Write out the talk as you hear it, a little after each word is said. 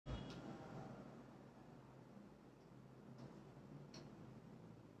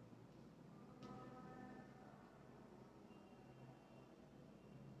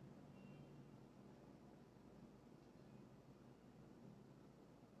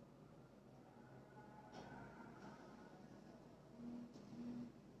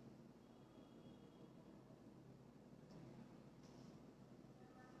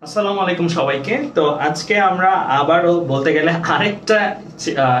আসসালামু আলাইকুম সবাইকে। তো আজকে আমরা আবারও বলতে গেলে আরেকটা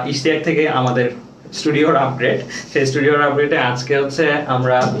ইশতিয়াক থেকে আমাদের স্টুডিওর আপগ্রেড, সেই স্টুডিওর আপগ্রেডে আজকে হচ্ছে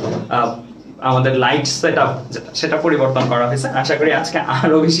আমরা আমাদের লাইট সেটা পরিবর্তন করা হয়েছে। আশা করি আজকে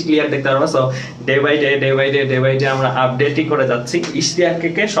আরো বেশি ক্লিয়ার দেখতে পারবো। সো ডে বাই ডে আমরা আপডেটই করে যাচ্ছি।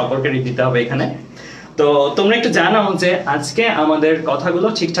 ইশতিয়াককে সকলকে দিতে হবে এখানে। তো তোমরা একটু জানাও যে আজকে আমাদের কথাগুলো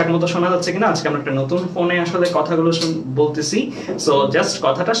ঠিকঠাক মতো শোনা যাচ্ছে কিনা। আজকে আমরা একটা নতুন ফোনে আসলে কথাগুলো বলতেছি, সো জাস্ট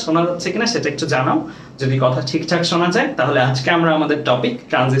কথাটা শোনা যাচ্ছে কিনা সেটা একটু জানাও। যদি কথা ঠিকঠাক শোনা যায় তাহলে আজকে আমরা আমাদের টপিক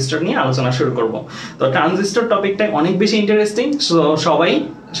ট্রানজিস্টর নিয়ে আলোচনা শুরু করব। তো ট্রানজিস্টর টপিকটা অনেক বেশি ইন্টারেস্টিং, সো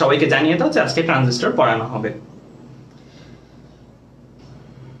সবাইকে জানিয়ে দাও যে আজকে ট্রানজিস্টর পড়ানো হবে।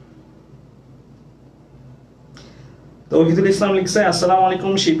 তো ওহিদুল ইসলাম লিখছে আসসালামু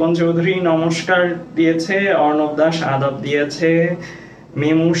আলাইকুম, শিপন চৌধুরী নমস্কার দিয়েছে, অর্ণব দাস আদাব দিয়েছে,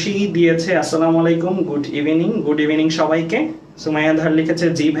 মেমুশি দিয়েছে আসসালামু আলাইকুম, গুড ইভিনিং সবাইকে। সুমাইয়া ধার লিখেছে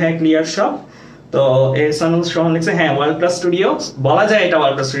জি ভাই ক্লিয়ার সব। তো এহসানুল সোহান লিখছে হ্যাঁ ওয়ার্ল্ড ক্লাস স্টুডিও, বলা যায় এটা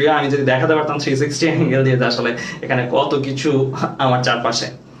ওয়ার্ল্ড ক্লাস স্টুডিও। আমি যদি দেখাতে পারতাম 360 অ্যাঙ্গেল দিয়ে আসলে এখানে কত কিছু আমার চারপাশে।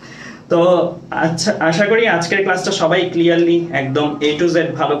 তো আচ্ছা, আশা করি আজকের ক্লাসটা সবাই ক্লিয়ারলি একদম A to Z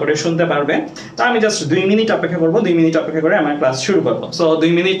ভালো করে শুনতে পারবে। তো আমি জাস্ট 2 মিনিট অপেক্ষা করবো, 2 মিনিট অপেক্ষা করে আমার ক্লাস শুরু করবো। সো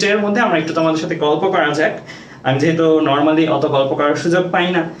 2 মিনিটের মধ্যে আমরা একটু তোমাদের সাথে গল্প করা যাক। আমি যেহেতু নর্মালি অত গল্প করার সুযোগ পাই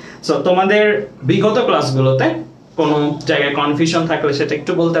না, সো তোমাদের বিগত ক্লাসগুলোতে কোনো জায়গায় কনফিউশন থাকলে সেটা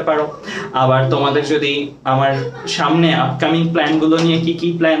একটু বলতে পারো। আবার তোমাদের যদি আমার সামনে আপকামিং প্ল্যানগুলো নিয়ে কি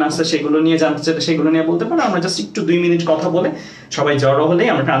প্ল্যান আছে সেগুলো নিয়ে জানতে চাইলে সেগুলো নিয়ে বলতে পারো। আমরা জাস্ট একটু 2 মিনিট কথা বলে সবাই জড়ো হলেই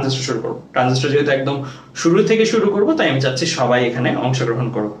আমরা ট্রানজিস্টর শুরু করবো। ট্রানজিস্টর যেহেতু একদম শুরু থেকে শুরু করবো, তাই আমি চাচ্ছি সবাই এখানে অংশগ্রহণ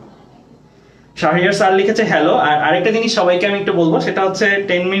করবো। শাহরিয়ার স্যার লিখেছে হ্যালো। আর আরেকটা জিনিস সবাইকে আমি একটু বলবো, সেটা হচ্ছে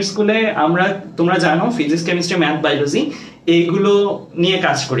 10 মিনিট স্কুলে তোমরা জানো ফিজিক্স, কেমিস্ট্রি, ম্যাথ, বায়োলজি এইগুলো নিয়ে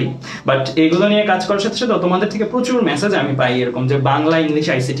কাজ করি। বাট এগুলো নিয়ে কাজ করার সাথে সাথে তোমাদের থেকে প্রচুর মেসেজ আমি পাই এরকম যে বাংলা ইংলিশ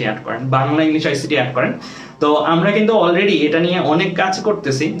আইসিটি অ্যাড করেন। তো আমরা কিন্তু অলরেডি এটা নিয়ে অনেক কাজ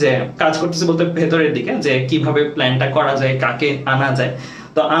করতেছি বলতে ভেতরের দিকে, যে কিভাবে প্ল্যানটা করা যায়, কাকে আনা যায়।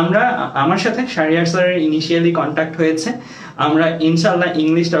 তো আমার সাথে শাহরিয়ার স্যারের ইনিশিয়ালি কন্ট্যাক্ট হয়েছে। আমরা ইনশাআল্লাহ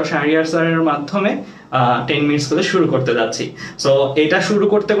ইংলিশটাও শাহরিয়ার স্যারের মাধ্যমে 10 মিনিটস করে শুরু করতে যাচ্ছি। সো এটা শুরু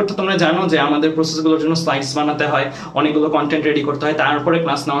করতে করতে তোমরা জানো যে আমাদের প্রসেসগুলোর জন্য স্লাইডস বানাতে হয়, অনেকগুলো কন্টেন্ট রেডি করতে হয়, তারপরে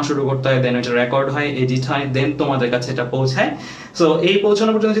ক্লাস নেওয়া শুরু করতে হয়, দেন এটা রেকর্ড হয়, এডিট হয়, দেন তোমাদের কাছে এটা পৌঁছায়। সো এই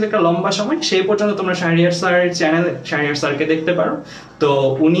পৌঁছানো পর্যন্ত যদি একটা লম্বা সময়, সেই পর্যন্ত তোমরা শাহরিয়ার স্যারের চ্যানেলে শাহরিয়ার স্যারকে দেখতে পারো। তো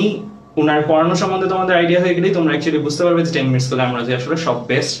উনার পড়ানো সম্বন্ধে তোমাদের আইডিয়া হয়ে গেলেই তোমরা অ্যাকচুয়ালি বুঝতে পারবে যে 10 মিনিটস করে আমরা যে আসলে সব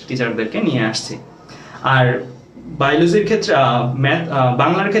বেস্ট টিচারদেরকে নিয়ে আসছি। আর বায়োলজির ক্ষেত্রে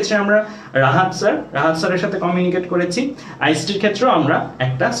বাংলার ক্ষেত্রে আমরা রাহাত স্যারের সাথে কমিউনিকেট করেছি। আইসিটির ক্ষেত্রেও আমরা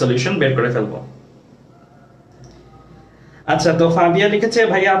একটা সলিউশন বের করে ফেলবো। আচ্ছা, তো ফাবিয়া লিখেছে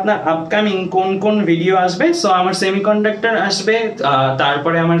ভাইয়া আপনার আপকামিং কোন ভিডিও আসবে? সো আমার সেমিকন্ডাক্টর আসবে,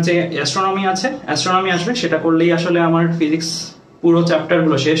 তারপরে আমার যে অ্যাস্ট্রোনমি আসবে, সেটা করলেই আসলে আমার ফিজিক্স পুরো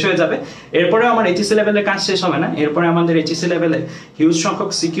চ্যাপ্টারগুলো শেষ হয়ে যাবে। এরপরে আমার এইচএসসি লেভেলে কাজ শেষ হবে না, এরপরে আমাদের এইচএসসি লেভেলে হিউজ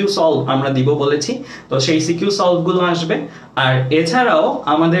সংখ্যক সিকিউ সলভ আমরা দিব বলেছি। তো সেই সিকিউ সলভ গুলো আসবে। আর এছাড়াও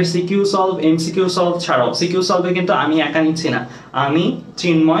আমাদের সিকিউ সলভ, এমসিকিউ সলভ ছাড়াও, সিকিউ সলভে কিন্তু আমি একা নিচ্ছি না, আমি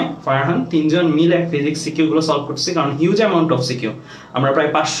চিন্ময়, ফারহান তিনজন মিলে ফিজিক্স সিকিউ গুলো সলভ করছি। কারণ হিউজ অ্যামাউন্ট অফ সিকিউ, আমরা প্রায়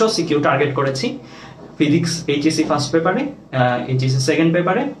 500 সিকিউ টার্গেট করেছি ফিজিক্স এইচএসসি ফার্স্ট পেপারে, এইচএসসি সেকেন্ড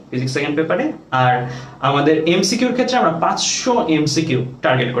পেপারে, ফিজিক্স সেকেন্ড পেপারে। আর আমাদের এমসিকিউর ক্ষেত্রে আমরা 500 এমসিকিউ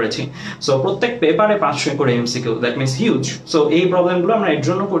টার্গেট করেছি। সো প্রত্যেক পেপারে 500 করে MCQ, that means huge. So এই প্রবলেমগুলো আমরা এর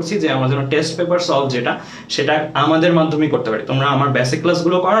জন্য করছি যে আমাদের টেস্ট পেপার সলভ সেটা আমাদের মাধ্যমেই করতে পারি। তোমরা আমার বেসিক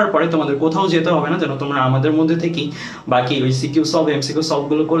ক্লাসগুলো করার পরে তোমাদের কোথাও যেতে হবে না, যেন তোমরা আমাদের মধ্যে থেকেই বাকি ওই সিকিউ সলভ, এমসিকিউ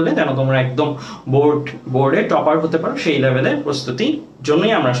সলভগুলো করলে যেন তোমরা একদম বোর্ডে টপার হতে পারো। সেই লেভেলের প্রস্তুতির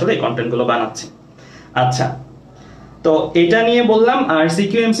জন্যই আমরা আসলে এই কন্টেন্টগুলো বানাচ্ছি। আচ্ছা, তো এটা নিয়ে বললাম। আর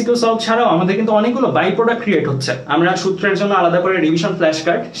সিকিউ এমসিকিউ সলভ ছাড়াও আমাদের কিন্তু অনেকগুলো বাই প্রোডাক্ট ক্রিয়েট হচ্ছে। আমরা সূত্রের জন্য আলাদা করে রিভিশন ফ্ল্যাশ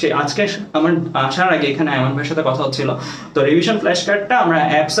কার্ড, আজকে আমার আসার আগে এখানে আয়মান ভাইয়ের সাথে কথা হচ্ছিল। তো রিভিশন ফ্ল্যাশ কার্ডটা আমরা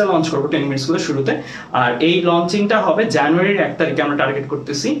অ্যাপসে লঞ্চ করবো 10 মিনিটস গুলো শুরুতে। আর এই লঞ্চিংটা হবে জানুয়ারির 1 তারিখে আমরা টার্গেট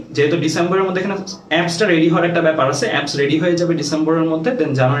করতেছি। যেহেতু ডিসেম্বরের মধ্যে এখানে অ্যাপসটা রেডি হওয়ার একটা ব্যাপার আছে, অ্যাপস রেডি হয়ে যাবে ডিসেম্বরের মধ্যে,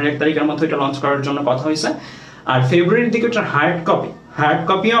 দেন জানুয়ারির 1 তারিখের মধ্যে এটা লঞ্চ করার জন্য কথা হয়েছে। আর ফেব্রুয়ারির দিকে ওটার হার্ড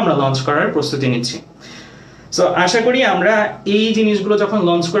কপিও আমরা লঞ্চ করার প্রস্তুতি নিচ্ছি। সো আশা করি আমরা এই জিনিসগুলো যখন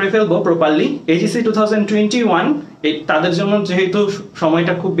লঞ্চ করে ফেলবো প্রপারলি, এইচএসসি 2021 তাদের জন্য যেহেতু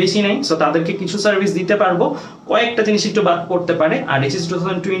সময়টা খুব বেশি নেই, সো তাদেরকে কিছু সার্ভিস দিতে পারবো, কয়েকটা জিনিস একটু বাদ পড়তে পারে। আর এইচএসসি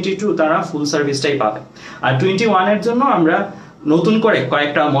 2022 তারা ফুল সার্ভিসটাই পাবে। আর 21 এর জন্য আমরা নতুন করে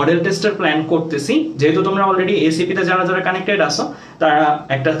কয়েকটা মডেল টেস্টের প্ল্যান করতেছি। যেহেতু তোমরা অলরেডি এসিপি তে যারা যারা কানেক্টেড আছো তারা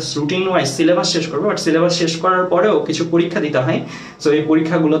একটা রুটিন ওয়াইজ সিলেবাস শেষ করবে, বাট সিলেবাস শেষ করার পরেও কিছু পরীক্ষা দিতে হয়। সো এই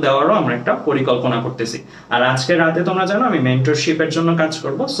পরীক্ষাগুলো দেওয়ারও আমরা একটা পরিকল্পনা করতেছি। আর আজকে রাতে তোমরা জানো আমি মেন্টরশিপের জন্য কাজ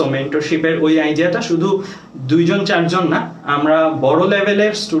করব। সো মেন্টরশিপের ওই আইডিয়াটা শুধু 2-4 জন না, আমরা বড়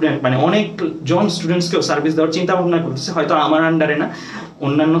লেভেলের স্টুডেন্ট মানে অনেকজন স্টুডেন্টসকেও সার্ভিস দেওয়ার চিন্তা ভাবনা করতেছি। হয়তো আমার আন্ডারে না,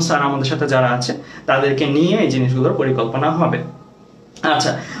 অন্যান্য স্যার আমাদের সাথে যারা আছে তাদেরকে নিয়ে এই জিনিসগুলোর পরিকল্পনা হবে।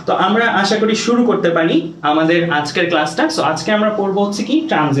 আচ্ছা, তো আমরা আশা করি শুরু করতে পারি আমাদের আজকের ক্লাসটা। সো আজকে আমরা পড়বো হচ্ছে কি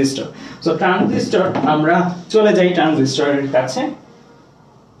ট্রানজিস্টর। সো ট্রানজিস্টর, আমরা চলে যাই ট্রানজিস্টরের কাছে।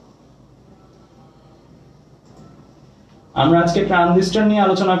 আমরা আজকে ট্রানজিস্টর নিয়ে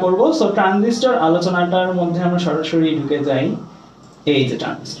আলোচনা করব। সো ট্রানজিস্টর আলোচনাটার মধ্যে আমরা সরাসরি ঢুকে যাই। এই যে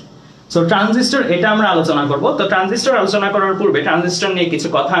ট্রানজিস্টর, সো ট্রানজিস্টর এটা আমরা আলোচনা করব। তো ট্রানজিস্টর আলোচনা করার পূর্বে ট্রানজিস্টর নিয়ে কিছু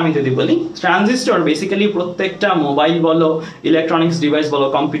কথা আমি যদি বলি, ট্রানজিস্টর বেসিক্যালি প্রত্যেকটা মোবাইল বলো, ইলেকট্রনিক্স ডিভাইস বলো,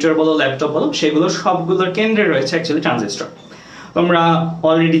 কম্পিউটার বলো, ল্যাপটপ বলো, সেগুলো সবগুলোর কেন্দ্রে রয়েছে অ্যাকচুয়ালি ট্রানজিস্টর। তোমরা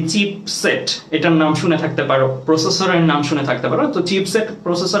অলরেডি চিপসেট এটার নাম শুনে থাকতে পারো, প্রসেসরের নাম শুনে থাকতে পারো। তো চিপসেট,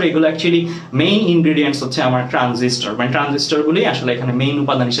 প্রসেসর এগুলো অ্যাকচুয়ালি মেইন ইনগ্রেডিয়েন্টস হচ্ছে আমার ট্রানজিস্টর, মানে ট্রানজিস্টরগুলোই আসলে এখানে মেইন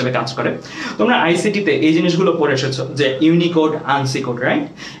উপাদান হিসেবে কাজ করে। তোমরা আইসিটিতে এই জিনিসগুলো পড়ে এসেছো যে ইউনিকোড, আনসি-কোড, রাইট?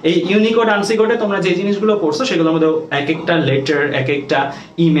 এই ইউনিকোড, আনসি-কোডে তোমরা যে জিনিসগুলো পড়ছো সেগুলোর মধ্যে এক একটা লেটার, এক একটা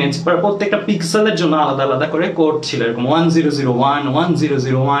ইমেজ বা প্রত্যেকটা পিক্সেলের জন্য আলাদা আলাদা করে কোড ছিল। এরকম 1001,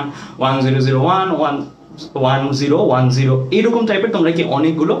 1001, 1001, 1010 এরকম টাইপের তোমরা কি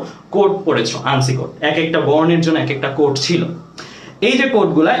অনেকগুলো কোড পড়েছো, আনসি কোড। এক একটা বর্ণের জন্য এক একটা কোড ছিল। এই যে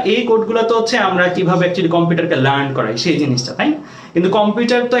কোডগুলা, এই কোডগুলা তো হচ্ছে আমরা কিভাবে অ্যাকচুয়ালি কম্পিউটারকে লার্ন করাই সেই জিনিসটা, তাই? কিন্তু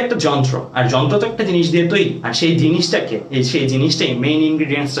কম্পিউটার তো একটা যন্ত্র, আর যন্ত্র তো একটা জিনিস দিয়ে তৈরি, আর সেই জিনিসটাকে সেই জিনিসটাই মেইন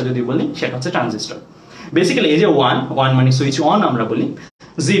ইনগ্রেডিয়েন্টসটা যদি বলি সেটা হচ্ছে ট্রানজিস্টর। বেসিক্যালি এই যে 1 মানে সুইচ অন আমরা বলি,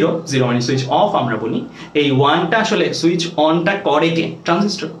 0 মানে সুইচ অফ আমরা বলি। এই 1টা আসলে সুইচ অনটা করে কে?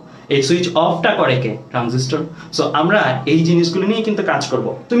 ট্রানজিস্টর। এই সুইচ অফটা করে কে? ট্রানজিস্টর। সো আমরা এই জিনিসগুলো নিয়ে কিন্তু কাজ করব।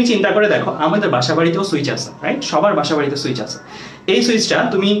 তুমি চিন্তা করে দেখো, আমাদের বাসা বাড়িতেও সুইচ আছে, রাইট? সবার বাসা বাড়িতে সুইচ আছে। এই সুইচটা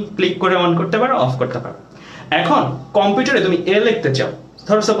তুমি ক্লিক করে অন করতে পারো, অফ করতে পারো। এখন কম্পিউটারে তুমি এ লিখতে চাও,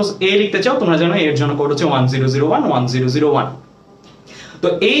 ধরো সাপোজ এ লিখতে চাও, তোমরা জানো এর জন্য কোড হচ্ছে 1001, 1001। তো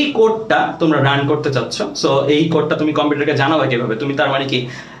এই কোডটা তোমরা রান করতে চাচ্ছ। সো এই কোডটা তুমি কম্পিউটারকে জানাবে কিভাবে? তুমি তার মানে কি,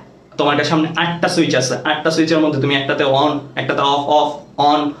 তোমার কাছে সামনে 8টা সুইচ আছে, 8টা সুইচের মধ্যে তুমি একটাতে অন, একটাতে of, of,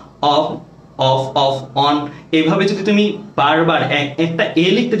 on, of, of, of, on, এইভাবে যদি তুমি বারবার একটা এ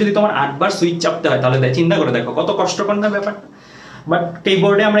লিখতে যদি তোমার 8 বার সুইচ চাপতে হয়, তাহলে চিন্তা করে দেখো কত কষ্টকর না ব্যাপারটা। বাট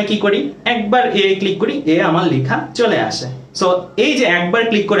কিবোর্ডে আমরা কি করি, একবার এ ক্লিক করি, এ আমার লেখা চলে আসে। সো এই যে একবার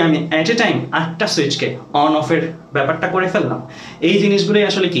ক্লিক করে আমি এট এ টাইম 8টা সুইচকে অন অফের ব্যাপারটা করে ফেললাম। এই জিনিসগুলোই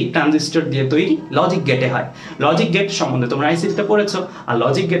আসলে কি ট্রানজিস্টর দিয়ে তৈরি, লজিক গেটে হয়। লজিক গেট সম্বন্ধে তোমরা আইসিটিতে পড়েছো। আর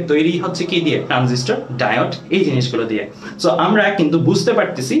লজিক গেট তৈরি হচ্ছে কি দিয়ে? ট্রানজিস্টর, ডায়োড, এই জিনিসগুলো দিয়ে। সো আমরা কিন্তু বুঝতে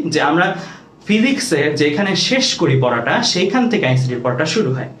পারতেছি যে আমরা ফিজিক্সে যেখানে শেষ করি পড়াটা, সেইখান থেকে আইসিটির পড়াটা শুরু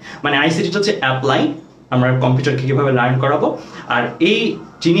হয়। মানে আইসিটি হচ্ছে অ্যাপ্লাই, আমরা কম্পিউটারকে কিভাবে লার্ন করাবো, আর এই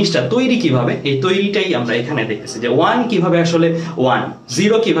জিনিসটা তৈরি কিভাবে, এই তৈরিটাই আমরা এখানে দেখতেছি। যে 1 কিভাবে আসলে 1,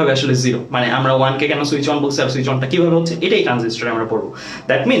 0 কিভাবে আসলে 0, মানে আমরা 1কে কেন সুইচ অন বলছি আর সুইচ অনটা কিভাবে হচ্ছে, এটাই ট্রানজিস্টরে আমরা পড়বো।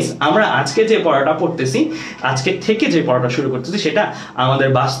 দ্যাট মিনস আমরা আজকে যে পড়াটা পড়তেছি, আজকে থেকে যে পড়াটা শুরু করতেছি, সেটা আমাদের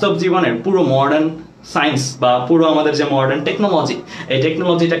বাস্তব জীবনের পুরো মডার্ন সায়েন্স বা পুরো আমাদের যে মডার্ন টেকনোলজি, এই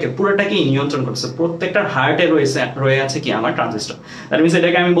টেকনোলজিটাকে পুরোটাকেই নিয়ন্ত্রণ করছে। প্রত্যেকটার হার্টে রয়ে আছে কি আমার ট্রানজিস্টর। দ্যাট মিনস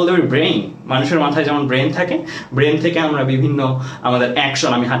এটাকে আমি বলতে পারি ব্রেইন। মানুষের মাথায় যেমন ব্রেন থাকে, ব্রেন থেকে আমরা বিভিন্ন আমাদের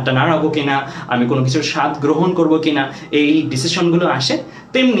অ্যাকশন, আমি হাতটা নাড়াবো কিনা, আমি কোনো কিছুর স্বাদ গ্রহণ করবো কিনা, এই ডিসিশনগুলো আসে।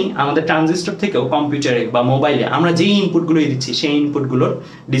 তেমনি আমাদের ট্রানজিস্টর থেকেও কম্পিউটারে বা মোবাইলে আমরা যেই ইনপুটগুলো দিচ্ছি, সেই ইনপুটগুলোর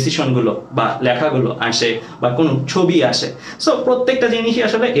ডিসিশনগুলো বা লেখাগুলো আসে বা কোনো ছবি আসে। সো প্রত্যেকটা জিনিসই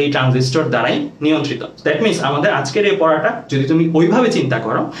আসলে এই ট্রানজিস্টর দ্বারাই নিয়ন্ত্রিত। দ্যাট মিনস আমাদের আজকের এই পড়াটা যদি তুমি ওইভাবে চিন্তা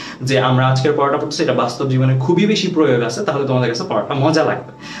করো যে আমরা আজকের পড়াটা পড়ছি, এটা বাস্তব জীবনে খুবই বেশি প্রয়োগ আছে, তাহলে তোমাদের কাছে পড়াটা মজা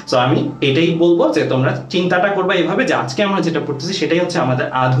লাগবে। সো আমি এটাই বলবো যে তোমরা চিন্তাটা করবে এইভাবে যে আজকে আমরা যেটা পড়তেছি সেটাই হচ্ছে আমাদের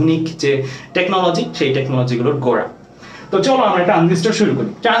আধুনিক যে টেকনোলজি, সেই টেকনোলজিগুলোর গোড়া। তো চলো আমরা ট্রানজিস্টর শুরু করি।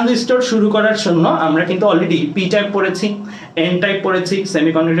 ট্রানজিস্টর শুরু করার জন্য আমরা কিন্তু অলরেডি পি টাইপ পড়েছি, এন টাইপ পড়েছি,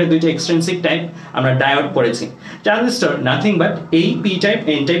 সেমিকন্ডাক্টরের দুইটা এক্সট্রিনসিক টাইপ, আমরা ডায়োড পড়েছি। ট্রানজিস্টর নাথিং বাট এই পি টাইপ,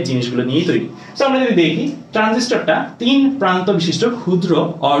 এন টাইপ জিনিসগুলো নিয়েই তৈরি। সো আমরা যদি দেখি, ট্রানজিস্টরটা 3 প্রান্ত বিশিষ্ট ক্ষুদ্র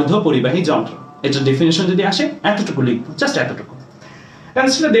অর্ধ পরিবাহী যন্ত্র। এটার ডেফিনিশন যদি আসে, এতটুকু লিখবো, জাস্ট এতটুকু।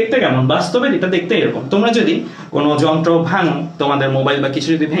 ট্রানজিস্টর দেখতে কেমন? বাস্তবে এটা দেখতে এরকম। তোমরা যদি কোনো যন্ত্র ভাঙো, তোমাদের মোবাইল বা কিছু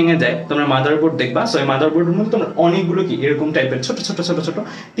যদি ভেঙে যায়, তোমরা মাদারবোর্ড দেখবা। সো এই মাদারবোর্ডের মধ্যে তোমরা অনেকগুলো কি এরকম টাইপের ছোট ছোট ছোট ছোট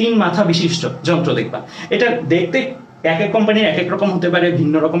 3 মাথা বিশিষ্ট যন্ত্র দেখবা। এটা দেখতে এক এক কোম্পানির এক এক রকম হতে পারে,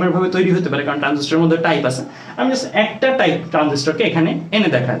 ভিন্ন রকমের ভাবে তৈরি হতে পারে, কারণ ট্রানজিস্টরের মধ্যে টাইপ আছে। আমি জাস্ট একটা টাইপ ট্রানজিস্টরকে এখানে এনে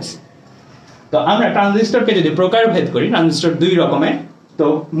দেখাচ্ছি। তো আমরা ট্রানজিস্টরকে যদি প্রকারভেদ করি, ট্রানজিস্টর দুই রকমের, তো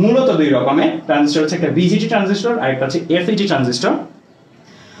মূলত দুই রকমের ট্রানজিস্টর হচ্ছে, একটা বিজিটি ট্রানজিস্টর আর একটা হচ্ছে এফইটি ট্রানজিস্টর।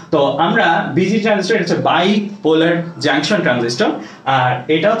 তো আমরা বিজিটি ট্রানজিস্টর হচ্ছে বাইপোলার জাংশন ট্রানজিস্টর, আর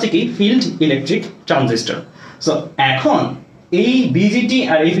এটা হচ্ছে কি ফিল্ড ইলেকট্রিক ট্রানজিস্টর। সো এখন এই বিজিটি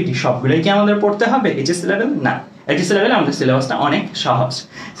আর এফইটি সবগুলোই কি আমাদের পড়তে হবে এইচএসসি লেভেল? না, এইচএসসি লেভেলে আমাদের সিলেবাসটা অনেক সহজ।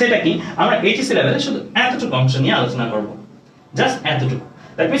 সেটা কি, আমরা এইচএসসি লেভেলে শুধু এতটুকু অংশ নিয়ে আলোচনা করব, জাস্ট এতটুকু।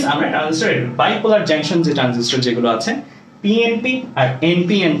 দ্যাট মিন্স আমরা ট্রানজিস্টরের বাইপোলার জাংশন যে ট্রানজিস্টর যেগুলো আছে, পিএনপি আর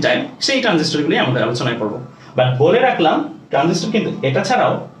এনপিএন টাইপ, সেই ট্রানজিস্টরগুলি আমাদের আলোচনা করব। বাট বলে রাখলাম, ট্রানজিস্টর কিন্তু এটা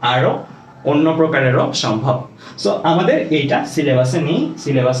ছাড়াও আরো অন্য প্রকারেরও সম্ভব। সো আমাদের এইটা সিলেবাসে নেই,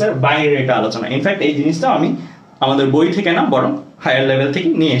 সিলেবাসের বাইরে এটা আলোচনা। ইনফ্যাক্ট এই জিনিসটা আমি আমাদের বই থেকে না, বরং হায়ার লেভেল থেকে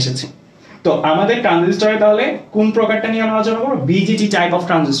নিয়ে এসেছি। তো আমাদের ট্রানজিস্টরে তাহলে কোন প্রকারটা নিয়ে আমরা আলোচনা করবো? বিজিটি টাইপ অফ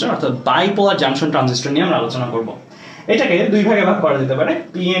ট্রানজিস্টর, অর্থাৎ বাইপোলার জাংশন ট্রানজিস্টর নিয়ে আমরা আলোচনা করব। এটাকে দুই ভাগে ভাগ করা যেতে পারে,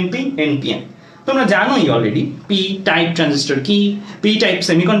 পিএনপি, এনপিএন। তোমরা জানোই অলরেডি পি টাইপ ট্রানজিস্টর কি, পি টাইপ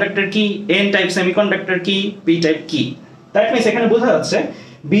সেমিকন্ডাক্টর কি, এন টাইপ সেমিকন্ডাক্টর কি, পি টাইপ কি। দ্যাট মিন্স এখানে বোঝা যাচ্ছে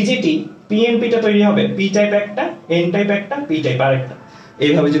বিজিটি পিএনপিটা তৈরি হবে পি টাইপ একটা, এন টাইপ একটা, পি টাইপ আরেকটা।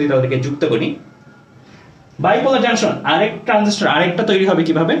 এইভাবে যদি তাদেরকে যুক্ত করি, বাইপোলার জাংশন আরেক ট্রানজিস্টর আরেকটা তৈরি হবে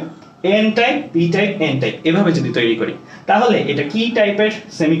কিভাবে? N type, P type, N type, এভাবে যদি তৈরি করি, তাহলে এটা কি টাইপের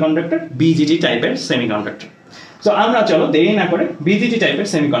সেমিকন্ডাক্টর? বিজিটি টাইপের সেমিকন্ডাক্টর। সো আমরা চলো দেরি না করে বিজিটি টাইপের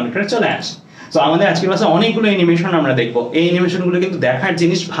সেমিকন্ডাক্টরে চলে আসি। সো আমাদের আজকের ক্লাসে অনেকগুলো অ্যানিমেশন আমরা দেখবো। এই অ্যানিমেশনগুলো কিন্তু দেখার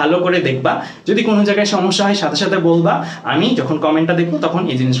জিনিস, ভালো করে দেখবা। যদি কোনো জায়গায় সমস্যা হয় সাথে সাথে বলবা, আমি যখন কমেন্টটা দেখবো তখন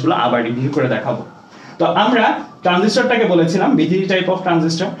এই জিনিসগুলো আবার রিভিউ করে দেখাবো। তো আমরা ট্রানজিস্টরটাকে বলেছিলাম বিজিটি টাইপ অফ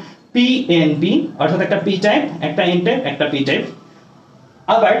ট্রানজিস্টর, পিএনপি, অর্থাৎ একটা পি টাইপ, একটা এন টাইপ, একটা পি টাইপ।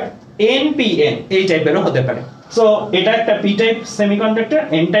 আবার এনপিএন এই টাইপেরও হতে পারে। সো এটা একটা P type semiconductor,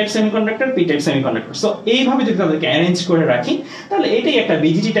 N type semiconductor, P type semiconductor. So এইভাবে যদি তাদেরকে অ্যারেঞ্জ করে রাখি, তাহলে এটাই একটা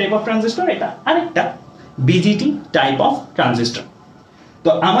বিজিটি টাইপ অফ ট্রানজিস্টর, এটা আরেকটা বিজিটি টাইপ অফ ট্রানজিস্টর। তো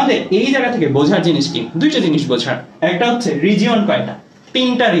আমাদের এই জায়গা থেকে বোঝার জিনিস কি? দুইটা জিনিস বোঝার। একটা হচ্ছে রিজিয়ন কয়টা?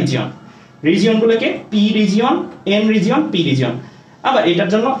 তিনটা region. রিজিয়নগুলোকে P region, N region, P region. আবার এটার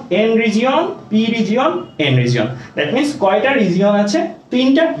জন্য N region, P region, N region. That means কয়টা রিজিয়ন আছে?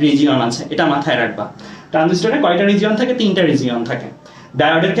 তিনটা রিজিয়ন আছে, এটা মাথায় রাখবা। ট্রানজিস্টরে কয়টা রিজিয়ন থাকে? তিনটা রিজিয়ন থাকে।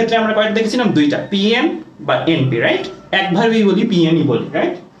 ডায়োডের ক্ষেত্রে আমরা কয়টা দেখেছিলাম? দুইটা, পিএন বা এনপি, রাইট? একভাবেই বলি পিএনই বলি,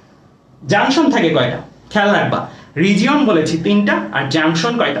 রাইট? জাংশন থাকে কয়টা? খেয়াল রাখবা, রিজিয়ন বলেছি তিনটা, আর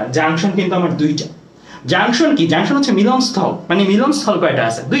জাংশন কয়টা? জাংশন কিন্তু আমার দুইটা। জাংশন কি? জাংশন হচ্ছে মিলনস্থল। মানে মিলনস্থল কয়টা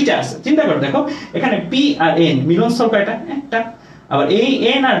আছে? দুইটা আছে। চিন্তা করে দেখো, এখানে পি আর এন মিলনস্থল কয়টা? একটা। আবার এই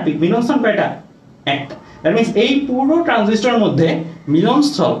এন আর পি মিলনস্থল কয়টা? একটা। দ্যাট মিন্স এই পুরো ট্রানজিস্টরের মধ্যে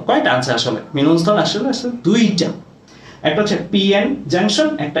মিলনস্থল কয়টা আছে? আসলে মিলনস্থল আসলে দুইটা। একটা হচ্ছে পিএন জাংশন,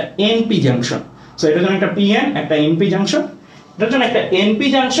 একটা এনপি জাংশন। সো এটার জন্য একটা পিএন, একটা এনপি জাংশন। এটার জন্য একটা এনপি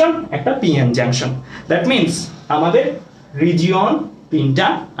জাংশন, একটা পিএন জাংশন। দ্যাট মিন্স আমাদের রিজিয়ন তিনটা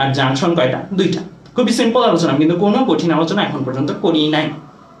আর জাংশন কয়টা? দুইটা। খুবই সিম্পল আলোচনা, কিন্তু কোনো কঠিন আলোচনা এখন পর্যন্ত করি নাই।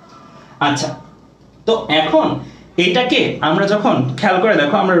 আচ্ছা, তো এখন এটাকে আমরা যখন খেয়াল করে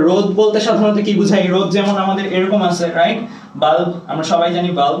দেখো, আমরা রোদ বলতে সাধারণত কি বুঝাই? রোদ যেমন আমাদের এরকম আছে, রাইট? বাল্ব, আমরা সবাই জানি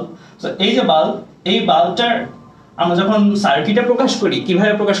বাল্ব। তো এই যে বাল্ব, এই বাল্বটার আমরা যখন সার্কিটে প্রকাশ করি,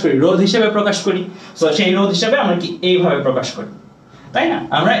 কিভাবে প্রকাশ করি? রোধ হিসেবে প্রকাশ করি। সো সেই রোধ হিসেবে আমরা কি এইভাবে প্রকাশ করি, তাই না?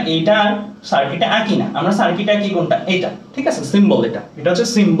 আমরা এইটা সার্কিটে আঁকি না, আমরা সার্কিটে আঁকি কোনটা? এটা, ঠিক আছে? সিম্বল, এটা হচ্ছে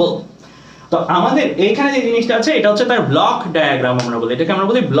সিম্বল। তো আমাদের এখানে যে জিনিসটা আছে, এটা হচ্ছে তার ব্লক ডায়াগ্রাম আমরা বলি, এটাকে আমরা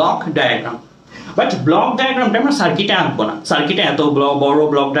বলি ব্লক ডায়াগ্রাম। বাট ব্লক ডায়াগ্রামটা আমরা সার্কিটে আঁকবো না। সার্কিটে এত বড়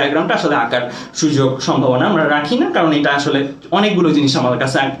ব্লক ডায়াগ্রামটা আসলে আঁকার সুযোগ সম্ভাবনা আমরা রাখি না, কারণ এটা আসলে অনেকগুলো জিনিস আমাদের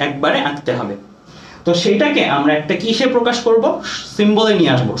কাছে একবারে আঁকতে হবে। তো সেটাকে আমরা একটা কিসে প্রকাশ করব? সিম্বলে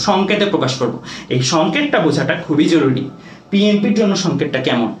নিয়ে আসবো, সংকেতে প্রকাশ করব। এই সংকেতটা বোঝাটা খুবই জরুরি। পিএনপির জন্য সংকেতটা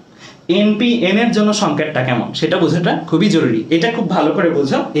কেমন, এনপিএন এর জন্য সংকেতটা কেমন, সেটা বোঝাটা খুবই জরুরি। এটা খুব ভালো করে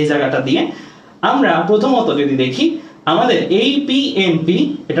বোঝো এই জায়গাটা দিয়ে। আমরা প্রথমত যদি দেখি, আমাদের এই পিএনপি,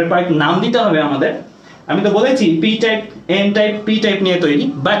 এটার কয়েক নাম দিতে হবে আমাদের। আমি তো বলেছি P type, N type, P type নিয়ে তৈরি,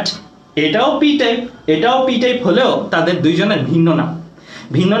 বাট এটাও পি টাইপ, এটাও পি টাইপ হলেও তাদের দুইজনের ভিন্ন নাম।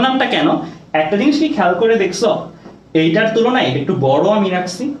 ভিন্ন নামটা কেন? একটা জিনিস কি খেয়াল করে দেখছো? এইটার তুলনায় এটা একটু বড় আমি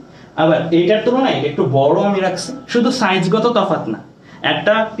রাখছি, আবার এইটার তুলনায় এটা একটু বড় আমি রাখছি, শুধু সাইজগত তফাৎ না।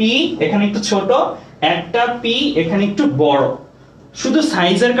 একটা পি এখানে একটু ছোট, একটা পি এখানে একটু বড়, শুধু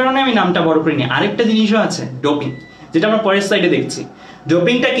সাইজের কারণে আমি নামটা বড় করিনি। আরেকটা জিনিসও আছে, ডোপিং, যেটা আমরা পরের সাইডে দেখছি।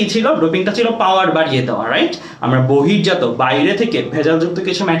 ডোপিংটা কি ছিল? ডোপিংটা ছিল পাওয়ার বাড়িয়ে দেওয়া, রাইট? আমরা বহির্জাত বাইরে থেকে ভেজালযুক্ত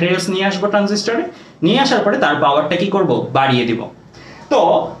কিছু ম্যাটেরিয়ালস নিয়ে আসবো ট্রানজিস্টরে, নিয়ে আসার পরে তার পাওয়ারটা কি করব? বাড়িয়ে দিব। তো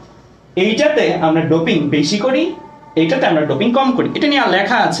এইটাতে আমরা ডোপিং বেশি করি, এইটাতে আমরা ডোপিং কম করি। এটা নিয়ে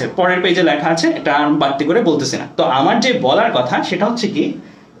লেখা আছে, পরের পেজে লেখা আছে, এটা আমি বাড়তি করে বলতেছি না। তো আমার যে বলার কথা সেটা হচ্ছে কি,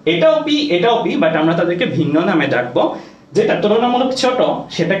 এটাও পি, বাট আমরা তাদেরকে ভিন্ন নামে ডাকবো। যেটা তুলনামূলক ছোট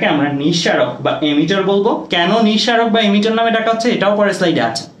সেটাকে আমরা নিঃসারক বা এমিটার বলবো। কেন নিঃসারক বা এমিটার নামে ডাকা হচ্ছে এটাও পরের স্লাইডে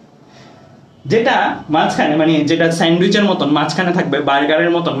আছে। যেটা মাঝখানে মানে যেটা স্যান্ডউইচের মতন মাঝখানে থাকবে,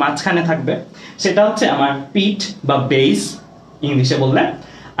 বার্গারের মতন মাঝখানে থাকবে, সেটা হচ্ছে আমার পিট বা বেস ইংলিশে বললে।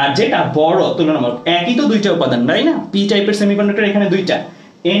 আর যেটা বড় তুলনামূলক, একই তো দুইটা উপাদান, তাই না? পি টাইপের সেমিকন্ডাক্টর এখানে দুইটা,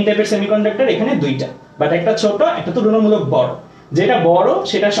 এন টাইপের সেমিকন্ডাক্টর এখানে দুইটা, বাট একটা ছোট একটা তুলনামূলক বড়। যেটা বড়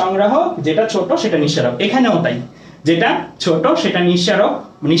সেটা সংগ্রাহক, যেটা ছোট সেটা নিঃসারক। এখানেও তাই, যেটা ছোট সেটা নিঃসারক,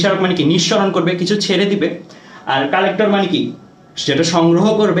 নিঃসারক মানে কি নিঃসরণ করবে, কিছু ছেড়ে দিবে। আর কালেক্টর মানে কি যেটা সংগ্রহ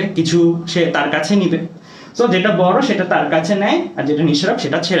করবে, কিছু সে তার কাছে নিবে। সো যেটা বড় সেটা তার কাছে নেয়, আর যেটা নিঃসারক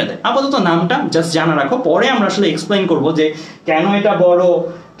সেটা ছেড়ে দেয়। আপাতত নামটা জাস্ট জানা রাখো, পরে আমরা আসলে এক্সপ্লেইন করব যে কেন এটা বড়,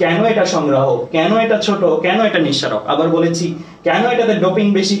 কেন এটা সংগ্রাহক, কেন এটা ছোট, কেন এটা নিঃসারক। আবার বলেছি কেন এটাতে ডোপিং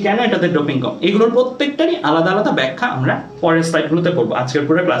বেশি, কেন এটাতে ডোপিং কম। এগুলোর প্রত্যেকটারই আলাদা আলাদা ব্যাখ্যা আমরা পরের স্লাইডগুলোতে করবো, আজকের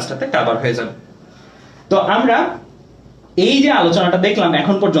পুরো ক্লাসটাতে কভার হয়ে যাবে। তো আমরা এই যে আলোচনাটা দেখলাম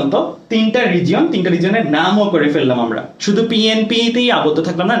এখন পর্যন্ত, তিনটা রিজিয়নের নামও করে ফেললাম। আমরা শুধু পিএনপি তেই আবদ্ধ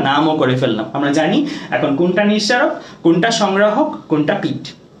থাকলাম না, নামও করে ফেললাম। আমরা জানি এখন কোনটা নিঃসারক, কোনটা সংগ্রাহক, কোনটা পিট।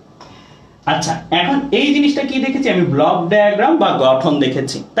 আচ্ছা, এখন এই জিনিসটা কি দেখেছি আমি? ব্লক ডায়াগ্রাম বা গঠন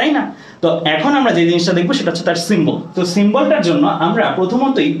দেখেছি, তাই না? তো এখন আমরা যে জিনিসটা দেখবো সেটা হচ্ছে তার সিম্বল। তো সিম্বলটার জন্য আমরা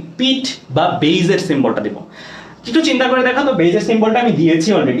প্রথমতই পিট বা বেইজের সিম্বলটা দেবো। একটু চিন্তা করে দেখা তো, বেইজের সিম্বলটা আমি দিয়েছি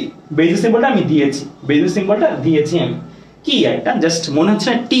অলরেডি, বেইজের সিম্বলটা দিয়েছি আমি। কি একটা জাস্ট মনে হচ্ছে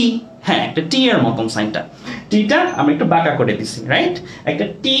না টি? হ্যাঁ, একটা টি এর মতন সাইনটা, টিটা আমি একটু বাঁকা করে দিছি, রাইট? একটা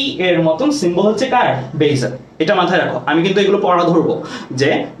টি এর মতন সিম্বল হচ্ছে কার? বেইজের। এটা মাথায় রাখো, আমি কিন্তু এগুলো পড়া ধরবো যে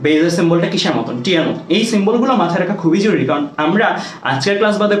বেইজের সিম্বলটা কিসের মতন, টি এর মতন। এই সিম্বলগুলো মাথায় রাখা খুবই জরুরি, কারণ আমরা আজকের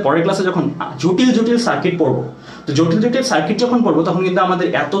ক্লাস বাদে পরের ক্লাসে যখন জটিল সার্কিট পড়বো, তো জটিল সার্কিট যখন পড়বো তখন কিন্তু আমাদের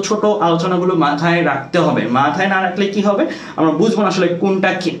এত ছোট আলোচনাগুলো মাথায় রাখতে হবে। মাথায় না রাখলে কি হবে, আমরা বুঝবো না আসলে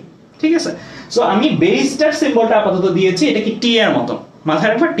কোনটা কি। ঠিক আছে? সো আমি বেসটার সিম্বলটা আপাতত দিয়েছি, এটা কি টি এর মতন, মাথায়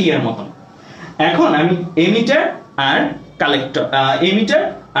রাখবা টি এর মতন। এখন আমি এমিটার আর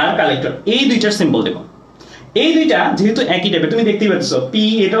কালেক্টর এই দুইটার সিম্বল দেব। এই দুইটা যেহেতু একই টাইপের, তুমি দেখতেই পাচ্ছ পি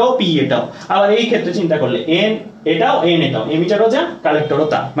এটাও পি এটাও। আবার এই ক্ষেত্রে চিন্তা করলে এন এটাও এমিটারও যা কালেক্টরও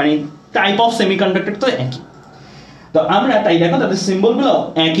তা, মানে টাইপ অফ সেমিকন্ডাক্টর তো একই। তো আমরা তাই দেখো তাদের সিম্বলগুলো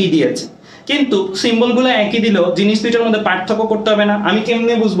একই দিয়েছে, কিন্তু সিম্বলগুলো একই দিলেও জিনিস দুইটার মধ্যে পার্থক্য করতে হবে না? আমি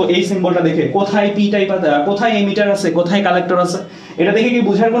কেমনে বুঝবো এই সিম্বলটা দেখে কোথায় পি টাইপ আছে, কোথায় এমিটার আছে, কোথায় কালেক্টর আছে? এটা দেখে কি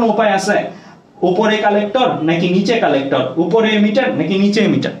বোঝার কোনো উপায় আছে? উপরে কালেক্টর নাকি নিচে কালেক্টর, উপরে এমিটার নাকি নিচে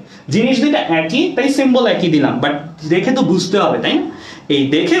এমিটার? জিনিস দুইটা একই, তাই সিম্বল একই দিলাম, বাট দেখে তো বুঝতে হবে, তাই না? এই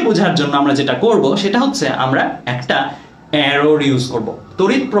দেখে বোঝার জন্য আমরা যেটা করব সেটা হচ্ছে আমরা একটা অ্যারো ইউজ করব,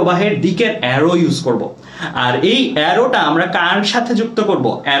 তড়িৎ প্রবাহের দিকের অ্যারো ইউজ করব। আর এই অ্যারোটা আমরা কার সাথে যুক্ত করব?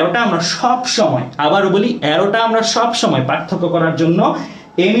 অ্যারোটা আমরা সব সময়, আবারও বলি, অ্যারোটা আমরা সব সময় পার্থক্য করার জন্য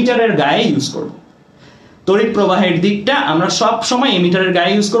এমিটারের গায়ে ইউজ করব। তড়িৎ প্রবাহের দিকটা আমরা সব সময় এমিটারের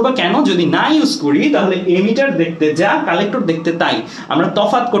গায়ে ইউজ করব। কেন? যদি না ইউজ করি তাহলে এমিটার দেখতে যা, কালেক্টর দেখতে তাই। আমরা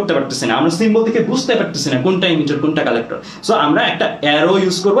তফাৎ করতে পারতেছি না, আমরা সিম্বল দেখে বুঝতে পারতেছি না কোনটা এমিটার কোনটা কালেক্টর। সো আমরা একটা অ্যারো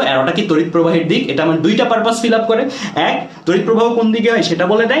ইউজ করব। অ্যারোটা কি? তড়িৎ প্রবাহের দিক। এটা আমার দুইটা পারপাস ফিল আপ করে। এক, তড়িৎ প্রবাহ কোন দিকে হয় সেটা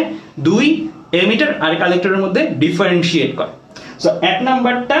বলে দেয়। দুই, এমিটার আর কালেক্টরের মধ্যে ডিফারেন্সিয়েট করে। সো এক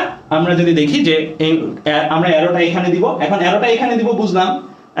নাম্বারটা আমরা যদি দেখি যে আমরা অ্যারোটা এখানে দিব। এখন অ্যারোটা এখানে দিব বুঝলাম।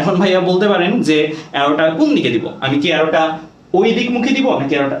 এখন ভাইয়া বলতে পারেন যে অ্যারোটা কোন দিকে দিব? আমি কি অ্যারোটা ওই দিকমুখী দিব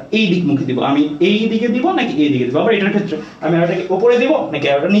নাকি অ্যারোটা এই দিকমুখী দিব? আমি এই দিকে দিব নাকি এই দিকে দিব? আবার এটার ক্ষেত্রে আমি অ্যারোটাকে উপরে দিব নাকি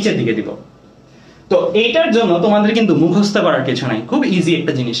অ্যারোটা নিচের দিকে দিব? তো এইটার জন্য তোমাদের কিন্তু মুখস্থ করার কিছু নাই, খুব ইজি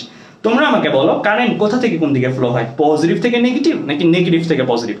একটা জিনিস। তোমরা আমাকে বলো কারেন্ট কোথা থেকে কোন দিকে ফ্লো হয়? পজিটিভ থেকে নেগেটিভ নাকি নেগেটিভ থেকে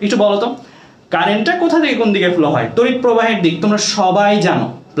পজিটিভ? একটু বলো তো, কারেন্টটা কোথা থেকে কোন দিকে ফ্লো হয়? তড়িৎ প্রবাহের দিক তোমরা সবাই জানো,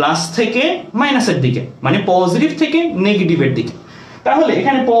 প্লাস থেকে মাইনাসের দিকে, মানে পজিটিভ থেকে নেগেটিভের দিকে। তাহলে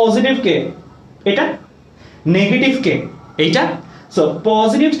এখানে পজিটিভ কে? এটা। নেগেটিভ কে? এইটা। সো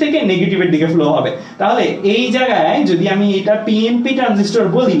পজিটিভ থেকে নেগেটিভের দিকে ফ্লো হবে। তাহলে এই জায়গায় যদি আমি এটা পিএনপি ট্রানজিস্টর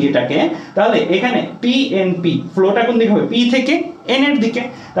বলি এটাকে, তাহলে এখানে পিএনপি ফ্লোটা কোন দিকে হবে? পি থেকে এন এর দিকে।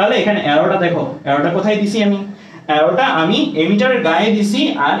 তাহলে এখানে অ্যারোটা দেখো, অ্যারোটা কোথায় দিছি আমি? অ্যারোটা আমি এমিটারের গায়ে দিছি,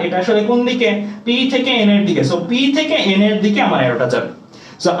 আর এটা আসলে কোন দিকে? পি থেকে এন এর দিকে। সো পি থেকে এন এর দিকে আমার অ্যারোটা যাবে।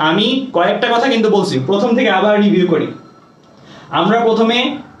 সো আমি কয়েকটা কথা কিন্তু বলছি, প্রথম থেকে আবার রিভিউ করি। আমরা প্রথমে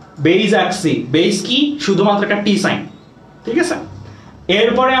বেইজ আঁকছি। বেইজ কি? শুধুমাত্র একটা টি সাইন, ঠিক আছে?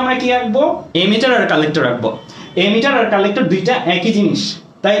 এরপরে আমরা কি আঁকবো? এমিটার আর কালেক্টর আঁকবো। এমিটার আর কালেক্টর দুইটা একই জিনিস,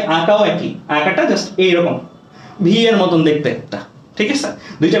 তাই আঁকাও একই। আঁকাটা জাস্ট এইরকম ভি এর মতন দেখতে একটা, ঠিক আছে?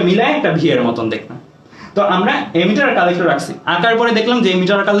 দুইটা মিলায় একটা ভি এর মতন দেখতে। তো আমরা এমিটার আর কালেক্টর রাখছি। আঁকার পরে দেখলাম যে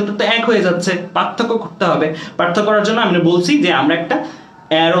এমিটার আর কালেক্টর তো এক হয়ে যাচ্ছে, পার্থক্য করতে হবে। পার্থক্য করার জন্য আমরা বলছি যে আমরা একটা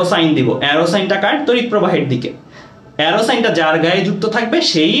অ্যারো সাইন দিব। অ্যারো সাইনটা কার? তড়িৎ প্রবাহের দিকে। অ্যারো সাইনটা যার গায়ে যুক্ত থাকবে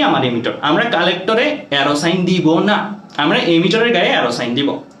সেই আমার এমিটর। আমরা কালেক্টরে অ্যারো সাইন দিব না, আমরা এমিটরের গায়ে অ্যারো সাইন দিব।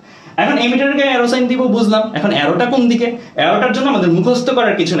 এখন এমিটরের গায়ে অ্যারো সাইন দিব বুঝলাম, এখন অ্যারোটা কোন দিকে? অ্যারোটার জন্য আমাদের মুখস্থ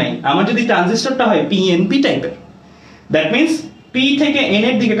করার কিছু নাই। আমার যদি ট্রানজিস্টরটা হয় পিএনপি টাইপের, দ্যাট মিন্স পি থেকে এন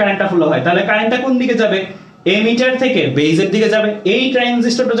এর দিকে কারেন্টটা ফ্লো হয়, তাহলে কারেন্টটা কোন দিকে যাবে? এমিটার থেকে বেজের দিকে যাবে। এই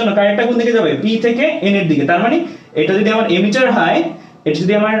ট্রানজিস্টরটার জন্য কারেন্টটা কোন দিকে যাবে? পি থেকে এন এর দিকে। তার মানে এটা যদি আমার এমিটার হয়, এটা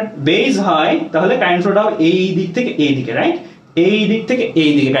যদি আমার বেজ হয়, তাহলে কারেন্ট ফ্লোটা এই দিক থেকে এই দিকে, রাইট? এই দিক থেকে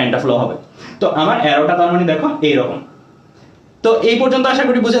এই দিকে কারেন্টটা ফ্লো হবে। তো আমার অ্যারোটা তার মানে দেখো এইরকম। তো এই পর্যন্ত আশা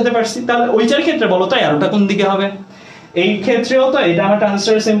করি বুঝাতে পারছি। তাহলে ওইটার ক্ষেত্রে বলো তো অ্যারোটা কোন দিকে হবে? এই ক্ষেত্রেও তো এটা আমার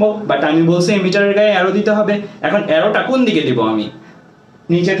ট্রানজিস্টরের সিম্বল, বাট আমি বলছি এমিটারের গায়ে অ্যারো দিতে হবে। এখন অ্যারোটা কোন দিকে দিব আমি?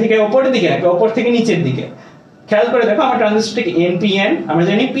 নিচে থেকে উপরের দিকে নাকি উপর থেকে নিচের দিকে? খেয়াল করে দেখো আমার ট্রানজিস্টর থেকে এনপিএন, আমরা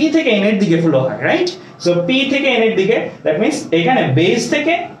জানি পি থেকে এন এর দিকে ফ্লো হয়, রাইট? সো পি থেকে এন এর দিকে, দ্যাট মিন্স এখানে বেস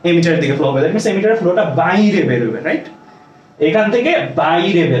থেকে এমিটারের দিকে ফ্লো হবে, দ্যাট মিন্স এমিটারের ফ্লোটা বাইরে বের হবে, রাইট? এখান থেকে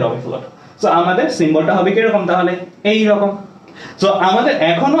বাইরে বের হবে ফ্লোটা। সো আমাদের সিম্বলটা হবে কিরকম তাহলে? এই রকম। সো আমাদের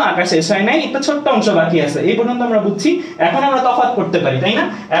এখনো আঁকা শেষ হয় নাই, একটা ছোট্ট অংশ বাকি আছে। এই পর্যন্ত আমরা বুঝছি, এখন আমরা তফাৎ করতে পারি, তাই না?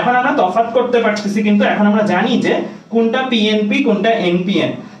 এখন আমরা তফাৎ করতে পারতেছি, কিন্তু এখন আমরা জানি যে কোনটা পিএনপি কোনটা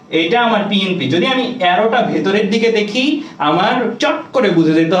এনপিএন। এটা আমার পিএনপি। যদি আমি অ্যারোটা ভেতরের দিকে দেখি, আমার চট করে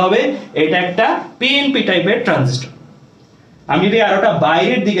বুঝে যেতে হবে এটা একটা পিএনপি টাইপের ট্রানজিস্টর। আমি যদি অ্যারোটা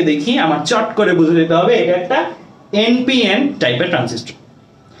বাইরের দিকে দেখি, আমার চট করে বুঝে যেতে হবে এটা একটা এনপিএন টাইপের ট্রানজিস্টর।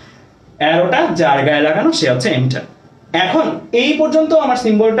 অ্যারোটা যার গায়ে লাগানো সে হচ্ছে এমিটার। এখন এই পর্যন্ত আমার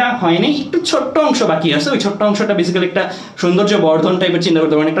সিম্বলটা হয়নি, একটু ছোট্ট অংশ বাকি আছে। ওই ছোট্ট অংশটা বেসিক্যালি একটা সৌন্দর্য বর্ধন টাইপের চিন্তা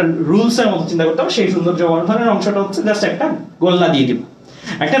করতে হবে, মানে একটা রুলস এর মতো চিন্তা করতে হবে। সেই সৌন্দর্য বর্ধনের অংশটা হচ্ছে জাস্ট একটা গোল্লা দিয়ে দিবা,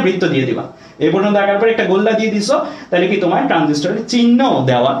 একটা বৃত্ত দিয়ে দিবা। এই পর্যন্ত আঁকার পরে একটা গোল্লা দিয়ে দিছো, তাহলে কি তোমার ট্রানজিস্টরের চিহ্ন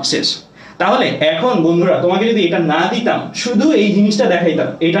দেওয়া শেষ। তাহলে এখন বন্ধুরা তোমাকে যদি এটা না দিতাম, শুধু এই জিনিসটা দেখাইতাম,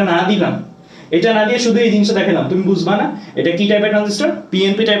 এটা না দিলাম, এটা না দিয়ে শুধু এই জিনিসটা দেখালাম, তুমি বুঝবা না এটা কি টাইপের ট্রানজিস্টর,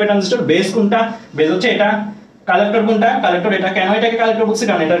 পিএনপি টাইপের ট্রানজিস্টর। বেস কোনটা? বেস হচ্ছে এটা। কালেক্টর কোনটা? কালেক্টর এটা। কেন এটাকে কালেক্টর বলছি?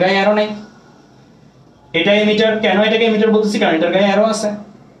 কারণ এটার গায়ে অ্যারো নেই। এটা এমিটার। কেন এটাকে এমিটার বলতেছি? কারণ এটার গায়ে অ্যারো আছে।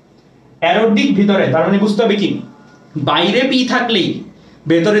 অ্যারোর দিক ভিতরে, তার মানে বুঝতে হবে কি বাইরে পি থাকলেই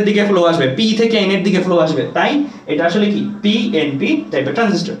ভেতরের দিকে ফ্লো আসবে, পি থেকে এন এর দিকে ফ্লো আসবে। তাই এটা আসলে কি পিএনপি টাইপের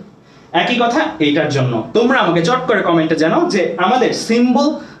ট্রানজিস্টর। একই কথা এইটার জন্য। তোমরা আমাকে চট করে কমেন্টে জানাও যে আমাদের সিম্বল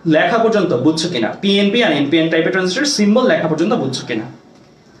লেখা পর্যন্ত বুঝছো কিনা, পিএনপি আর এনপিএন টাইপের ট্রানজিস্টর সিম্বল লেখা পর্যন্ত বুঝছো কিনা।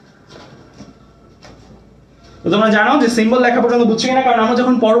 তো তোমরা জানো যে সিম্বল লেখা পর্যন্ত বুঝছো কিনা, কারণ আমরা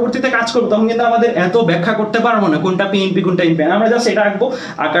যখন পরবর্তীতে কাজ করবো তখন কিন্তু আমাদের এত ব্যাখ্যা করতে পারবো না কোনটা পিএনপি কোনটা এনপিএন। আমরা জাস্ট এটা আঁকবো,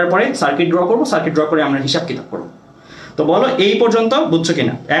 আঁকার পরে সার্কিট ড্র করবো, সার্কিট ড্র করে আমরা হিসাব কিতাব করবো। তো বলো এই পর্যন্ত বুঝছো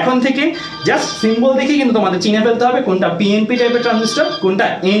কিনা? এখন থেকে জাস্ট সিম্বল দেখে কিন্তু তোমাদের চিনে ফেলতে হবে কোনটা পিএনপি টাইপের ট্রানজিস্টর, কোনটা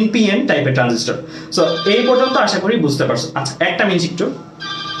এনপিএন টাইপের ট্রানজিস্টর। সো এই পর্যন্ত আশা করি বুঝতে পারছো। আচ্ছা একটা মিনিট একটু।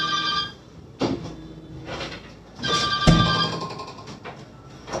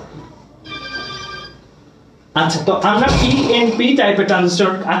 আচ্ছা, তো আমরা পিএনপি টাইপের ট্রানজিস্টর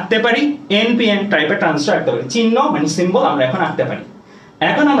আঁকতে পারি, এনপিএন টাইপের ট্রানজিস্টর আঁকতে পারি। চিহ্ন মানে সিম্বল আমরা এখন আঁকতে পারি।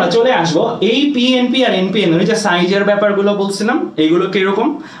 এখন আমরা চলে আসবো এই পিএনপি আর এনপিএন, ওই যে সাইজের ব্যাপারগুলো বলছিলাম এইগুলো কিরকম,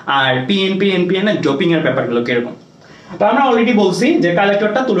 আর পিএনপি এনপিএন এর ডোপিং এর ব্যাপারগুলো কিরকম। তো আমরা অলরেডি বলছি যে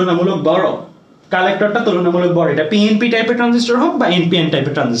কালেক্টরটা তুলনামূলক বড়, কালেক্টরটা তুলনামূলক বড়, এটা পিএনপি টাইপের ট্রানজিস্টর হোক বা এনপিএন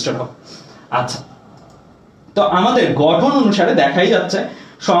টাইপের ট্রানজিস্টর হোক। আচ্ছা, তো আমাদের গঠন অনুসারে দেখাই যাচ্ছে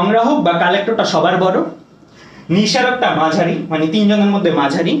সংগ্রাহক বা কালেক্টরটা সবার বড়, নিঃসারকটা মাঝারি মানে তিনজনের মধ্যে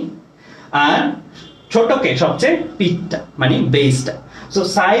মাঝারি, আর ছোটকে সবচেয়ে পিকটা মানে বেসটা। সো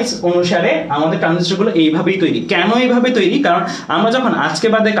সাইজ অনুসারে আমাদের ট্রানজিস্টরগুলো এইভাবেই তৈরি। কেন এইভাবে তৈরি? কারণ আমরা যখন আজকে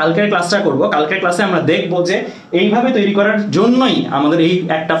বাদে কালকের ক্লাসটা করব, কালকের ক্লাসে আমরা দেখব যে এইভাবে তৈরি করার জন্যই আমাদের এই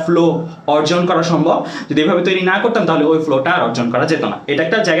একটা ফ্লো অর্জন করা সম্ভব। যদি এইভাবে তৈরি না করতাম তাহলে ওই ফ্লোটা আর অর্জন করা যেত না। এটা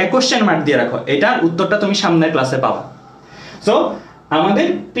একটা জায়গায় কোশ্চেন মার্ক দিয়ে রাখো, এটার উত্তরটা তুমি সামনের ক্লাসে পাবা। সো আমাদের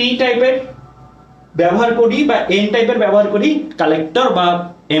পি টাইপের ব্যবহার করি বা এন টাইপের ব্যবহার করি কালেক্টর বা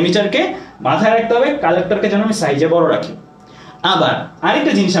এমিটারকে মাথায় রাখতে হবে, কালেক্টরকে যেন আমি সাইজে বড় রাখি। আবার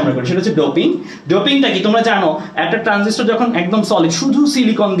আরেকটা জিনিস আমরা করি, সেটা হচ্ছে ডোপিং। ডোপিংটা কি তোমরা জানো? একটা ট্রানজিস্টর যখন একদম সলিড, শুধু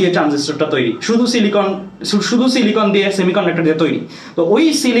সিলিকন দিয়ে ট্রানজিস্টরটা তৈরি, শুধু সিলিকন দিয়ে সেমিকন্ডাক্টর দিয়ে তৈরি, তো ওই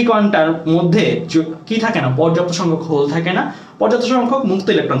সিলিকনটার মধ্যে কি থাকে না, পর্যাপ্ত সংখ্যক হোল থাকে না, পর্যাপ্ত সংখ্যক মুক্ত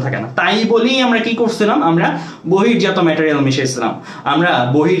ইলেকট্রন থাকে না। তাই বলেই আমরা কি করছিলাম, আমরা বহির্জাত ম্যাটেরিয়াল মিশাইছিলাম, আমরা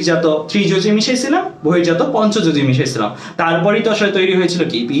বহির্জাত ত্রিযোজী মিশাইছিলাম, বহির্জাত পঞ্চযোজী মিশাইছিলাম। তারপরেই তো আসলে তৈরি হয়েছিল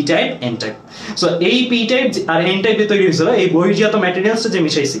কি P type N type. So এই পি টাইপ আর এন টাইপে তৈরি হয়েছিল এই বহির্জাত ম্যাটেরিয়ালসটা যে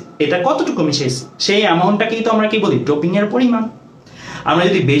মিশাইছি, এটা কতটুকু মিশাইছি সেই অ্যামাউন্টটাকেই তো আমরা কি বলি ডোপিং এর পরিমাণ। আমরা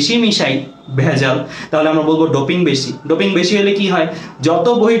যদি বেশি মিশাই ভেজাল তাহলে আমরা বলবো ডোপিং বেশি। ডোপিং বেশি হলে কি হয়, যত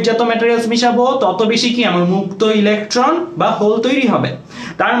বহির্জাত ম্যাটেরিয়ালস মিশাবো তত বেশি কি আমার মুক্ত ইলেকট্রন বা হোল তৈরি হবে।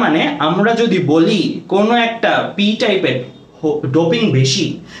 তার মানে আমরা যদি বলি কোনো একটা পি টাইপের ডোপিং বেশি,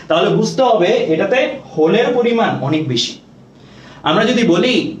 তাহলে বুঝতে হবে এটাতে হোলের পরিমাণ অনেক বেশি। আমরা যদি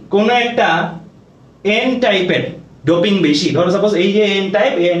বলি কোনো একটা এন টাইপের ডোপিং বেশি, ধরো সাপোজ এই যে এন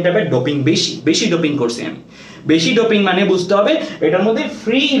টাইপের ডোপিং বেশি ডোপিং করছি আমি, বেশি ডোপিং মানে বুঝতে হবে এটার মধ্যে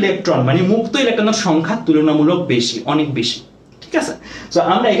ফ্রি ইলেকট্রন মানে মুক্ত ইলেকট্রনের সংখ্যা তুলনামূলক বেশি, অনেক বেশি। ঠিক আছে, সো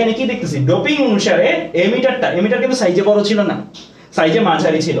আমরা এখানে কি দেখতেছি, ডোপিং অনুসারে এমিটার কিন্তু সাইজে বড় ছিল না, সাইজে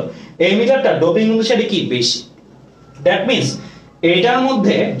মাঝারি ছিল। এমিটারটা ডোপিং অনুসারে কি বেশি। দ্যাট মিন্স এটার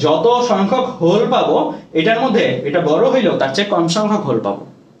মধ্যে যত সংখ্যক হোল পাবো, এটার মধ্যে এটা বড় হইলেও তার চেয়ে কম সংখ্যক হোল পাবো,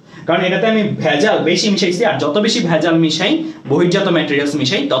 কারণ এটাতে আমি ভেজাল বেশি মিশাইছি। আর যত বেশি ভেজাল মিশাই, বহির্জাত ম্যাটেরিয়ালস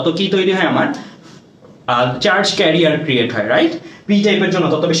মিশাই, তত কি তৈরি হয়, আমার চার্জ ক্যারিয়ার ক্রিয়েট হয়, রাইট। পি টাইপের জন্য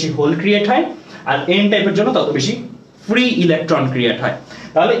তত বেশি হোল ক্রিয়েট হয়, আর এন টাইপের জন্য তত বেশি ফ্রি ইলেকট্রন ক্রিয়েট হয়।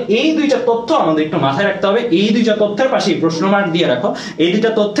 তাহলে এই দুইটা তথ্য আমাদের একটু মাথায় রাখতে হবে। এই দুইটা তথ্যের পাশে প্রশ্ন মার্ক দিয়ে রাখো। এই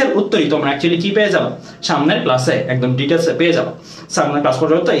দুইটা তথ্যের উত্তরই তোমরা অ্যাকচুয়ালি কি পেয়ে যাবে, সামনের ক্লাসে একদম ডিটেইলসে পেয়ে যাবে। সামনের ক্লাস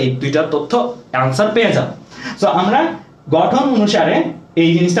পর্যন্ত এই দুইটা তথ্য অ্যানসার পেয়ে যাবে। সো আমরা গঠন অনুসারে এই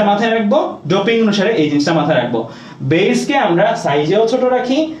জিনিসটা মাথায় রাখবো, ডোপিং অনুসারে এই জিনিসটা মাথায় রাখবো। বেসকে আমরা সাইজেও ছোট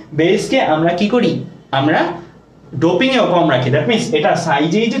রাখি, বেসকে আমরা কি করি, আমরা ডোপিং এও কম রাখি। দ্যাট মিন্স এটা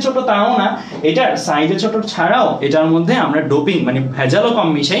সাইজেই যে ছোট তাও না, এটা সাইজে ছোট ছাড়াও এটার মধ্যে আমরা ডোপিং মানে ভেজালও কম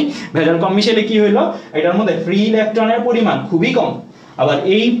মিশাই। ভেজাল কম মিশাইলে কি হইলো, এটার মধ্যে ফ্রি ইলেকট্রনের পরিমাণ খুবই কম, আবার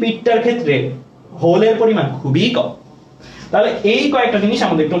এই পিটটার ক্ষেত্রে হোলের পরিমাণ খুবই কম। তাহলে এই কয়েকটা জিনিস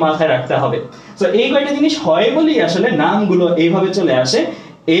আমাদের একটু মাথায় রাখতে হবে। সো এই কয়েকটা জিনিস হয় বলেই আসলে নামগুলো এইভাবে চলে আসে।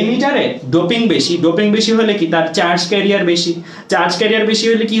 এমিটারে ডোপিং বেশি হলে কি, তার চার্জ ক্যারিয়ার বেশি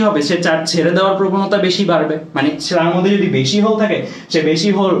হলে কি হবে, সে চার্জ ছেড়ে দেওয়ার প্রবণতা বেশি বাড়বে। মানে তার মধ্যে যদি বেশি হোল থাকে, সে বেশি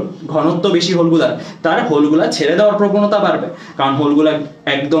হোল ঘনত্ব বেশি হোলগুলার, তার হোলগুলা ছেড়ে দেওয়ার প্রবণতা বাড়বে, কারণ হোলগুলা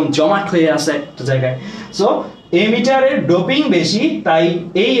একদম জমাট হয়ে আছে একটা জায়গায়। সো এমিটারের ডোপিং বেশি, তাই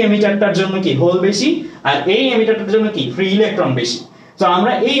এই এমিটারটার জন্য কি হোল বেশি, আর এই এমিটারটার জন্য কি ফ্রি ইলেকট্রন বেশি। তো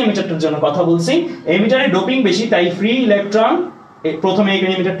আমরা এই এমিটারটার জন্য কথা বলছি, এমিটারের ডোপিং বেশি তাই ফ্রি ইলেকট্রন, প্রথমে এই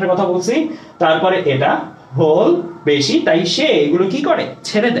এমিটারটার কথা বলছি, তারপরে এটা হোল বেশি তাই সে এগুলো কি করে,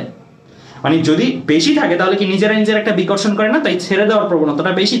 ছেড়ে দেয়। মানে যদি বেশি থাকে তাহলে কি নিজেরা একটা বিকর্ষণ করে না, তাই ছেড়ে দেওয়ার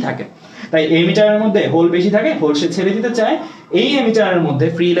প্রবণতাটা বেশি থাকে। তাই এমিটারের মধ্যে হোল বেশি থাকে, হোল সে ছেড়ে দিতে চায়। এই এমিটারের মধ্যে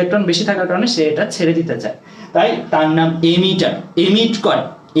ফ্রি ইলেকট্রন বেশি থাকার কারণে সে এটা ছেড়ে দিতে চায়, তাই তার নাম এমিটার।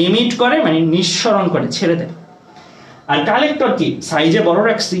 এমিট করে মানে নিঃসরণ করে, ছেড়ে দেয়। আর কালেক্টর কি, সাইজে বড়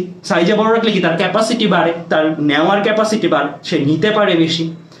রাখছি, সাইজে বড় রাখলে কি তার ক্যাপাসিটি বাড়ে, তার নেওয়ার ক্যাপাসিটি বাড়ে, সে নিতে পারে বেশি।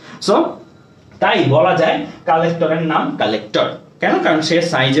 সো তাই বলা যায় কালেক্টরের নাম কালেক্টর। কেন, কারণ সে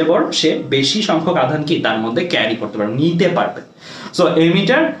সাইজে বড়, সে বেশি সংখ্যক আধান কি তার মধ্যে ক্যারি করতে পারবে, নিতে পারবে। সো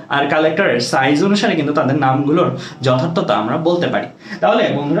এমিটার আর কালেক্টরের সাইজ অনুসারে কিন্তু তাদের নামগুলোর যথার্থতা আমরা বলতে পারি। তাহলে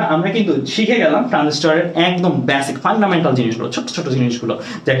বন্ধুরা আমরা কিন্তু শিখে গেলাম ট্রানজিস্টরের একদম বেসিক ফান্ডামেন্টাল জিনিসগুলো, ছোট ছোট জিনিসগুলো,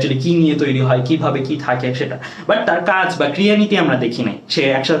 যে অ্যাকচুয়ালি কি নিয়ে তৈরি হয়, কিভাবে কি থাকে সেটা। বাট তার কাজ বা ক্রিয়ানীতি আমরা দেখি নাই। সে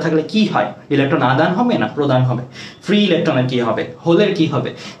একসাথে থাকলে কি হয়, ইলেকট্রন আদান হবে না প্রদান হবে, ফ্রি ইলেকট্রনের কি হবে, হোলের কি হবে,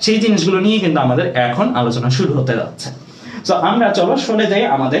 সেই জিনিসগুলো নিয়ে কিন্তু আমাদের এখন আলোচনা শুরু হতে যাচ্ছে। সো আমরা চলো চলে যাই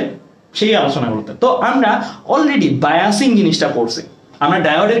আমাদের সেই আলোচনাগুলোতে। তো আমরা অলরেডি বায়াসিং জিনিসটা পড়ছি, আমরা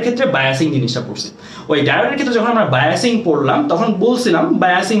ডায়োডের ক্ষেত্রে বায়াসিং জিনিসটা পড়ছি। ওই ডায়োডের ক্ষেত্রে যখন আমরা বায়াসিং পড়লাম তখন বলছিলাম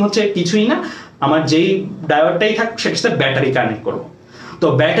বায়াসিং হচ্ছে কিছুই না, আমার যেই ডায়োডটাই থাক সেটার সাথে ব্যাটারি কানেক্ট করবো। তো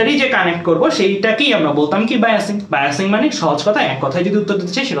ব্যাটারি যে কানেক্ট করবো সেইটাকেই আমরা বলতাম কি বায়াসিং। বায়াসিং মানে সহজ কথা, এক কথায় যদি উত্তর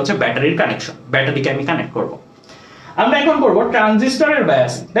দিতে চাই সেটা হচ্ছে ব্যাটারির কানেকশন, ব্যাটারিকে আমি কানেক্ট করবো। আমরা এখন করবো ট্রানজিস্টরের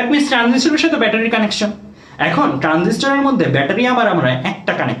বায়াসিং। দ্যাট মিনস ট্রানজিস্টরের সাথে ব্যাটারির কানেকশন। এখন ট্রানজিস্টরের মধ্যে ব্যাটারি আবার আমরা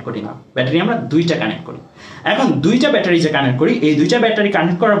একটা কানেক্ট করি না, ব্যাটারি আমরা দুইটা কানেক্ট করি। এখন দুইটা ব্যাটারি যে কানেক্ট করি, এই দুইটা ব্যাটারি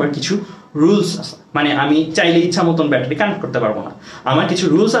কানেক্ট করার আবার কিছু রুলস আছে। মানে আমি চাইলে ইচ্ছা মতন ব্যাটারি কানেক্ট করতে পারবো না, আমার কিছু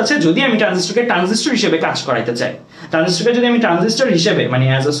রুলস আছে। যদি আমি ট্রানজিস্টরকে ট্রানজিস্টর হিসেবে কাজ করাইতে চাই, ট্রানজিস্টরকে যদি আমি ট্রানজিস্টর হিসেবে মানে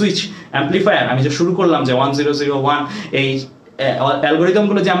অ্যাজ আ সুইচ অ্যাম্পলিফায়ার, আমি যে শুরু করলাম যে 1001 এই অ্যালগরিদম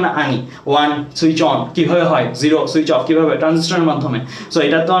গুলো যে আমরা আনি, 1 সুইচ অন কিভাবে হয়, 0 সুইচ অফ কিভাবে ট্রানজিস্টরের মাধ্যমে। সো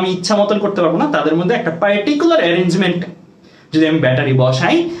এটা তো আমি ইচ্ছা মতন করতে পারবো না, তাদের মধ্যে একটা পার্টিকুলার অ্যারেঞ্জমেন্ট যদি আমি ব্যাটারি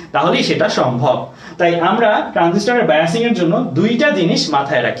বসাই তাহলেই সেটা সম্ভব। তাই আমরা ট্রানজিস্টরের বায়াসিং এর জন্য দুইটা জিনিস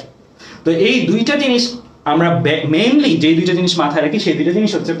মাথায় রাখি। তো এই দুইটা জিনিস আমরা মেইনলি যে দুইটা জিনিস মাথায় রাখি, সেই দুইটা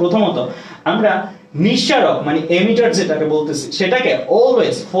জিনিস হচ্ছে, প্রথমত আমরা নিঃসারক মানে এমিটার যেটাকে বলতেছি সেটাকে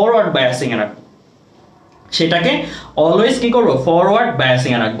অলওয়েজ ফরওয়ার্ড বায়াসিং এ রাখবো। সেটাকে অলওয়েজ কি করবো, ফরওয়ার্ড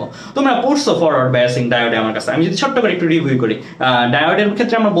বায়াসিং এ রাখবো। তোমরা পড়ছো ফরওয়ার্ড বায়াসিং ডায়োডে আমার কাছে, আমি যদি ছোট্ট করে একটু রিভিউ করি। ডায়োডের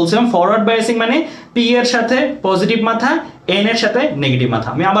ক্ষেত্রে আমরা বলছিলাম ফরওয়ার্ড বায়াসিং মানে পি এর সাথে পজিটিভ মাথা, এন এর সাথে নেগেটিভ মাথা।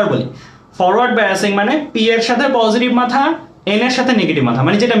 আমি আবার বলি, ফরওয়ার্ড বায়াসিং মানে পি এর সাথে পজিটিভ মাথা, এন এর সাথে নেগেটিভ মাথা,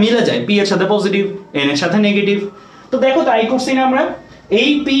 মানে যেটা মিলে যায়, পি এর সাথে পজিটিভ, এন এর সাথে নেগেটিভ। তো দেখো তাই করছি না আমরা, এই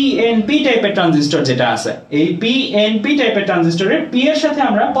পিএনপি টাইপের ট্রানজিস্টর যেটা আছে, এই পিএনপি টাইপের ট্রানজিস্টরের পি এর সাথে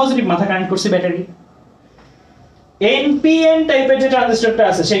আমরা পজিটিভ মাথা কানেক্ট করছি ব্যাটারি। এনপিএন টাইপের যে ট্রানজিস্টরটা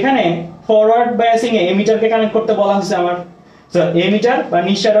আছে সেখানে ফরওয়ার্ড বায়াসিং এ এমিটারকে কানেক্ট করতে বলা হয়েছে আমার। সো এমিটার বা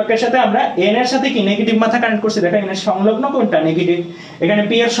নিঃসারকের সাথে আমরা এন এর সাথে কি নেগেটিভ মাথা কানেক্ট করছি, দেখো এন এর সংলগ্ন কোনটা নেগেটিভ, এখানে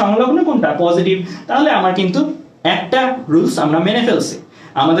পি এর সংলগ্ন কোনটা পজিটিভ। তাহলে আমার কিন্তু একটা রুলস আমরা মেনে ফেলছি।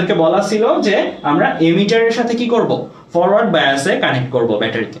 আমাদেরকে বলা ছিল যে আমরা এমিটারের সাথে কি করব, ফরওয়ার্ড বায়াসে কানেক্ট করব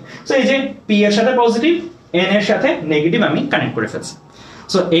ব্যাটারিকে। সো এই যে পি এর সাথে পজিটিভ, এন এর সাথে নেগেটিভ আমি কানেক্ট করে ফেলছি।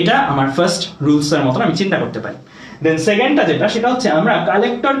 সো এটা আমার ফার্স্ট রুলস এর মতন আমি চিন্তা করতে পারি। দেন সেকেন্ডটা যেটা, সেটা হচ্ছে আমরা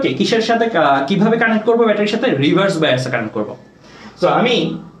কালেক্টরকে কিসের সাথে কিভাবে কানেক্ট করব, ব্যাটারির সাথে রিভার্স বায়াসে কানেক্ট করব। সো আমি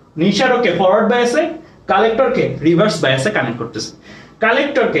নিঃসারককে ফরওয়ার্ড বায়াসে, কালেক্টরকে রিভার্স বায়াসে কানেক্ট করতেছি।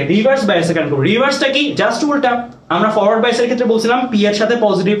 কালেক্টরকে রিভার্স বায়াসে কানেক্ট করব। রিভার্সটা কি, জাস্ট উল্টা। আমরা ফরওয়ার্ড বায়াসের ক্ষেত্রে বলছিলাম পি এর সাথে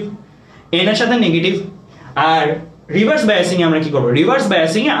পজিটিভ, এন এর সাথে নেগেটিভ। আর রিভার্স বায়াসিং এ আমরা কি করব, রিভার্স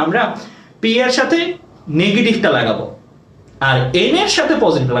বায়াসিং এ আমরা পি এর সাথে নেগেটিভটা লাগাবো আর এন এর সাথে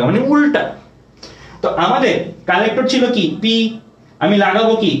পজিটিভটা লাগাবো, মানে উল্টা। তো আমাদের কালেক্টর ছিল কি পি, আমি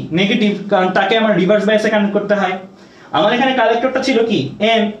লাগাবো কি নেগেটিভ, কারণ তাকে আমার রিভার্স বায়াসে কানেক্ট করতে হয়। আমার এখানে কালেক্টরটা ছিল কি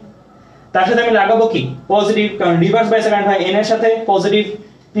এন, তার সাথে আমি লাগাবো কি পজিটিভ, কারণ রিভার্স বায়াসে কানেক্ট হয় এন এর সাথে পজিটিভ,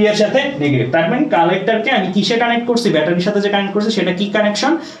 পি এর সাথে নেগেটিভ। তার মানে কালেক্টরকে আমি কিসে কানেক্ট করছি, ব্যাটারির সাথে যে কানেক্ট করছি সেটা কি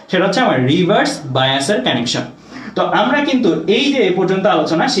কানেকশন, সেটা হচ্ছে আমার রিভার্স বায়াসের কানেকশন। তো আমরা কিন্তু এই যে এই পর্যন্ত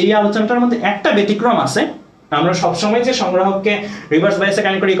আলোচনা, সেই আলোচনাটার মধ্যে একটা ব্যতিক্রম আছে। আমরা সবসময় যে সংগ্রাহককে রিভার্স বায়াসে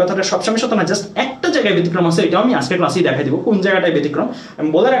কানেক্ট করি এই কথাটা সবসময় সত্য না, জাস্ট একটা জায়গায় ব্যতিক্রম আছে। এটাও আমি আজকের ক্লাসেই দেখাই দিব কোন জায়গাটায় ব্যতিক্রম। আমি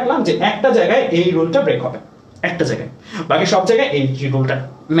বলে রাখলাম যে একটা জায়গায় এই রুলটা ব্রেক হবে, একটা জায়গায়, বাকি সব জায়গায় এই রুলটা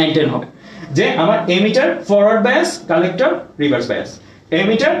মেইনটেইন হবে। যে আমার emitter forward bias, collector reverse bias,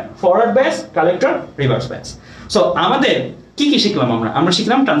 emitter forward bias, collector reverse bias. So আমাদের কি কি শিখলাম আমরা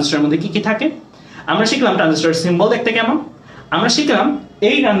শিখলাম ট্রানজিস্টরের মধ্যে কি কি থাকে, আমরা শিখলাম ট্রানজিস্টরের সিম্বল দেখতে কেমন, আমরা শিখলাম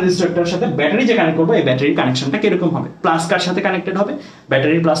এই ট্রানজিস্টরটার সাথে ব্যাটারি যে কানেক্ট করবো এই ব্যাটারির কানেকশনটা কিরকম হবে, প্লাস কার সাথে কানেক্টেড হবে,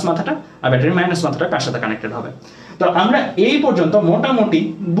 ব্যাটারির প্লাস মাথাটা, আর ব্যাটারির মাইনাস মাথাটা কার সাথে কানেক্টেড হবে। তো আমরা এই পর্যন্ত মোটামুটি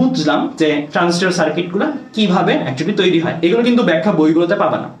বুঝলাম যে ট্রানজিস্টর সার্কিটগুলো কিভাবে অ্যাকচুয়ালি তৈরি হয়। এগুলো কিন্তু ব্যাখ্যা বইগুলোতে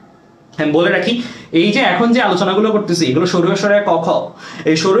পাবা না। আমি বলে রাখি, এই যে এখন যে আলোচনাগুলো করতেছি এগুলো সরু সরায় ক খ,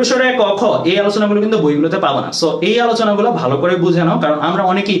 এই সরু সরায় ক খ এই আলোচনাগুলো কিন্তু বইগুলোতে পাবো না। সো এই আলোচনাগুলো ভালো করে বুঝে নাও, কারণ আমরা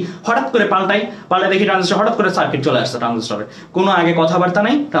অনেকেই হঠাৎ করে পাল্টাই দেখি ট্রানজিস্টর হঠাৎ করে সার্কিট চলে আসছে, ট্রানজিস্টরে কোনো আগে কথাবার্তা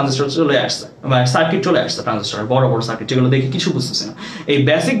নাই, ট্রানজিস্টর চলে আসছে, সার্কিট চলে আসছে, ট্রানজিস্টরের বড় বড় সার্কিট, যেগুলো দেখে কিছু বুঝতেছি না। এই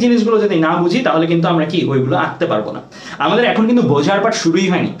বেসিক জিনিসগুলো যদি না বুঝি তাহলে কিন্তু আমরা কি ওইগুলো আঁকতে পারবো না। আমাদের এখন কিন্তু বোঝার পাঠ শুরুই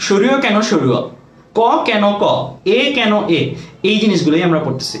হয়নি। সরুও কেন সরুও, ক কেন ক, এ কেন এ, এই জিনিসগুলোই আমরা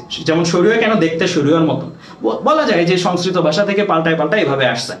পড়তেছি। যেমন সরুয়া কেন দেখতে সরুয়ার মতন, বলা যায় যে সংস্কৃত ভাষা থেকে পাল্টায় এভাবে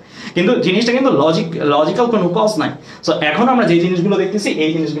আসছে, কিন্তু জিনিসটা কিন্তু লজিক্যাল কোনো কজ নাই। সো এখন আমরা যে জিনিসগুলো দেখতেছি এই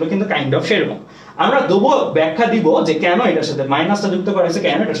জিনিসগুলো কিন্তু কাইন্ড অফ সেরকম। আমরা দেবো ব্যাখ্যা দিব যে কেন এটার সাথে মাইনাসটা যুক্ত করা হয়েছে,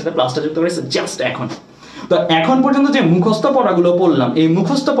 কেন এটার সাথে প্লাসটা যুক্ত করা হয়েছে, জাস্ট এখন। তো এখন পর্যন্ত যে মুখস্থ পড়াগুলো পড়লাম, এই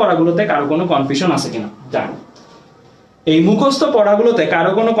মুখস্থ পড়াগুলোতে কারো কোনো কনফিউশন আছে কিনা জানো, এই মুখস্থ পড়াগুলোতে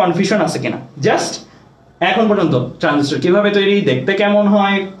কারো কোনো কনফিউশন আছে কিনা, জাস্ট এখন পর্যন্ত ট্রানজিস্টর কিভাবে তৈরি, দেখতে কেমন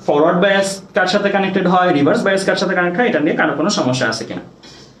হয়, ফরওয়ার্ড বায়াস কার সাথে কানেক্টেড হয়, রিভার্স বায়াস কার সাথে কানেক্ট হয়, এটা নিয়ে কারো কোনো সমস্যা আছে কিনা।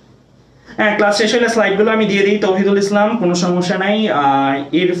 হ্যাঁ, ক্লাস শেষ হলে স্লাইডগুলো আমি দিয়ে দিই। তৌহিদুল ইসলাম কোনো সমস্যা নাই,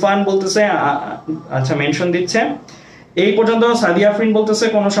 ইরফান বলতেছে আচ্ছা মেনশন দিচ্ছে, এই পর্যন্ত সাদিয়া আফরিন বলতেছে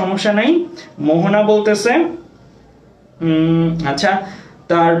কোনো সমস্যা নাই, মোহনা বলতেছে আচ্ছা,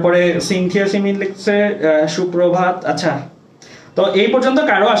 তারপরে সিনথিয়া সিমিন লিখছে সুপ্রভাত। আচ্ছা, তো এই পর্যন্ত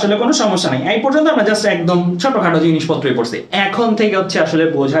কারো আসলে কোনো সমস্যা নাই। এই পর্যন্ত আমরা জাস্ট একদম ছোটখাটো জিনিসপত্রই পড়ছি। এখন থেকে হচ্ছে আসলে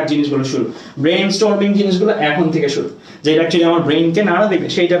বোঝার জিনিসগুলো শুরু, ব্রেন স্টর্মিং জিনিসগুলো এখন থেকে শুরু, যেটা অ্যাকচুয়ালি আমার ব্রেনকে নাড়া দেবে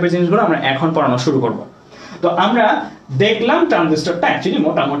সেই টাইপের জিনিসগুলো আমরা এখন পড়ানো শুরু করব। তো আমরা দেখলাম ট্রানজিস্টরটা অ্যাকচুয়ালি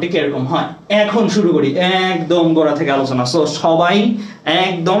মোটামুটি কিরকম হয়। এখন শুরু করি একদম গোড়া থেকে আলোচনা। সো সবাই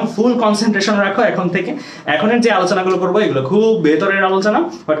একদম ফুল কনসেন্ট্রেশন রাখো এখন থেকে। এখনের যে আলোচনাগুলো করবো এগুলো খুব ভেতরের আলোচনা,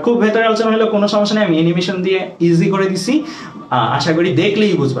 বাট খুব ভেতরের আলোচনা হলে কোনো সমস্যা নেই, আমি অ্যানিমেশন দিয়ে ইজি করে দিছি। আশা করি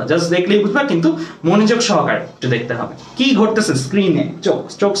দেখলেই বুঝবা, জাস্ট দেখলেই বুঝবা, কিন্তু মনোযোগ সহকারে একটু দেখতে হবে কি ঘটতেছে স্ক্রিনে,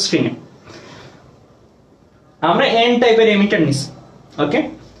 চোখ স্ক্রিনে। আমরা এন টাইপের এমিটার নিছি, ওকে,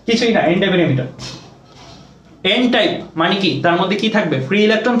 কিছুই না, এন টাইপের এমিটার। এন টাইপ মানে কি, তার মধ্যে কি থাকবে, ফ্রি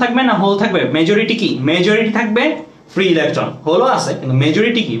ইলেকট্রন থাকবে না হোল থাকবে, মেজরিটি কি, মেজরিটি থাকবে ফ্রি ইলেকট্রন, হোলও আছে কিন্তু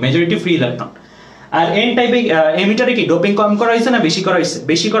মেজরিটি কি, মেজরিটি ফ্রি ইলেকট্রন। আর এন টাইপে এমিটারে কি ডোপিং কম করা হয়েছে না বেশি করা হয়েছে,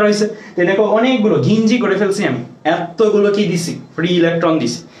 বেশি করা হয়েছে। তো দেখো অনেকগুলো ঘিঞ্জি করে ফেলছি আমি, এতগুলো কি দিছি, ফ্রি ইলেকট্রন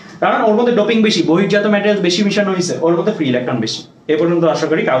দিছি, কারণ ওর মধ্যে ডোপিং বেশি, বহির্জাত ম্যাটেরিয়াল বেশি মিশানো হয়েছে, ওর মধ্যে ফ্রি ইলেকট্রন বেশি। এ পর্যন্ত আশা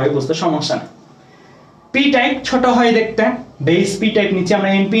করি কাউকে বুঝতে সমস্যা নেই। পি টাইপ ছোট হয় দেখতে, বেস পি টাইপ নিচে আমরা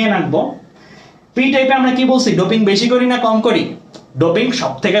এনপিএন আঁকবো। পি টাইপে আমরা কি বলছি, ডোপিং বেশি করি না কম করি, ডোপিং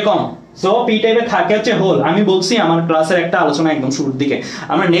সব থেকে কম, সো পি টাইপে থাকে হচ্ছে হোল। আমি বলছি আমার ক্লাসের একটা আলোচনা একদম শুরুর দিকে,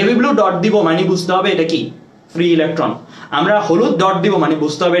 আমরা নেভি ব্লু ডট দিব মানে বুঝতে হবে এটা কি ফ্রি ইলেকট্রন, আমরা হলুদ ডট দিব মানে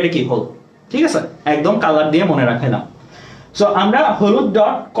বুঝতে হবে এটা কি হোল। ঠিক আছে, একদম কালার দিয়ে মনে রাখে না। সো আমরা হলুদ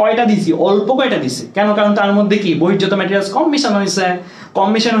ডট কয়টা দিছি, অল্প কয়টা দিছি, কেন? কারণ তার মধ্যে কি বহির্জাত ম্যাটেরিয়ালস কম মিশানো হয়েছে, কম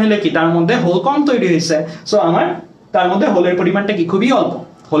মিশানো হলে কি তার মধ্যে হোল কম তৈরি হয়েছে। সো আমার তার মধ্যে হোলের পরিমাণটা কি খুবই অল্প,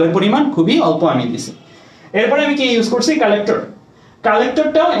 হোলের পরিমাণ খুবই অল্প আমি দিছি। এরপরে আমি কি ইউজ করছি কালেক্টর।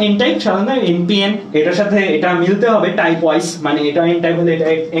 কালেক্টরটাও এন টাইপ, সাধারণত এনপিএন, এটার সাথে এটা মিলতে হবে টাইপ ওয়াইজ, মানে এটা এন টাইপ হলে এটা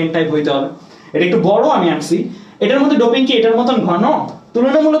এন টাইপ হইতে হবে। এটা একটু বড় আমি আনছি। এটার মধ্যে ডোপিং কি এটার মতন ঘন?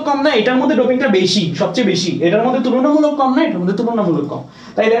 তুলনামূলক কম না, এটার মধ্যে ডোপিংটা বেশি, সবচেয়ে বেশি। এটার মধ্যে তুলনামূলক কম না, এটার মধ্যে তুলনামূলক কম।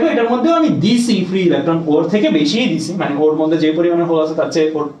 তাই দেখো এটার মধ্যেও আমি দিছি ফ্রি ইলেকট্রন, ওর থেকে বেশিই দিছি, মানে ওর মধ্যে যে পরিমাণে হোল আছে তার চেয়ে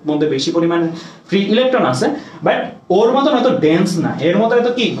ওর মধ্যে বেশি পরিমাণে ফ্রি ইলেকট্রন আছে, বাট ওর মতন এত ডেন্স না, এর মতো এত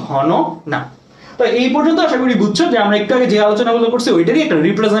কি ঘন না। তো এই পর্যন্ত আশা করি বুঝছো যে আমরা একটু আগে যে আলোচনাগুলো করছি ওইটারই একটা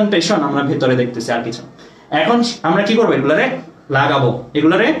রিপ্রেজেন্টেশন আমরা ভেতরে দেখতেছি, আর কিছু। এখন আমরা কি করবো, এগুলারে লাগাবো,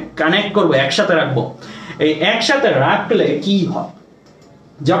 এগুলারে কানেক্ট করবো, একসাথে রাখবো। এই একসাথে রাখলে কি হয়,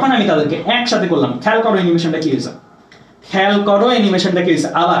 যখন আমি তাদেরকে একসাথে করলাম, খেয়াল করো অ্যানিমেশনটা কি হয়েছে, খেয়াল করো অ্যানিমেশনটা কি হয়েছে।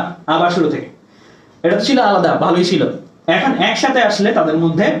 আবার আবার শুরু থেকে, এটা তো ছিল আলাদা, ভালোই ছিল। এখন একসাথে আসলে তাদের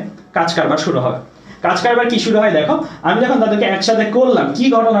মধ্যে কাজ কারবার শুরু হবে। কাজ কারবার কি শুরু হয় দেখো, আমি যখন তাদেরকে একসাথে করলাম কি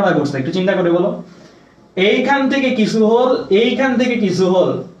ঘটনাটা ঘটছে একটু চিন্তা করে বলো। এইখান থেকে কিছু হোল, এইখান থেকে কিছু হোল,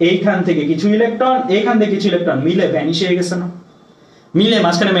 এইখান থেকে কিছু ইলেকট্রন, এইখান থেকে কিছু ইলেকট্রন মিলে ভ্যানিশ হয়ে গেছে না, মিলে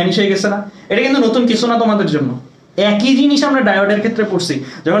মাঝখানে ভ্যানিশ হয়ে গেছে না। এটা কিন্তু নতুন কিছু না তোমাদের জন্য, একই জিনিস আমরা ডায়োডের ক্ষেত্রে পড়ছি।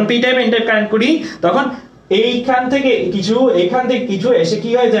 যখন P type N type connect করি তখন এইখান থেকে কিছু, এখান থেকে কিছু এসে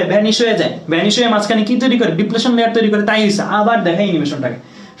কি হয়ে যায়, ভ্যানিশ হয়ে যায়। ভ্যানিশ হয়ে মাঝখানে কি তৈরি করে, ডিপ্লেশন লেয়ার তৈরি করে। তাই হয়েছে, আবার দেখাই অ্যানিমেশনটাকে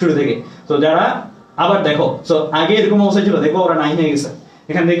শুরু থেকে। তো যারা আবার দেখো, সো আগে এরকম অবস্থা ছিল, দেখো ওরা নাই হয়ে গেছে,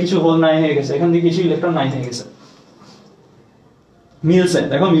 এখান থেকে কিছু হোল নাই হয়ে গেছে, এখান থেকে কিছু ইলেকট্রন নাই হয়ে গেছে, মিলছে,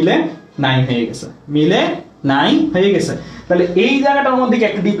 দেখো মিলে নাই হয়ে গেছে, মিলে নাই হয়ে গেছে। তাহলে এই জায়গাটার মধ্যে কি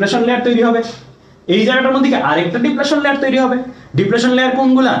একটা ডিপ্লেশন লেয়ার তৈরি হবে, এই জায়গাটার মধ্যে কি আরেকটা ডিপ্লেশন লেয়ার তৈরি হবে। ডিপ্লেশন লেয়ার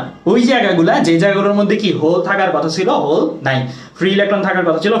কোনগুলা, ওই জায়গাগুলা যে জায়গাগুলোর মধ্যে কি হোল থাকার কথা ছিল হোল নাই, ফ্রি ইলেকট্রন থাকার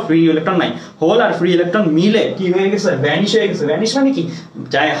কথা ছিল ফ্রি ইলেকট্রন নাই। হোল আর ফ্রি ইলেকট্রন মিলে কি হয়ে গেছে, ভ্যানিশ হয়ে গেছে। ভ্যানিশ মানে কি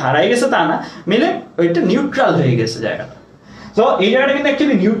যায় হারাই গেছে তা না, মিলে ওইটা নিউট্রাল হয়ে গেছে জায়গাটা। সো এই জায়গাটা কিন্তু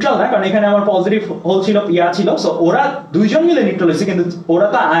অ্যাকচুয়ালি নিউট্রাল না, কারণ এখানে আমার পজিটিভ হোল ছিল, ইয়া ছিল। সো ওরা দুইজন মিলে নিউট্রাল হয়েছে, কিন্তু ওরা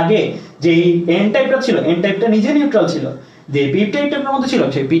তো আগে যে এন টাইপটা ছিল, এন টাইপটা নিজে নিউট্রাল ছিল। যে পি টাইপটার মধ্যে ছিল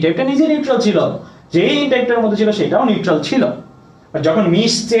সেই পি টাইপটা নিজে নিউট্রাল ছিল, যে এন টাইপটার মধ্যে ছিল সেটাও নিউট্রাল ছিল। আর যখন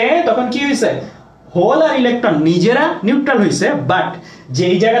মিশছে তখন কি হয়েছে, হোল আর ইলেকট্রন নিজেরা নিউট্রাল হয়েছে, বাট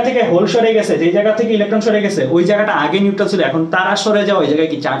যেই জায়গা থেকে হোল সরে গেছে, যেই জায়গা থেকে ইলেকট্রন সরে গেছে, ওই জায়গাটা আগে নিউট্রাল ছিল, এখন তারা সরে যাওয়া, ওই জায়গায়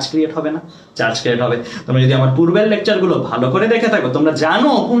কি চার্জ ক্রিয়েট হবে না? চার্জ ক্রিয়েট হবে। তোমরা যদি আমার পূর্বের লেকচারগুলো ভালো করে দেখে থাকো তোমরা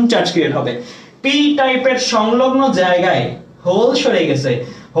জানো কোন চার্জ ক্রিয়েট হবে। পি টাইপের সংলগ্ন জায়গায় হোল সরে গেছে,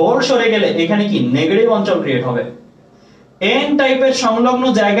 হোল সরে গেলে এখানে কি নেগেটিভ অঞ্চল ক্রিয়েট হবে। এন টাইপের সংলগ্ন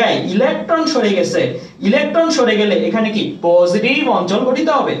জায়গায় ইলেকট্রন সরে গেছে, ইলেকট্রন সরে গেলে এখানে কি পজিটিভ অঞ্চল গঠিত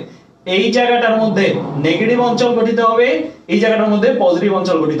হবে। এই জায়গাটার মধ্যে নেগেটিভ অঞ্চল গঠিত হবে, এই জায়গাটার মধ্যে পজিটিভ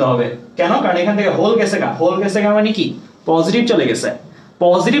অঞ্চল গঠিত হবে। কেন? কারণ এখান থেকে হোল গেছে গা, হোল গেছে গা মানে কি পজিটিভ চলে গেছে,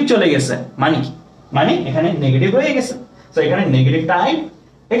 পজিটিভ চলে গেছে মানে কি, মানে এখানে নেগেটিভ রয়ে গেছে। তো এখানে নেগেটিভ টাইপ,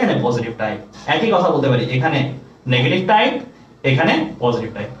 এখানে পজিটিভ টাইপ, একই কথা বলতে পারি, এখানে নেগেটিভ টাইপ, এখানে পজিটিভ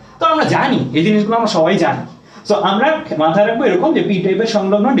টাইপ। তো আমরা জানি এই জিনিসগুলো, আমরা সবাই জানি। সো আমরা মাথায় রাখবো এরকম যে পি টাইপের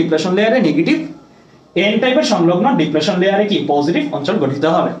সংলগ্ন ডিপ্লেশন লেয়ারে নেগেটিভ, এন টাইপের সংলগ্ন ডিপ্লেশন লেয়ারে কি পজিটিভ অঞ্চল গঠিত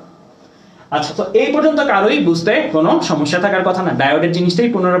হবে। আচ্ছা, তো এই পর্যন্ত কারোই বুঝতে কোনো সমস্যা থাকার কথা না। ডায়োডের জিনিসটাই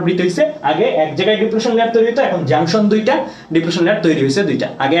পুনরাবৃত্তি হয়েছে। আগে এক জায়গায় ডিপ্লেশন লেয়ার তৈরি হতো, এখন জাংশন দুইটা, ডিপ্লেশন লেয়ার তৈরি হয়েছে দুইটা।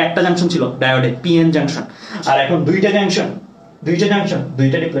 আগে একটা জাংশন ছিল ডায়োডে, পিএন জাংশন, আর এখন দুইটা জাংশন,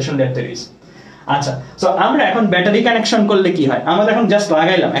 দুইটা ডিপ্লেশন লেয়ার তৈরি হয়েছে। আচ্ছা, সো আমরা এখন ব্যাটারি কানেকশন করলে কি হয়, আমরা এখন জাস্ট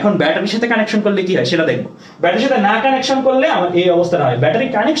লাগাইলাম, এখন ব্যাটারির সাথে কানেকশন করলে কি হয় সেটা দেখবো। ব্যাটারির সাথে না কানেকশন করলে আমার এই অবস্থাটা হয়। ব্যাটারি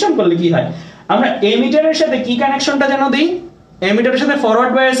কানেকশন করলে কি হয়, আমরা এমিটারের সাথে কি কানেকশনটা যেন দিই, এমিটারের সাথে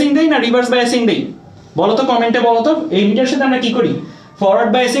ফরওয়ার্ড বায়াসিং দেই না রিভার্স বায়াসিং দেই, বলো তো কমেন্টে বলো তো। এমিটারের সাথে আমরা কি করি,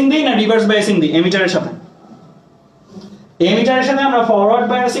 ফরওয়ার্ড বায়াসিং দেই না রিভার্স বায়াসিং দেই? এমিটারের সাথে, এমিটারের সাথে আমরা ফরওয়ার্ড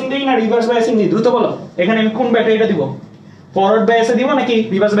বায়াসিং দেই না রিভার্স বায়াসিং দেই? দ্রুত বলো। এখানে আমি কোন ব্যাটারিটা দিব, ফরওয়ার্ড বায়াসে দিব নাকি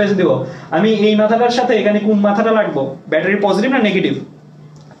রিভার্স বায়াসে দিব? আমি এই মাথাটার সাথে এখানে কোন মাথাটা লাগবো, ব্যাটারি পজিটিভ না নেগেটিভ?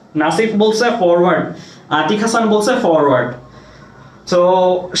 নাসিফ বলছে ফরওয়ার্ড, আতিক হাসান বলছে ফরওয়ার্ড, সো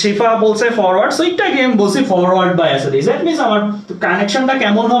শিফা বলছে ফরওয়ার্ড। সো একটু আগে আমি বলছি ফরওয়ার্ড বায়াসে দিই। দ্যাট মিন্স আমার কানেকশনটা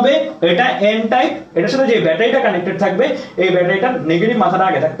কেমন হবে, এটা এন টাইপ, এটার সাথে যে ব্যাটারিটা কানেক্টেড থাকবে এই ব্যাটারিটার নেগেটিভ মাথাটা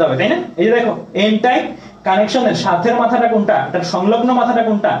আগে থাকতে হবে, তাই না? এই যে দেখো এন টাইপ কানেকশনের সাথের মাথাটা কোনটা, এটার সংলগ্ন মাথাটা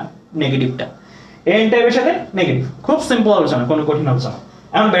কোনটা, নেগেটিভটা। এন টাইপের সাথে নেগেটিভ, খুব সিম্পল আলোচনা, কোনো কঠিন আলোচনা।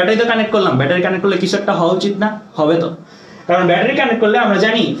 এখন ব্যাটারি তো কানেক্ট করলাম, ব্যাটারি কানেক্ট করলে কিছু একটা হওয়া উচিত না, হবে তো। কারণ ব্যাটারি কানেক্ট করলে আমরা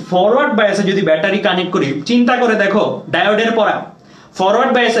জানি ফরওয়ার্ড বায়াসে যদি ব্যাটারি কানেক্ট করি, চিন্তা করে দেখো ডায়োডের পড়া,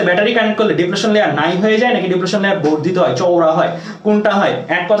 ফরওয়ার্ড বায়াসে ব্যাটারি কানেক্ট করলে ডিপ্লেশন লেয়ার নাই হয়ে যায় নাকি ডিপ্লেশন লেয়ার বর্ধিত হয়, চওড়া হয়, কোনটা হয়?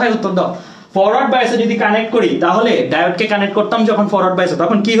 এক কথায় উত্তর দাও। ফরওয়ার্ড বায়াসে যদি কানেক্ট করি তাহলে ডায়োডকে কানেক্ট করতাম যখন ফরওয়ার্ড বায়াসে,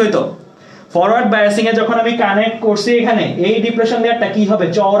 তখন কি হইতো? ফরওয়ার্ড বায়াসিং এ যখন আমি কানেক্ট করছি এখানে, এই ডিপ্লেশন লেয়ারটা কি হবে?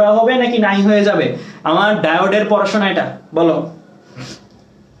 চওড়া হবে নাকি নাই হয়ে যাবে? আমার ডায়োডের পড়াশোনা এটা, বলো।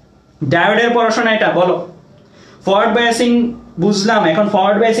 ডায়োডের পড়াশোনা এটা, বলো। ফরওয়ার্ড বায়াসিং বুঝলাম, এখন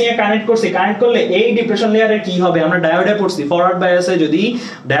ফরওয়ার্ড বায়াসিং এ কানেক্ট করছি, কানেক্ট করলে এই ডিপ্লেশন লেয়ারের কি হবে? আমরা ডায়োডে পড়ছি ফরওয়ার্ড বায়াসে যদি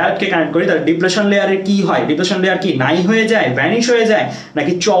ডায়োডকে কানেক্ট করি তাহলে ডিপ্লেশন লেয়ারের কি হয়? ডিপ্লেশন লেয়ার কি নাই হয়ে যায়, ভ্যানিশ হয়ে যায়,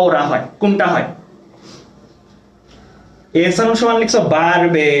 নাকি চওড়া হয়? কোনটা হয়? এহসান সমান লিখছো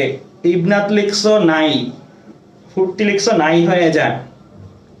বাড়বে, ইবনাত লিখছো নাই, ফুর্তি লিখছো নাই হয়ে যায়,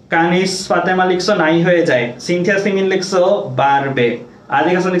 কানিস ফাতেমা লিখছো নাই হয়ে যায়, সিনথিয়া সিমিন লিখছো বাড়বে,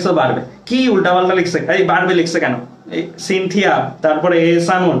 আদিক হাসান লিখছো বাড়বে। কি উল্টাপাল্টা লিখছে? এই বাড়বে লিখছে কেন? এই সিনথিয়া, তারপরে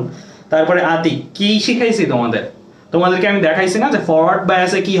এহসানুল, তারপরে আতি, কি শিখাইছি তোমাদের? তোমাদেরকে আমি দেখাইছি না যে ফরওয়ার্ড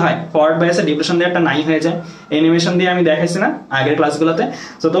বায়াসে কি হয়? ফরওয়ার্ড বায়াসে ডিপ্লেশন লেয়ারটা নাই হয়ে যায়, অ্যানিমেশন দিয়ে আমি দেখাইছি না আগের ক্লাসগুলোতে।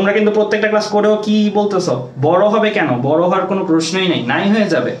 তো তোমরা কিন্তু প্রত্যেকটা ক্লাস করেও কি বলতেছো? বড় হবে কেন? বড় হওয়ার কোনো প্রশ্নই নাই, নাই হয়ে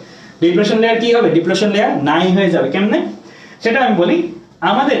যাবে। ডিপ্লেশন লেয়ার কি হবে? ডিপ্লেশন লেয়ার নাই হয়ে যাবে। কেমনে সেটা আমি বলি।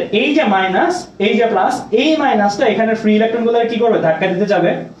 আমাদের এই যে মাইনাস, এই যে প্লাস, এই মাইনাসটা এখানে ফ্রি ইলেকট্রন গুলারে কি করবে? ধাক্কা দিতে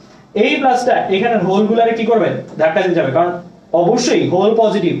যাবে। এই প্লাসটা এখানে হোল গুলারে কি করবে? ধাক্কা দিতে যাবে, কারণ অবশ্যই হোল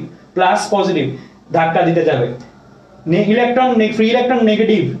পজিটিভ, প্লাস পজিটিভ, ধাক্কা দিতে যাবে। ইলেকট্রন, ফ্রি ইলেকট্রন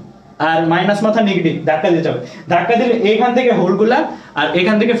নেগেটিভ আর মাইনাস মাথা নেগেটিভ, ধাক্কা দিতে যাবে। ধাক্কা দিলে এখান থেকে হোল গুলা আর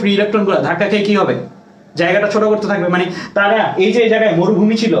এখান থেকে ফ্রি ইলেকট্রন গুলা ধাক্কা খেয়ে কি হবে? জায়গাটা ছোট করতে থাকবে। মানে তারা এই যে জায়গায়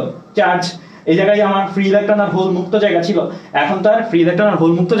মরুভূমি ছিল চার্জ, এই জায়গায় আমার ফ্রি ইলেকট্রন আর হোল মুক্ত জায়গা ছিল, এখন তার ফ্রি ইলেকট্রন আর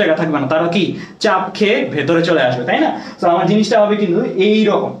হোল মুক্ত জায়গা থাকবে না, তারা কি চাপ খেয়ে ভেতরে চলে আসবে, তাই না? তো আমার জিনিসটা হবে কিন্তু এই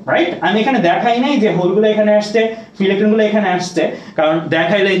রকম, রাইট? আমি এখানে দেখাই নাই যে হোলগুলো এখানে আসছে, ফ্রি ইলেকট্রনগুলো এখানে আসছে, কারণ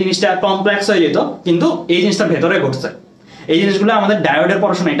দেখাইলে এই জিনিসটা কমপ্লেক্স হয়ে যেত, কিন্তু এই জিনিসটা ভেতরে ঘটছে। এই জিনিসগুলো আমাদের ডায়োডের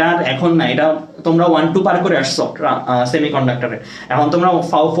পড়াশোনা, এটা এখন না, এটা তোমরা 1-2 পার করে আসছো সেমিকন্ডাক্টরে, এখন তোমরা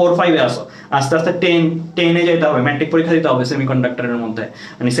 4-5 এ আসো, আস্তে আস্তে 10-10 এ যেতে হবে, ম্যাট্রিক পরীক্ষা দিতে হবে সেমিকন্ডাক্টরের মধ্যে।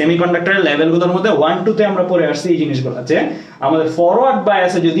 মানে সেমিকন্ডাক্টরের লেভেলগুলোর মধ্যে 1-2 তে আমরা পড়ে আসছি এই জিনিসগুলো, যে আমাদের ফরওয়ার্ড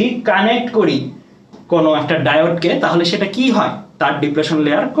বায়াসে যদি কানেক্ট করি কোনো একটা ডায়োডকে, তাহলে সেটা কি হয়? তার ডিপ্লেশন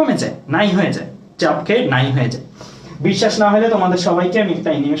লেয়ার কমে যায়, নাই হয়ে যায়, চাপ খেয়ে নাই হয়ে যায়। বিশ্বাস না হলে তোমাদের সবাইকে আমি একটা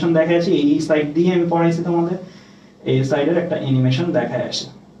অ্যানিমেশন দেখাচ্ছি, এই সাইড দিয়ে আমি পড়াইছি তোমাদের, এই সাইডের একটা অ্যানিমেশন দেখায় আসে।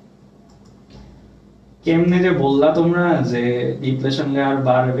 কেমনে যে বললা তোমরা যে ডিপ্লেশন লেয়ার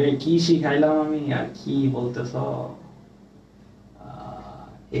বাড়বে, কি শিখাইলাম আমি আর কি বলতেছ?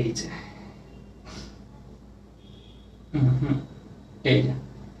 এই যে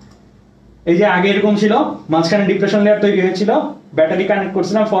এই যে আগে এরকম ছিল, মাঝখানে ডিপ্লেশন লেয়ার তৈরি হয়েছিল, ব্যাটারি কানেক্ট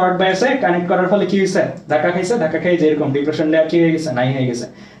করছিলাম ফরওয়ার্ড বায়াসে, কানেক্ট করার ফলে কি হয়েছে? ধাক্কা খাইছে, ধাক্কা খাই যে এরকম ডিপ্লেশন লেয়ার কি হয়ে গেছে? নাই হয়ে গেছে।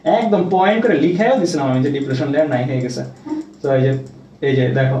 একদম পয়েন্ট করে লিখাইও দিছিলাম আমি যে ডিপ্লেশন লেয়ার নাই হয়ে গেছে। তো এই যে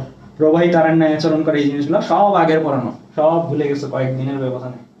দেখো প্রবাহী তারের ন্যায় আচরণ করে, এই জিনিসগুলো সব আগের পড়ানো, সব ভুলে গেছে কয়েকদিনের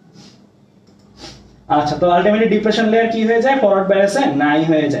ব্যবধানে। আচ্ছা, তো আলটিমেটলি ডিপ্রেশন লেয়ার কি হয়ে যায়? ফরওয়ার্ড বায়াসে নাই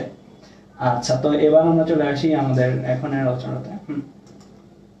হয়ে যায়। আচ্ছা, তো এবার আমরা চলে আসি আমাদের এখনের আলোচনাতে।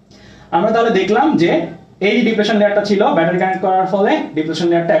 আমরা তাহলে দেখলাম যে এই যে ডিপ্রেশন লেয়ারটা ছিল ব্যাটারি কানেক্ট করার ফলে, ডিপ্রেশন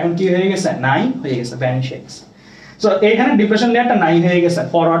লেয়ারটা এখন কি হয়ে গেছে? নাই হয়ে গেছে, ভ্যানিশ হয়ে গেছে। সো এখানে ডিপ্রেশন লেয়ারটা নাই হয়ে গেছে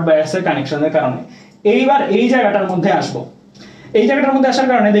ফরওয়ার্ড বায়াসের কানেকশনের কারণে। এইবার এই জায়গাটার মধ্যে আসবো। এই জায়গাটার মধ্যে আসার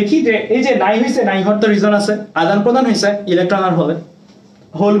কারণে দেখি যে এই যে নাই হয়েছে, নাই হওয়ার তো রিজন আছে, আদান প্রদান হয়েছে ইলেকট্রন আর হোলে।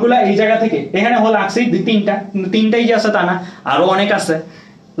 হোলগুলা এই জায়গা থেকে, এখানে হোল আসছেই 2-3টা, কিন্তু 3টাই যে আছে তা না, আরো অনেক আছে,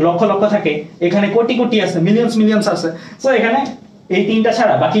 লক্ষ লক্ষ থাকে, এখানে কোটি কোটি আছে, মিলিয়নস আছে। সো এখানে এই 3টা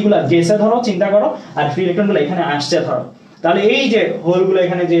ছাড়া বাকিগুলা গেছে ধরো, চিন্তা করো, আর ফ্রি ইলেকট্রনগুলো এখানে আসছে ধরো। তাহলে এই যে হোলগুলো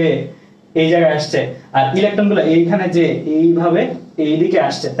এখানে যে এই জায়গায় আসছে, আর ইলেকট্রনগুলো এইখানে যে এইভাবে এইদিকে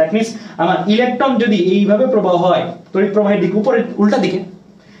আসছে, দ্যাট মিন্স আমার ইলেকট্রন যদি এইভাবে প্রবাহ হয়, তড়িৎ প্রবাহের দিক উপরে উল্টা দিকে,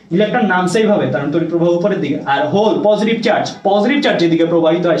 ইলেকট্রন নামছে এইভাবে, কারণ তড়িৎ প্রবাহ উপরের দিকে, আর হোল পজিটিভ চার্জ যেদিকে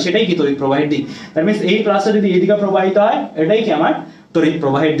প্রবাহিত হয় সেটাই কি তড়িৎ প্রবাহের দিক। দ্যাট মিন্স এই প্লাসটা যদি এইদিকে প্রবাহিত হয়, এটাই কি আমার তড়িৎ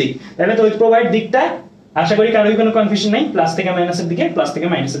প্রবাহের দিক। তাহলে তড়িৎ প্রবাহের দিকটা আশা করি কারোই কোনো কনফিউশন নাই, প্লাস থেকে মাইনাসের দিকে, প্লাস থেকে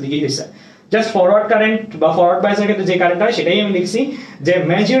মাইনাসের দিকেই হয়েছে। জাস্ট ফরওয়ার্ড কারেন্ট বা ফরওয়ার্ড বায়াসের ক্ষেত্রে যে কারেন্ট হয় সেটাই আমি লিখছি, যে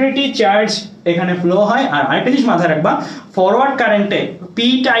মেজরিটি চার্জ এখানে ফ্লো হয়। আর আরেকটা জিনিস মাথায় রাখবা, ফরওয়ার্ড কারেন্টে পি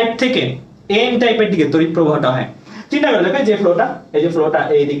টাইপ থেকে এন টাইপের দিকে তড়িৎ প্রবাহটা হয়। চিন্তা করে দেখো, যে ফ্লোটা, এই যে ফ্লোটা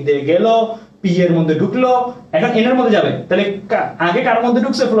এই দিক দিয়ে গেল, পি এর মধ্যে ঢুকলো, এখন এন এর মধ্যে যাবে, তাহলে আগে কার মধ্যে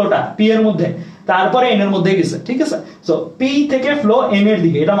ঢুকছে? ফ্লোটা পি এর মধ্যে, তারপরে এন এর মধ্যে গেছে, ঠিক আছে? সো পি থেকে ফ্লো এন এর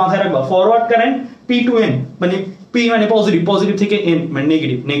দিকে, এটা মাথায় রাখবা। Forward current P two N, মানে পি মানে পজিটিভ থেকে এন মানে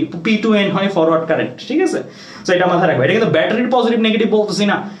নেগেটিভ, পি টু এন হয় ফরওয়ার্ড কারেন্ট, ঠিক আছে? সো এটা মাথায় রাখবা। এটা কিন্তু ব্যাটারির পজিটিভ নেগেটিভ বলতেছি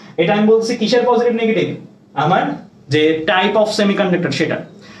না, এটা আমি বলতেছি কিসের পজিটিভ নেগেটিভ? আমার যে টাইপ অফ সেমিকন্ডাক্টর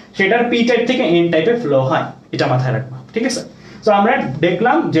সেটার পি টাইপ থেকে এন টাইপে ফ্লো হয়, এটা মাথায় রাখবা, ঠিক আছে? সো আমরা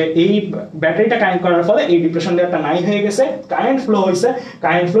দেখলাম যে এই ব্যাটারিটা কানেক্ট করার ফলে এই ডিপ্রেশন লেয়ারটা নাই হয়ে গেছে, কারেন্ট ফ্লো হইছে,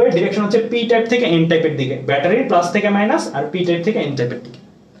 কারেন্ট ফ্লো এর ডিরেকশন হচ্ছে পি টাইপ থেকে এন টাইপের দিকে, ব্যাটারির প্লাস থেকে মাইনাস আর পি টাইপ থেকে এন টাইপের দিকে।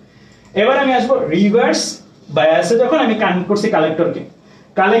 এবার আমি আসবো রিভার্স বায়াসে, যখন আমি কানেক্ট করছি কালেক্টরকে,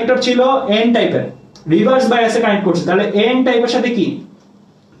 কালেক্টর ছিল এন টাইপের, রিভার্স বায়াসে কানেক্ট করছি, তাহলে এন টাইপের সাথে কি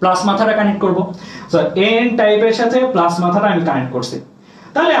প্লাস মাথাটা কানেক্ট করব। সো এন টাইপের সাথে প্লাস মাথাটা আমি কানেক্ট করছি,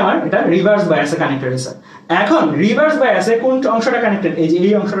 তাহলে আমার এটা রিভার্স বায়াসে কানেক্টেড হয়েছে। এখন রিভার্স বায়াসে কোন অংশটা কানেক্টেড? এই যে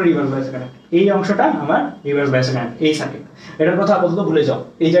এই অংশটা রিভার্স বায়াসে কানেক্টেড, এই অংশটা আমার রিভার্স বায়াসে কানেক্টেড, এই সার্কিট। এটার কথা আপাতত ভুলে যাও,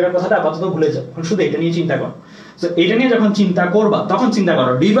 এই জায়গার কথাটা আপাতত ভুলে যাও, এখন শুধু এটা নিয়ে চিন্তা করো। সো এটা নিয়ে যখন চিন্তা করবা তখন চিন্তা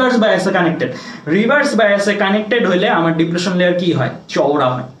করো রিভার্স বায়াসে কানেক্টেড, রিভার্স বায়াসে কানেক্টেড হলে আমার ডিপ্রেশন লেয়ার কি হয়? চওড়া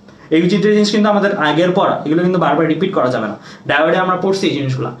হয়। এই জিনিস কিন্তু আমাদের আগের পড়া, এগুলো কিন্তু বারবার রিপিট করা যাবে না, ডায়োডে আমরা পড়ছি এই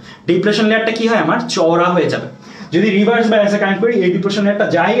জিনিসগুলো। ডিপ্রেশন লেয়ারটা কি হয়? আমার চওড়া হয়ে যাবে। যদি রিভার্স বায়াসে কানেক্ট করি, এই ডিপ্রেশন লেয়ারটা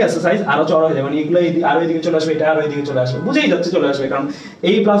যাই আছে সাইজ আরো চওড়া হয়ে যাবে, মানে এগুলো আরো এদিকে চলে আসবে, এটা আরো এদিকে চলে আসবে, বুঝেই যাচ্ছে চলে আসবে, কারণ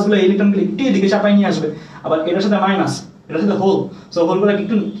এই প্লাসগুলো ইলেকট্রনগুলো একটু এদিকে চাপাই নিয়ে আসবে, আবার এটার সাথে মাইনাস, এটার সাথে হোল, সো হোলগুলো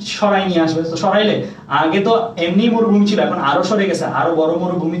একটু সরাই নিয়ে আসবে। তো সরাইলে আগে তো এমনি মরুভূমি ছিল, এখন আরো সরে গেছে, আরো বড়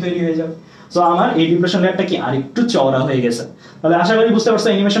মরুভূমি তৈরি হয়ে যাবে। সো আমার এই ডিপ্রেশন লেয়ারটা কি আর একটু চওড়া হয়ে গেছে। তাহলে আশা করি বুঝতে পারছো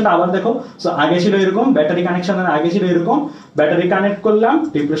অ্যানিমেশনটা। আবার দেখো, সো আগে ছিল এরকম, ব্যাটারি কানেকশনের আগে ছিল এরকম, ব্যাটারি কানেক্ট করলাম,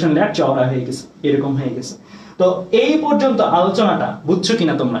 ডিপ্রেশন লেয়ার চওড়া হয়ে গেছে, এরকম হয়ে গেছে। তো এই পর্যন্ত আলোচনাটা বুঝছো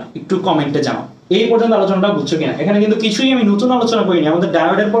কিনা তোমরা একটু কমেন্টে জানাও, এই পর্যন্ত আলোচনাটা বুঝছো কিনা। এখানে কিন্তু কিছুই আমি নতুন আলোচনা করিনি, আমাদের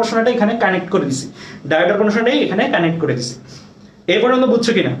ডায়োডের পড়াশোনাটা এখানে কানেক্ট করে দিছি, ডায়োডের পড়াশোনাটাই এখানে কানেক্ট করে দিছি। এই পর্যন্ত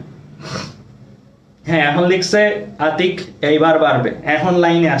বুঝছো কিনা? হ্যাঁ, এখন লিখছে আতিক এইবার বাড়বে, এখন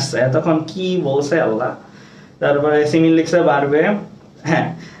লাইনে আসছে, এতক্ষণ কি বলছে আল্লাহ। তারপরে সিমিল লিখছে বাড়বে। হ্যাঁ,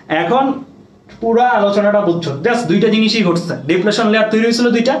 এখন পুরো আলোচনাটা বুঝছো। জাস্ট দুইটা জিনিসই ঘটছে, ডিপ্রেশন লেয়ার তৈরি হয়েছিল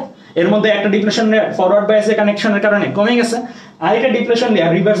দুইটা, এর মধ্যে একটা ডিপ্রেশন লেয়ার ফরওয়ার্ড বায়াসের কানেকশনের কারণে কমে গেছে, আর একটা ডিপ্রেশন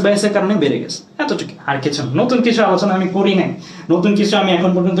লেয়ার রিভার্স বায়াসের কারণে বেড়ে গেছে, এতটুকু, আর কিছু নতুন কিছু আলোচনা আমি করি নাই, নতুন কিছু আমি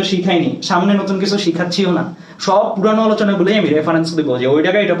এখন পর্যন্ত শিখাইনি, সামনে নতুন কিছু শিখাচ্ছিও না। সব পুরানো আলোচনাগুলোই আমি রেফারেন্স দিব, যে ওই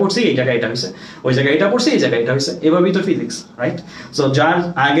জায়গায় এটা পড়ছি, এই জায়গায় এটা হয়েছে, ওই জায়গায় এটা পড়ছি, এই জায়গায় এটা হয়েছে, এভাবেই তো ফিজিক্স, রাইট? সো যার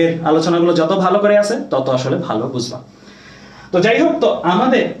আগের আলোচনাগুলো যত ভালো করে আছে তত আসলে ভালো বুঝবা। তো যাই হোক, তো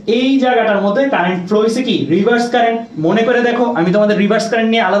আমাদের এই জায়গাটার মধ্যে কারেন্ট ফ্লো হইছে কি? Reverse current. মনে করে দেখো, আমি তোমাদের রিভার্স কারেন্ট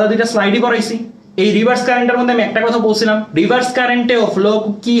নিয়ে আলাদা দুইটা স্লাইডই করাইছি। এই রিভার্স কারেন্টের মধ্যে আমি একটা কথা বলছিলাম, রিভার্স কারেন্টেও ফ্লো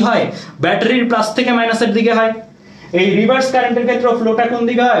কি হয়? ব্যাটারির প্লাস থেকে মাইনাসের দিকে হয়। এই রিভার্স কারেন্টের ক্ষেত্রে ফ্লোটা কোন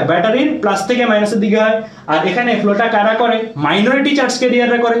দিকে হয়? ব্যাটারির প্লাস থেকে মাইনাসের দিকে হয়। আর এখানে ফ্লোটা কারা করে? মাইনরিটি চার্জ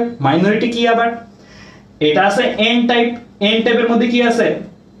ক্যারিয়াররা করে। মাইনরিটি কি আবার? এটা আছে এন টাইপ, এন টাইপের মধ্যে কি আছে?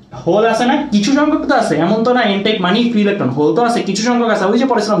 হোল আছে না, কিছু সংখ্যক তো আছে, এমন তো না এন টাইপ মানে ফ্রি ইলেকট্রন, হোল তো আছে, কিছু সংখ্যক আছে, ওই যে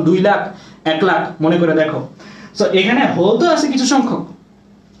পড়েছিলাম 2 লাখ 1 লাখ, মনে করে দেখো। সো এখানে হোল তো আছে কিছু সংখ্যক,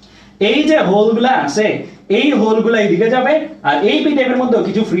 এই যে হোলগুলা আছে, এই হোলগুলা এদিকে যাবে, আর এই পি টাইপের মধ্যেও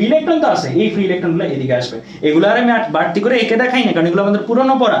কিছু ফ্রি ইলেকট্রন তো আছে, এই ফ্রি ইলেকট্রনগুলো এদিকে আসবে। এগুলো আর আমি বাড়তি করে এঁকে দেখাই না, কারণ এগুলো আমাদের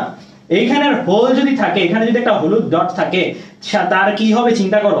পুরনো পড়া। এইখানের হোল যদি থাকে, এখানে যদি একটা হলুদ ডট থাকে, তার কি হবে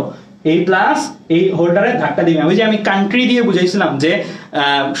চিন্তা করো, এই প্লাস এই হোল্ডারে ধাক্কা দিবে। ওই যে আমি কান্ট্রি দিয়ে বুঝাইছিলাম যে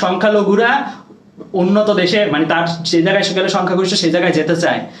সংখ্যালঘুরা উন্নত দেশে, মানে তার যে জায়গায় গেলে সংখ্যাগরিষ্ঠ সেই জায়গায় যেতে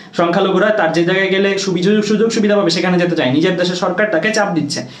চায়, সংখ্যালঘুরা তার যে জায়গায় গেলে সুযোগ সুবিধা পাবে সেখানে যেতে চায়, নিজের দেশের সরকার তাকে চাপ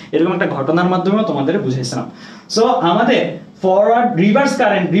দিচ্ছে, এরকম একটা ঘটনার মাধ্যমে তোমাদের বুঝাইছিলাম। সো আমাদের ফরওয়ার্ড রিভার্স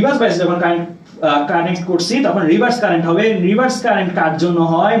কারেন্ট, রিভার্স বাইস যখন কানেক্ট করছি তখন রিভার্স কারেন্ট হবে। রিভার্স কারেন্ট কার জন্য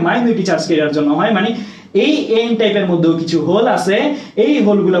হয়? মাইনরিটি চার্জ ক্যারিয়ার জন্য হয়। মানে এই এন টাইপের মধ্যেও কিছু হোল আছে, এই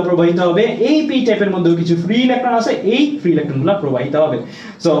হোলগুলো প্রবাহিত হবে। এই পি টাইপের মধ্যেও কিছু ফ্রি ইলেকট্রন আছে, এই ফ্রি ইলেকট্রনগুলো প্রবাহিত হবে।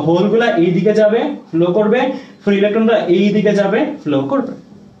 সো হোলগুলো এই দিকে যাবে, ফ্লো করবে, ফ্রি ইলেকট্রনগুলো এই দিকে যাবে, ফ্লো করবে।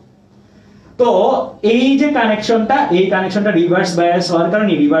 তো এই যে কানেকশনটা, এই কানেকশনটা রিভার্স বায়াস হওয়ার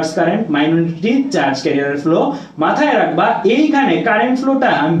কারণে reverse current, minority charge carrier flow. মাথায় রাখবা এইখানে কারেন্ট ফ্লোটা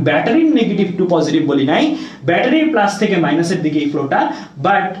আমি ব্যাটারির নেগেটিভ টু পজিটিভ বলি নাই, ব্যাটারির প্লাস থেকে মাইনাসের দিকে এই ফ্লোটা।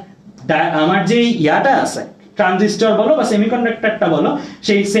 বাট আমার যে ইয়াটা আছে, ট্রানজিস্টর বলো বা সেমিকন্ডাক্টরটা বলো,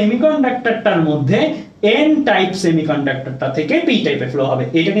 সেই সেমিকন্ডাক্টরটার মধ্যে এন টাইপ সেমিকন্ডাক্টরটা থেকে পি টাইপে ফ্লো হবে।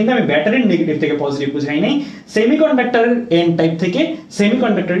 এটা কিন্তু আমি ব্যাটারির নেগেটিভ থেকে পজিটিভ বুঝাই নাই, সেমিকন্ডাক্টরের এন টাইপ থেকে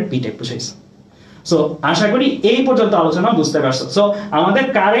সেমিকন্ডাক্টরের পি টাইপ বুঝাইছি। সো আশা করি এই পর্যন্ত আলোচনা বুঝতে পারছো। সো আমাদের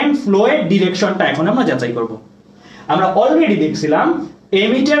কারেন্ট ফ্লো এর ডিরেকশনটা এখন আমরা যাচাই করব। আমরা অলরেডি দেখছিলাম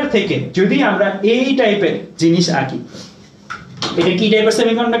এমিটার থেকে যদি আমরা এই টাইপের জিনিস আঁকি, এটা কি টাইপের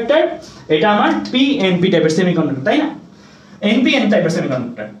সেমিকন্ডাক্টর? এটা আমার পিএনপি টাইপের সেমিকন্ডাক্টর, তাই না? এনপিএন টাইপের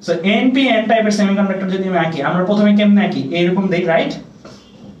সেমিকন্ডাক্টর। সো এনপিএন টাইপের সেমিকন্ডাক্টর যদি আমি আঁকি, আমরা প্রথমে কেমনে আঁকি? এরকম দেই, রাইট?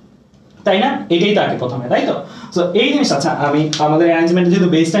 তাই না? এটাই তো আঁকি প্রথমে, তাই তো? সো এই জিনিস, আচ্ছা আমি আমাদের অ্যারেঞ্জমেন্টে যেহেতু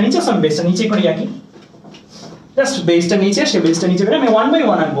বেসটা নিচে, সো আমি বেসটা নিচে করে আঁকি। জাস্ট বেসটা নিচে, সে বেসটা নিচে করে আমি 1 বাই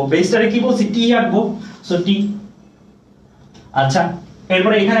 1 আঁকবো। বেসটারে কি বলছি? টি আঁকবো। সো টি আচ্ছা,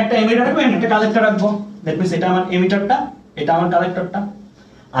 এরপরে এখানে একটা এমিটার রাখবো, এখানে একটা কালেক্টর রাখবো। দ্যাট মিন্স এটা আমার এমিটারটা, এটা আমার কালেক্টরটা।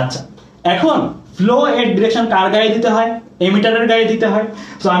 আচ্ছা, এখন ফ্লো এর ডিরেকশন কার গায়ে দিতে হয়? এমিটারের গায়ে দিতে হয়।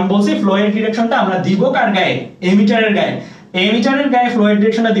 সো আমি বলছি ফ্লো এর ডিরেকশনটা আমরা দিব কার গায়ে? এমিটারের গায়ে। এমিটারের গায়ে ফ্লো এর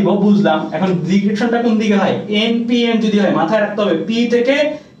ডিরেকশনটা দিব, বুঝলাম। এখন ডিরেকশনটা কোন দিকে হয়? এন পি এন যদি হয়, মাথায় রাখতে হবে পি থেকে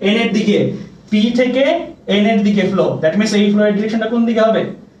এন এর দিকে, পি থেকে এন এর দিকে ফ্লো। দ্যাট মিন্স এই ফ্লো এর ডিরেকশনটা কোন দিকে হবে?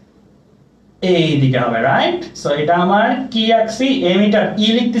 এই দিকে হবে, রাইট? সো এটা আমার কি রাখছি? এমিটার ই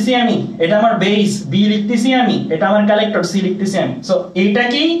লিখতেছি আমি, এটা আমার বেস বি লিখতেছি আমি, এটা আমার কালেক্টর সি লিখতেছি আমি। সো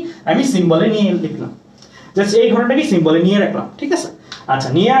এইটাকেই আমি সিম্বলে নিয়ে লিখলাম, জাস্ট এই ঘটনাটাকে সিম্বলে নিয়ে রাখলাম, ঠিক আছে? আচ্ছা,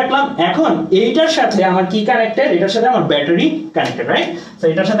 নিয়ে রাখলাম। এখন এইটার সাথে আমার কি কানেক্টেড? এটার সাথে আমার ব্যাটারি কানেক্টেড, রাইট? সো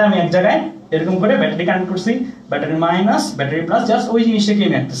এটার সাথে আমি এক জায়গায় এরকম করে ব্যাটারি কানেক্ট করছি, battery minus battery plus, just ওই জিনিসটাকে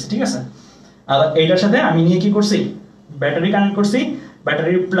আমি রাখতেছি, ঠিক আছে? আর এইটার সাথে আমি নিয়ে কি করছি? ব্যাটারি কানেক্ট করছি,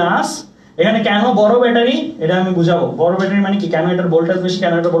 ব্যাটারি প্লাস। এখানে কেন বড় ব্যাটারি এটা আমি বুঝাবো। বড় ব্যাটারি মানে কি, কেন এটার ভোল্টেজ বেশি,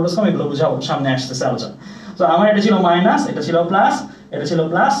 কেন এটার ভোল্টেজ কম, এগুলো বুঝাবো, সামনে আসতেছে আলোচনা। তো আমার এটা ছিল মাইনাস, এটা ছিল প্লাস, এটা ছিল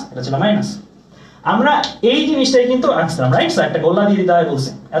প্লাস, এটা ছিল মাইনাস। আমরা এই জিনিসটাই কিন্তু আঁকছিলাম, রাইট? স্যার একটা গোল্লা দিয়ে দিতে হয় বলছে,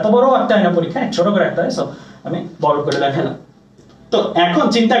 এত বড় আঁকতে হয় না পরীক্ষায়, ছোট করে আঁকতে হয়। সো আমি বড় করে দেখালাম। তো এখন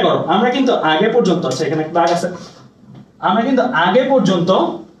চিন্তা করো, আমরা কিন্তু আগে পর্যন্ত, আচ্ছা এখানে একটা দাগ আছে, আমরা কিন্তু আগে পর্যন্ত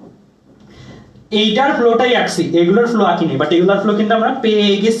এইটার ফ্লোটাই আঁকছি, এগুলোর ফ্লো আঁকিনি। বাট এগুলোর ফ্লো কিন্তু আমরা পেয়ে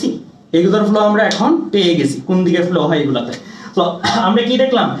গেছি, এগুলোর ফ্লো আমরা এখন পেয়ে গেছি, কোন দিকে ফ্লো হয় এগুলাতে। তো আমরা কি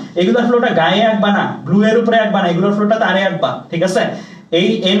দেখলাম? এগুলোর ফ্লোটা গায়ে আঁকবা না, ব্লু এর উপরে আঁকবা না, এগুলোর ফ্লোটা তারে আঁকবা, ঠিক আছে? এই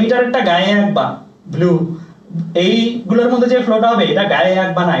এমিটারটা গায়ে আঁকবা ব্লু, এইগুলোর মধ্যে যে ফ্লোটা হবে এটা গায়ে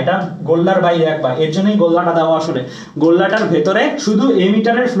আঁকবা না, এটা গোল্লার বাইরে আঁকবা। এর জন্যই গোল্লাটা দেওয়া আসলে। গোল্লাটার ভেতরে শুধু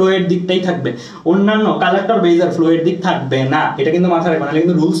এমিটারের ফ্লো এর দিকটাই থাকবে, অন্যান্য কালেক্টর বেজার ফ্লো এর দিক থাকবে না। এটা কিন্তু মাথায় রাখবা, নাহলে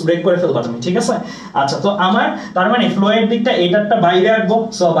কিন্তু রুলস ব্রেক করে ফেলবা তুমি, ঠিক আছে? আচ্ছা, তো আমার তার মানে ফ্লো এর দিকটা এটারটা বাইরে আঁকবো।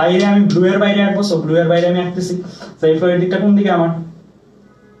 সো বাইরে আমি ব্লু এর বাইরে আঁকবো, সো ব্লু এর বাইরে আমি আঁকতেছি। সো এই ফ্লো এর দিকটা কোন দিকে? আমার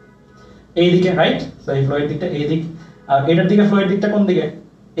এই দিকে, রাইট? সো এই ফ্লো এর দিকটা এই দিক, আর এটার দিকে ফ্লো এর দিকটা কোন দিকে?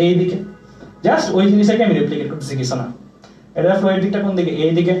 এই দিকে। জাস্ট ওই জিনিসটাকে আমি রেপ্লিকেট করতেছি, কিছু না। এটা ফ্লো এর দিকটা কোন দিকে?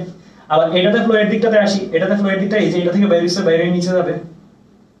 এই দিকে। আবার এটাতে ফ্লো এর দিকটাতে আসি, এটাতে ফ্লো এর দিকটা এই যে এটা থেকে বাইরে হচ্ছে, বাইরে নিচে যাবে,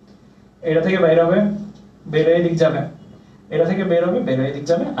 এটা থেকে বাইরে হবে, বের হয়ে দিক যাবে, এটা থেকে বের হবে, বের হয়ে দিক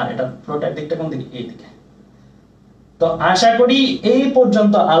যাবে। আর এটা ফ্লোটার দিকটা কোন দিকে? এই দিকে। তো আশা করি এই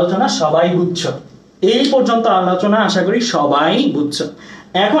পর্যন্ত আলোচনা সবাই বুঝছো, এই পর্যন্ত আলোচনা আশা করি সবাই বুঝছো।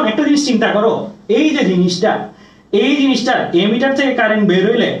 এখন একটা জিনিস চিন্তা করো, এই যে জিনিসটা, এই জিনিসটা এমিটার থেকে কারেন্ট বের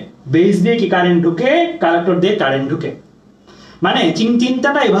হইলে বেস দিয়ে কি কারেন্ট ঢুকে, কালেক্টর দিয়ে কারেন্ট ঢুকে। মানে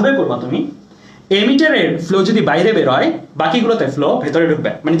চিন্তাটা এভাবে করবা তুমি, এমিটারের ফ্লো যদি বাইরে বের হয়, বাকিগুলোতে ফ্লো ভেতরে ঢুকবে।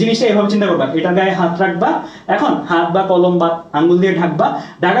 মানে জিনিসটা এভাবে চিন্তা করবা, এটা গায়ে হাত রাখবা, এখন হাত বা কলম বা আঙ্গুল দিয়ে ঢাকবা,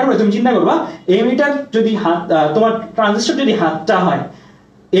 ঢাকার পরে তুমি চিন্তা করবা এমিটার যদি হাত, তোমার ট্রানজিস্টর যদি হাতটা হয়,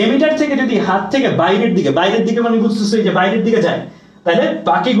 এমিটার থেকে যদি হাত থেকে বাইরের দিকে, বাইরের দিকে মানে বুঝতেছো যে বাইরের দিকে যায়, তাহলে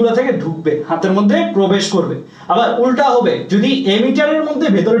বাকিগুলো থেকে ঢুকবে, হাতের মধ্যে প্রবেশ করবে। আবার উল্টা হবে, যদি এমিটারের মধ্যে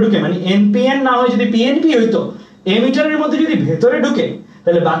ভেতরে ঢুকে, মানে এনপিএন না হয় যদি পিএনপি হইতো, এমিটারের মধ্যে যদি ভেতরে ঢুকে,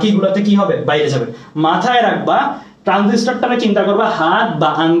 তাহলে বাকিগুলোতে কি হবে? বাইরে যাবে। মাথায় রাখবা, ট্রানজিস্টরটাকে চিন্তা করবা হাত বা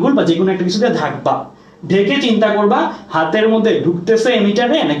আঙ্গুল বা যে কোনো একটা কিছু দিয়ে ঢাকবা, ঢেকে চিন্তা করবা হাতের মধ্যে ঢুকতেছে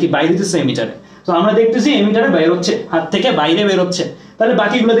এমিটারে নাকি বাইরে দিতেছে এমিটারে। তো আমরা দেখতেছি এমিটারে বের হচ্ছে, হাত থেকে বাইরে বের হচ্ছে, তাহলে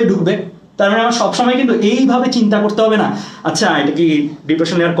বাকিগুলো দিয়ে ঢুকবে। তার মানে আমার সবসময় কিন্তু এইভাবে চিন্তা করতে হবে না, আচ্ছা এটা কি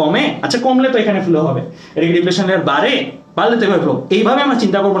ডিপ্রেশন লেয়ার কমে, আচ্ছা কমলে তো এখানে ফ্লো হবে, এটা কি ডিপ্রেশন লেয়ার বাড়ে, বাড়লে তো ফ্লো। এইভাবে আমরা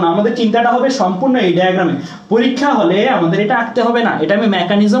চিন্তা করবো না, আমাদের চিন্তাটা হবে সম্পূর্ণ এই ডায়াগ্রামে। পরীক্ষা হলে আমাদের এটা আঁকতে হবে না, এটা আমি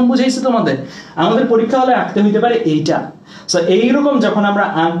মেকানিজম বুঝাইছি তোমাদের। আমাদের পরীক্ষা হলে আঁকতে হইতে পারে এইটা। সো এইরকম যখন আমরা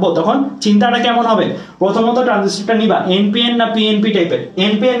আঁকবো তখন চিন্তাটা কেমন হবে? প্রথমত ট্রানজিস্টরটা নিবা এনপিএন না পিএনপি টাইপের,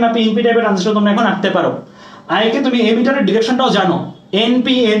 এনপিএন না পিএনপি টাইপের ট্রানজিস্টর তোমরা এখন আঁকতে পারো। আগে তুমি এমিটারের ডিরেকশনটাও জানো,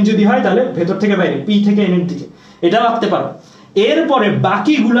 এনপিএন যদি হয় তাহলে ভেতর থেকে বাইরে, পি থেকে এন এর দিকে, এটাও আঁকতে পারো। এরপরে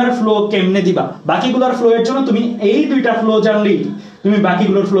বাকিগুলার ফ্লো কেমনে দিবা? বাকিগুলার ফ্লো এর জন্য তুমি এই দুইটা ফ্লো জানলেই তুমি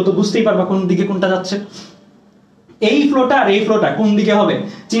বাকিগুলোর ফ্লো তো বুঝতেই পারবা কোন দিকে কোনটা যাচ্ছে। এই ফ্লোটা আর এই ফ্লোটা কোন দিকে হবে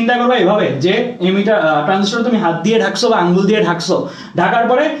চিন্তা করবে এভাবে, যে এমিটার ট্রানজিস্টর তুমি হাত দিয়ে ঢাকছো বা আঙ্গুল দিয়ে ঢাকছো, ঢাকার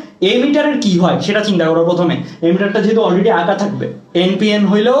পরে এমিটারের কি হয় সেটা চিন্তা করো প্রথমে। এমিটারটা যেহেতু অলরেডি আঁকা থাকবে, এনপিএন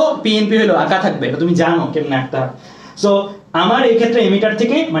হইলেও পিএনপি হইলেও আঁকা থাকবে, এটা তুমি জানো কেমনে আঁকতে হয়। সো আমার এই ক্ষেত্রে এমিটার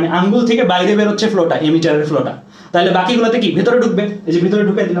থেকে মানে আঙ্গুল থেকে বাইরে বের হচ্ছে ফ্লোটা, এমিটারের ফ্লোটা, তাহলে বাকিগুলোতে কি ভেতরে ঢুকবে, এই যে ভিতরে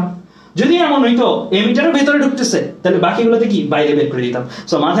ঢুকে দিলাম। যদি এমন হইতো এমিটারের ভেতরে ঢুকতেছে, তাহলে বাকিগুলোতে কি বাইরে বের করে দিতাম।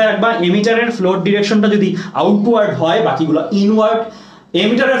 সো মাথায় রাখবা, এমিটারের ফ্লোর ডিরেকশনটা যদি আউটওয়ার্ড হয় বাকিগুলো ইনওয়ার্ড,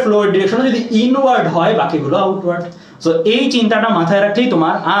 এমিটারের ফ্লোর ডিরেকশনটা যদি ইনওয়ার্ড হয় বাকিগুলো আউটওয়ার্ড। সো এই চিন্তাটা মাথায় রাখলেই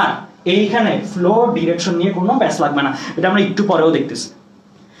তোমার আর এইখানে ফ্লো ডিরেকশন নিয়ে কোনো ব্যাস লাগবে না। এটা আমরা একটু পরেও দেখতেছি,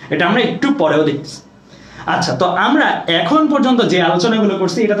 এটা আমরা একটু পরেও দেখতেছি। আচ্ছা, তো আমরা এখন পর্যন্ত যে আলোচনাগুলো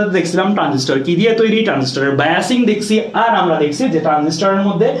করছি এটাতে দেখছিলাম ট্রানজিস্টর কি দিয়ে তৈরি, ট্রানজিস্টরের বায়াসিং দেখছি, আর আমরা দেখছি যে ট্রানজিস্টরের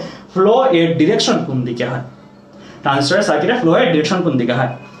মধ্যে ফ্লো এর ডিরেকশন কোন দিকে হয়, ট্রানজিস্টরের সার্কিটের ফ্লো এর ডিরেকশন কোন দিকে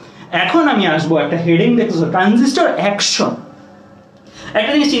হয়। এখন আমি আসবো একটা হেডিং দেখতেছো ট্রানজিস্টর অ্যাকশন।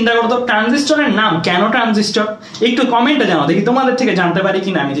 একটা জিনিস চিন্তা করতো, ট্রানজিস্টরের নাম কেন ট্রানজিস্টর? একটু কমেন্টে জানাও দেখি, তোমাদের থেকে জানতে পারি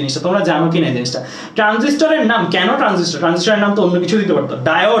কিনা আমি জিনিসটা, তোমরা জানো কিনা এই জিনিসটা। ট্রানজিস্টরের নাম কেন ট্রানজিস্টর? ট্রানজিস্টরের নাম তো অন্য কিছু দিতে পারতো,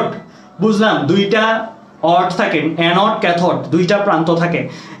 ডায়োড, বুঝলাম, দুইটা অর্ড থাকে, অ্যানোড ক্যাথোড, দুইটা প্রান্ত থাকে,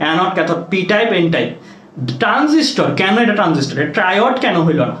 anode cathode, P type N type. Transistor কেন? এটা ট্রানজিস্টর, এটা ট্রায়োড কেন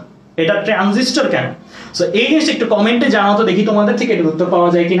হইল না, এটা ট্রানজিস্টর কেন? সো এই জিনিসটা একটু কমেন্টে জানাও তো দেখি, তোমাদের থেকে এটার উত্তর পাওয়া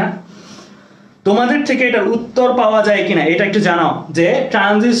যায় কিনা, তোমাদের থেকে এটার উত্তর পাওয়া যায় কিনা এটা একটু জানাও, যে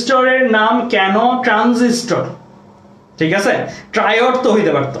ট্রানজিস্টরের নাম কেন ট্রানজিস্টর। ঠিক আছে, ট্রায়োড তো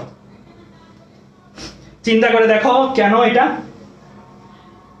হইতে পারতো। চিন্তা করে দেখো কেন এটা,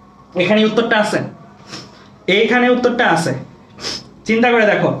 এখানে উত্তরটা আছে, এইখানে উত্তরটা আছে, চিন্তা করে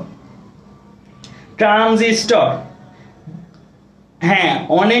দেখো। ট্রানজিস্টর, হ্যাঁ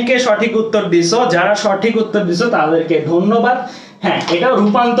অনেকে সঠিক উত্তর দিছো, যারা সঠিক উত্তর দিছো তাদেরকে ধন্যবাদ। হ্যাঁ এটা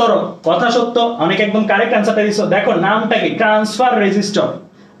রূপান্তর, কথা সত্য, অনেকে একদম কারেক্ট অ্যান্সারটা দিছো। দেখো নামটা কি, ট্রান্সফার রেজিস্টর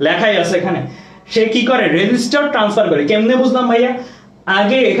লেখাই আছে এখানে। সে কি করে, রেজিস্টর ট্রান্সফার করে। কেমনে বুঝলাম ভাইয়া?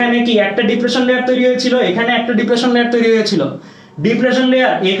 আগে এখানে কি একটা ডিপ্রেশন লেয়ার তৈরি হয়েছিল, এখানে একটা ডিপ্রেশন লেয়ার তৈরি হয়েছিল, ডিপ্রেশন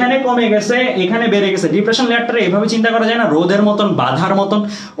লেয়ার এখানে কমে গেছে, এখানে বেড়ে গেছে। ডিপ্রেশন লেয়ারটা এভাবে চিন্তা করা যায় না, রোদের মতন, বাধার মতন।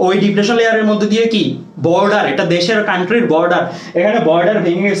 ওই ডিপ্রেশন লেয়ারের মধ্যে দিয়ে কি বর্ডার, এটা দেশের কান্ট্রির বর্ডার, এখানে বর্ডার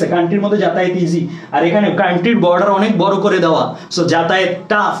ভেঙে গেছে, কান্ট্রির মধ্যে যাতায়াত ইজি, আর এখানে কান্ট্রির বর্ডার অনেক বড় করে দেওয়া, সো যাতায়াত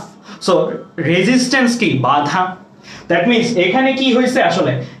টাফ। সো রেজিস্ট্যান্স কি, বাধা। দ্যাট মিনস এখানে কি হয়েছে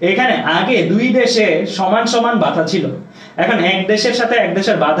আসলে, এখানে আগে দুই দেশে সমান সমান বাধা ছিল, এখন এক দেশের সাথে এক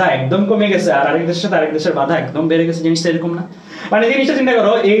দেশের বাধা একদম কমে গেছে, আর আরেক দেশের সাথে আরেক দেশের বাধা একদম বেড়ে গেছে। জিনিসটা এরকম না, মানে জিনিসটা চিন্তা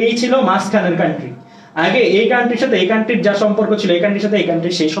করো, এই ছিল মাঝখানের কান্ট্রি, আগে এই কান্ট্রির সাথে এই কান্ট্রির যা সম্পর্ক ছিল, এই কান্ট্রির সাথে এই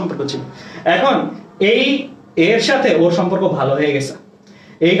কান্ট্রির সেই সম্পর্ক ছিল, এখন এই এর সাথে ওর সম্পর্ক ভালো হয়ে গেছে,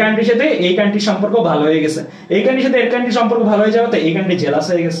 এই কান্ট্রির সাথে এই কান্ট্রির সম্পর্ক ভালো হয়ে গেছে, এই কান্ট্রির সাথে এই কান্ট্রির সম্পর্ক ভালো হয়ে যাওয়াতে এই কান্ট্রি জেলাস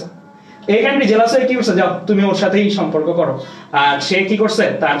হয়ে গেছে, এই কান্ট্রি জেলাস হয়ে কি করছে, যাও তুমি ওর সাথেই সম্পর্ক করো, আর সে কি করছে,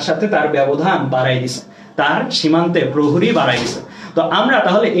 তার সাথে তার ব্যবধান বাড়াই দিছে, তার সীমান্তে প্রহরী বাড়াই দিছে। তো আমরা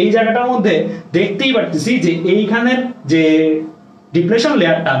তাহলে এই জায়গাটার মধ্যে দেখতেই পারতেছি যে এইখানের যে ডিপ্রেশন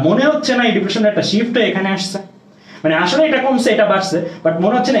লেয়ারটা, মনে হচ্ছে না এই ডিপ্রেশন লেয়ারটা শিফট হয়ে এখানে আসছে, মানে আসলে এটা কমছে এটা বাড়ছে, বাট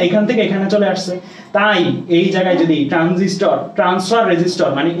মনে হচ্ছে না এখান থেকে এখানে চলে আসছে। তাই এই জায়গায় যদি ট্রানজিস্টর ট্রান্সফার রেজিস্টর,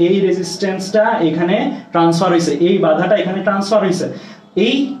 মানে এই রেজিস্ট্যান্সটা এখানে ট্রান্সফার হইছে, এই বাধাটা এখানে ট্রান্সফার হইছে,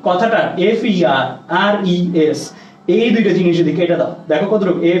 এই কথাটা এফ ই আর আর ই এস, এই দুইটা জিনিস যদি কেটে দাও, দেখো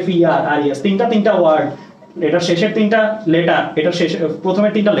কতটুকু এফ ই আর আর ই এস, তিনটা ওয়ার্ড, এটা শেষের তিনটা লেটার, এটা শেষের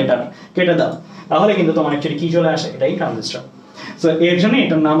প্রথমের তিনটা লেটার কেটে দাও, তাহলে কিন্তু তোমার অ্যাকচুয়ালি কি চলে আসে, এটাই ট্রানজিস্টর। সো এর জন্য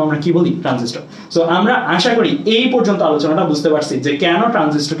এটার নাম আমরা কি বলি, ট্রানজিস্টর। সো আমরা আশা করি এই পর্যন্ত আলোচনাটা বুঝতে পারছি যে কেন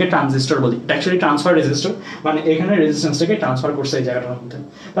ট্রানজিস্টরকে ট্রানজিস্টর বলি। এটা অ্যাকচুয়ালি ট্রান্সফার রেজিস্টর, মানে এখানে রেজিস্ট্যান্সটাকে ট্রান্সফার করছে এই জায়গাটার মধ্যে।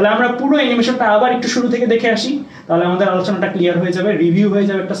 তাহলে আমরা পুরো অ্যানিমেশনটা আবার একটু শুরু থেকে দেখে আসি, তাহলে আমাদের আলোচনাটা ক্লিয়ার হয়ে যাবে, রিভিউ হয়ে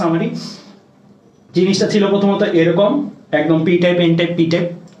যাবে, একটা সামারি। জিনিসটা ছিল প্রথমত এরকম, একদম P type N type P type,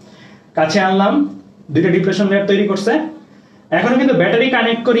 কাছে আনলাম, দুইটা ডিপ্রেশন লেয়ার তৈরি করছে, এখনো কিন্তু ব্যাটারি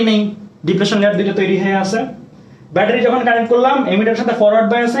কানেক্ট করি নাই, ডিপ্রেশন লেয়ার দুইটা তৈরি হয়ে আছে। ব্যাটারি যখন কানেক্ট করলাম, এমিটারের সাথে ফরওয়ার্ড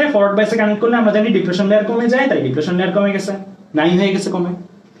বায়াসে কানেক্ট করলে আমরা জানি ডিপ্রেশন লেয়ার কমে যায়, তাই ডিপ্রেশন লেয়ার কমে গেছে, নাই হয়ে গেছে কমে।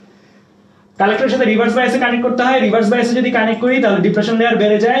 কালেক্টরের সাথে রিভার্স বায়াসে কানেক্ট করতে হয়, রিভার্স বায়াসে যদি কানেক্ট করি তাহলে ডিপ্রেশন লেয়ার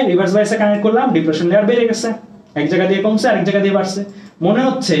বেড়ে যায়, রিভার্স বায়াসে কানেক্ট করলাম, ডিপ্রেশন লেয়ার বেড়ে গেছে, এক জায়গা দিয়ে কমছে আরেক জায়গা দিয়ে বাড়ছে। মনে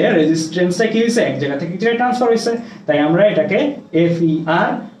হচ্ছে রেজিস্ট্যান্সটা কি হয়েছে, এক জায়গা থেকে এক জায়গায় ট্রান্সফার হয়েছে, তাই আমরা এটাকে এফ ই আর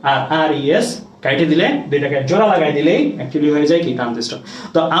আর আর ই এস কাটে দিলে, দুইটাকে জোড়া লাগাই দিলেই অ্যাকচুয়ালি হয়ে যায় কি, ট্রানজিস্টর।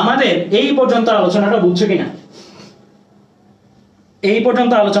 তো আমাদের এই পর্যন্ত আলোচনাটা বুঝছো কিনা, এই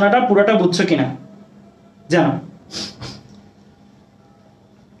পর্যন্ত আলোচনাটা পুরোটা বুঝছো কিনা জানো,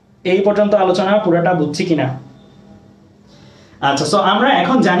 এই পর্যন্ত আলোচনা পুরোটা বুঝছি কিনা। আচ্ছা, সো আমরা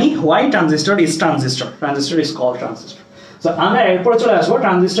এখন জানি why transistor is called transistor. So আমরা এরপর চলে আসবো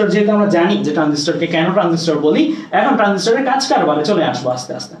ট্রানজিস্টর, যেহেতু আমরা জানি যে ট্রানজিস্টরকে কেন ট্রানজিস্টর বলি, এখন ট্রানজিস্টরের কাজ কারবারে চলে আসবো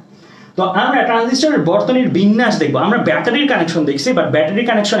আস্তে আস্তে। তো আমরা ট্রানজিস্টরের বর্তনীর বিন্যাস দেখবো, আমরা ব্যাটারির কানেকশন দেখছি, বাট ব্যাটারির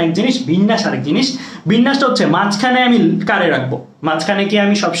কানেকশন এক জিনিস, বিন্যাস আরেক জিনিস। বিন্যাসটা হচ্ছে মাঝখানে আমি কারে রাখবো, মাঝখানে কি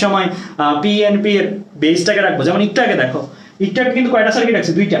আমি সবসময় পিএনপি এর বেসটাকে রাখবো, যেমন একটু আগে দেখো, একটু আগে কিন্তু কয়টা সার্কিট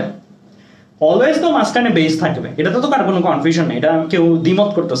আছে, দুইটা, অলওয়েজ তো মাঝখানে বেস থাকবে, এটা তো কার কোনো কনফিউশন নেই, এটা কেউ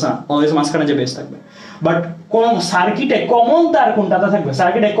দ্বিমত করতেছে না, অলওয়েজ মাঝখানে যে বেস থাকবে। বাট সার্কিটে কমন তার কোনটাতে থাকবে,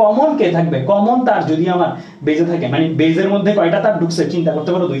 সার্কিটে কমন কে থাকবে, কমন তার যদি আমার বেজে থাকে, মানে বেজের মধ্যে কয়টা তার ঢুকছে, চিন্তা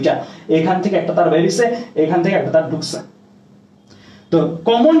করতে পারো দুইটা, এখান থেকে একটা তার বেরিয়েছে, এখান থেকে একটা তার ঢুকছে। তো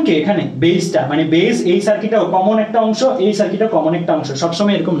কমন কে এখানে, বেসটা, মানে বেস এই সার্কিটেও কমন একটা অংশ, এই সার্কিটেও কমন একটা অংশ,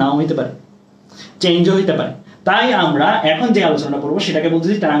 সবসময় এরকম নাও হইতে পারে। চেঞ্জও হইতে পারে। তাই আমরা এখন যে আলোচনা করবো সেটাকে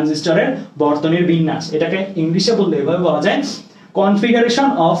বলতেছি ট্রানজিস্টরের বর্তনীর বিন্যাস। এটাকে ইংলিশে বললে এভাবে বলা যায় configuration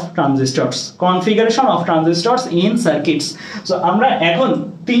of ট্রানজিস্টরস, configuration of ট্রানজিস্টরস in circuits. So আমরা এখন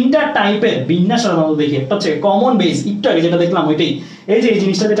তিনটা টাইপের বিন্যাস সাধারণত দেখি। একটা হচ্ছে কমন বেস, একটু আগে যেটা দেখলাম ওইটাই, এই যে এই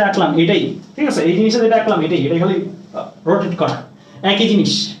জিনিসটা যেটা আঁকলাম এটাই, ঠিক আছে, এই জিনিসটা যেটা আঁকলাম এটাই, এটাই খালি রোটেট করা, একই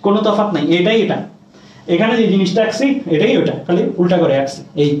জিনিস, কোনো তফাৎ নাই, এটাই এটা। এখানে যে জিনিসটা আঁকছি এটাই ওটা, খালি উল্টা করে আঁকছি,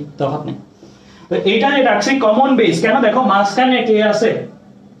 এই তফাৎ নেই। তো এটা যেটা আঁকছি কমন বেস, কেন দেখো মাঝখানে কে আছে,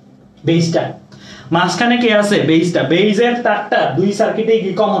 বেসটা, মাঝখানে কে আছে, বেসটা, বেসের তারটা দুই সার্কিটে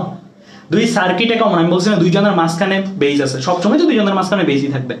কি কমন, দুই সার্কিটে কমন। আমি বলছি না দুইজনের মাঝখানে বেস আছে, সবসময় তো দুইজনের মাঝখানে বেসই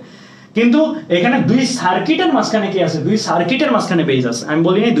থাকবে, কিন্তু এখানে দুই সার্কিটের মাঝখানে কি আছে, দুই সার্কিটের মাঝখানে বেস আছে। আমি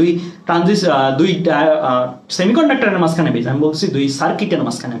বলিনি দুই দুই সেমিকন্ডাক্টরের মাঝখানে বেস, আমি বলছি দুই সার্কিটের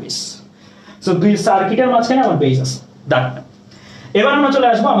মাঝখানে বেস। সো দুই সার্কিটের মাঝখানে আমার বেস আছে, দাগটা। এবার আমরা চলে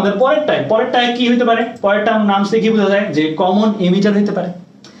আসবো আমাদের পরেরটায়। পরেরটায় কি হইতে পারে, পরেরটা নাম থেকে কি বোঝা যায় যে কমন এমিটার হইতে পারে।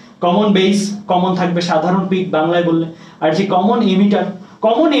 কমন বেস, কমন থাকবে সাধারণ পিক বাংলায় বললে, আর যে কমন এমিটার,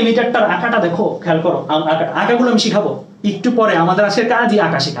 কমন এমিটারটার আঁকাটা দেখো, খেয়াল করো, আঁকাগুলো আমি শিখাবো একটু পরে, আমাদের আজকে কাজই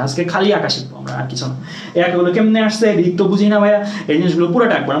আঁকা শেখা, আজকে খালি আঁকা শিখবো আমরা, আর কিছু না। এই আঁকাগুলো কেমনে আসছে দিক তো বুঝি না ভাইয়া, এই জিনিসগুলো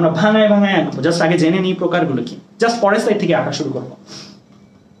পুরোটা আঁকবো আমরা, ভাঙায় ভাঙায় আঁকবো, জাস্ট আগে জেনে নিই প্রকারগুলো কি, জাস্ট পরের সাইড থেকে আঁকা শুরু করবো।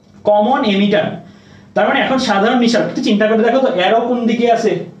 কমন এমিটার তার মানে এখন সাধারণ নিশান, একটু চিন্তা করে দেখো তো, অ্যারো কোন দিকে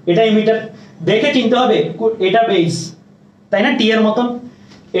আছে, এটা এমিটার, দেখে চিনতে হবে এটা বেস, তাই না, টি এর মতন।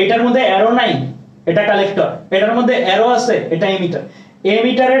 এটার মধ্যে অ্যারো নাই, এটা কালেক্টর, এটার মধ্যে অ্যারো আছে, এটা এমিটার।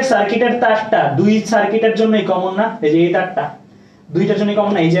 এমিটারের সার্কিটের তারটা দুই সার্কিটের জন্যই কমন না, এই যে এই তারটা দুইটার জন্যই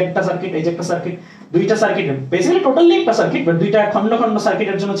কমন না, এই যে একটা সার্কিট, এই যে একটা সার্কিট, দুইটা সার্কিট, বেসিক্যালি টোটালি একটা সার্কিট, বাট দুইটা খন্ড খন্ড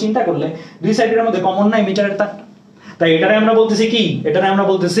সার্কিটের জন্য চিন্তা করলে দুই সার্কিটের মধ্যে কমন না এমিটারের তারটা। তাই এটারে আমরা বলতেছি কি, এটারে আমরা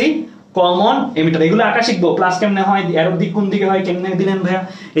বলতেছি কমন এমিটার। এগুলো আঁকা শিখবো, ক্লাস কেমনে হয়, অ্যারোর দিক কোন দিকে হয়, কেমনে দিলেন ভাইয়া,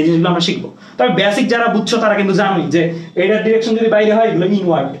 এই জিনিসগুলো আমরা শিখবো। তবে বেসিক যারা বুঝছো তারা কিন্তু জানোই যে এটার ডিরেকশন যদি বাইরে হয় এগুলো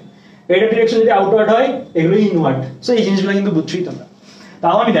ইনওয়ার্ড, এটার ডিরেকশন যদি আউটওয়ার্ড হয় এগুলো ইনওয়ার্ড। সো এই জিনিসগুলো কিন্তু বুঝছোই তোমরা,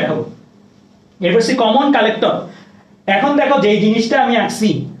 তাও আমি দেখাবো। এবার সে কমন কালেক্টর। এখন দেখো যেই জিনিসটা আমি আঁকছি,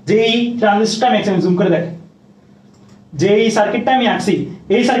 যেই ট্রানজিস্টরটা আমি আঁকছি, আমি জুম করে দেখ, যেই সার্কিটটা আমি আঁকছি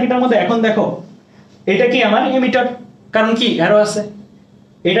এই সার্কিটের মধ্যে এখন দেখো এটা কি আমার এমিটার, কারণ কি অ্যারো আছে,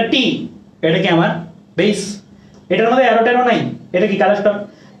 এটা টি, এটা কি আমার বেস, এটার মধ্যে অ্যারো ট্যারো নাই, এটা কি কালেক্টর।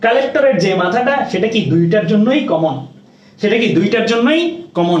 কালেক্টরের যে মাথাটা সেটা কি দুইটার জন্যই কমন, সেটা কি দুইটার জন্যই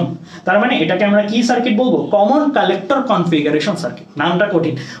কমন। তার মানে এটাকে আমরা কি সার্কিট বলবো, কমন কালেক্টর কনফিগারেশন সার্কিট। নামটা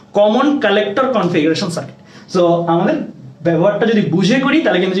কঠিন, common collector configuration circuit. So আমাদের ব্যবহারটা যদি বুঝে করি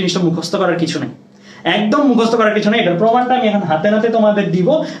তাহলে কিন্তু জিনিসটা মুখস্থ করার কিছু নেই, একদম মুখস্থ করার কিছু নেই। এটার প্রমাণটা আমি এখন হাতে নাতে তোমাদের দিব,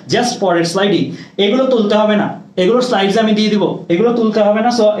 জাস্ট পরের স্লাইডে। এগুলো তুলতে হবে না, এগুলো স্লাইডস আমি দিয়ে দিব, এগুলো তুলতে হবে না।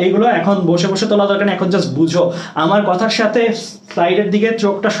 সো এগুলো এখন বসে বসে তোলা দরকার নেই, এখন জাস্ট বুঝো। আমার কথার সাথে স্লাইডের দিকে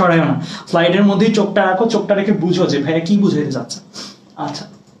চোখটা সরায়ও না, স্লাইডের মধ্যেই চোখটা রাখো, চোখটা রেখে বুঝো যে ভাইয়া কি বুঝাইতে যাচ্ছে। আচ্ছা,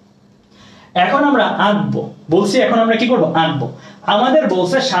 এখন আমরা আঁকবো, বলছি এখন আমরা কি করবো, আঁকবো। আমাদের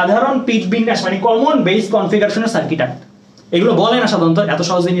বলছে সাধারণ পিক বিন্যাস মানে কমন বেস কনফিগারেশনের সার্কিট আঁকতে। এগুলো বলে না সাধারণত, এত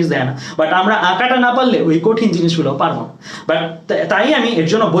সহজ জিনিস দেয় না, বাট আমরা আঁকাটা না পারলে ওই কঠিন জিনিসগুলো পারবো। বাট তাই আমি এর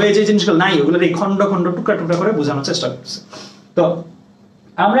জন্য বইয়ে যে জিনিসগুলো নাই ওগুলোর এই খন্ড খন্ড টুকরা টুকরা করে বোঝানোর চেষ্টা করছি। তো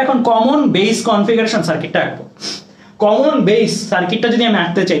আমরা এখন কমন বেস কনফিগারেশন সার্কিটটা আঁকবো। কমন বেস সার্কিটটা যদি আমি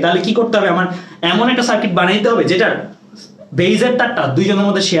আঁকতে চাই তাহলে কি করতে হবে, আমার এমন একটা সার্কিট বানাইতে হবে যেটার বেসের তারটা দুইজনের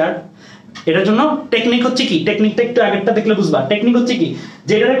মধ্যে শেয়ার। এটার জন্য টেকনিক হচ্ছে কি, টেকনিকটা একটু আগেরটা দেখলে বুঝবা। টেকনিক হচ্ছে কি,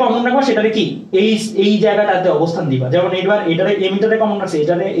 যেটারে কমন রাখবা সেটারে কি এই জায়গাটাতে অবস্থান দিবা। যেমন এইবার এটারে এমিটারে কমন রাখছি,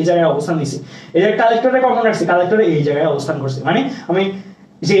 এটারে এই জায়গায় অবস্থান দিছি। এই জায়গায় কালেক্টরে কমন রাখছি, কালেক্টরে এই জায়গায় অবস্থান করছি। মানে আমি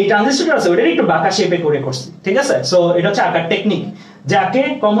যে এই ট্রানজিস্টরটা আছে ওটারে একটু বাঁকা শেপে করে করছি, ঠিক আছে। সো এটা হচ্ছে আঁকার টেকনিক। যাকে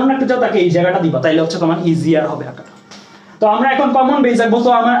কমন রাখতে চাও তাকে এই জায়গাটা দিবা, তাইলে হচ্ছে তোমার ইজিয়ার হবে আঁকাটা। তো আমরা এখন কমন বেস আঁকবো।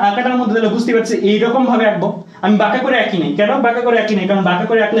 তো আমার আঁকাটার মধ্যে তাহলে বুঝতে পারছি এইরকম ভাবে আঁকবো। আমি বাঁকা করে আঁকি নাই, কেন বাঁকা করে আঁকি নাই, কারণ বাঁকা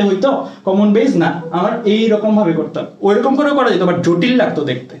করে আঁকলে হইতো কমন বেস না, আমার এইরকম ভাবে করতাম। ওইরকম করে করা যেত বাট জটিল লাগতো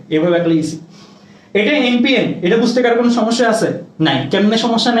দেখতে, এভাবে আঁকলে ইজি। এটা এনপিএন, এটা বুঝতে কার কোনো সমস্যা আছে? নাই। কেমনে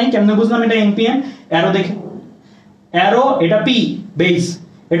সমস্যা নাই, কেমনে বুঝলাম এটা এনপিএন? অ্যারো দেখে, অ্যারো এটা পি বেস,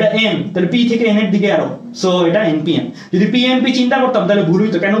 এটা এন, তাহলে পি থেকে এন এর দিকে অ্যারো, সো এটা এনপিএন। যদি পিএনপি চিন্তা করতাম তাহলে ভুল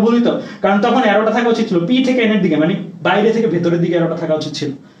হইতো। কেন ভুল হইতো? কারণ তখন অ্যারোটা থাকা উচিত ছিল পি থেকে এন এর দিকে, মানে বাইরে থেকে ভেতরের দিকে অ্যারোটা থাকা উচিত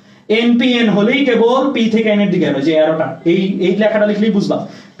ছিল। এনপিএন হলেই কেবল পি থেকে এন এর দিকে অ্যারো, যে অ্যারোটা এই লেখাটা লিখলেই বুঝবা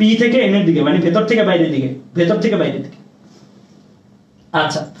পি থেকে এন এর দিকে, মানে ভেতর থেকে বাইরের দিকে, ভেতর থেকে বাইরের দিকে।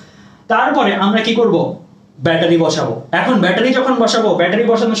 আচ্ছা, তারপরে আমরা কি করব, ব্যাটারি বসাবো। এখন ব্যাটারি যখন বসাবো, ব্যাটারি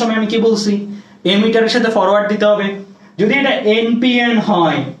বসানোর সময় আমি কি বলছি, এমিটারের সাথে ফরওয়ার্ড দিতে হবে। যদি এটা এনপিএন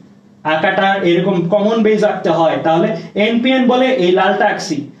হয়, আঁকাটা এরকম কমন বেস আঁকতে হয়, তাহলে এনপিএন বলে এই লালটা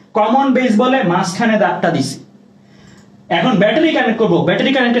আঁকছি, কমন বেস বলে মাঝখানে দাগটা দিছি। এখন ব্যাটারি কানেক্ট করব,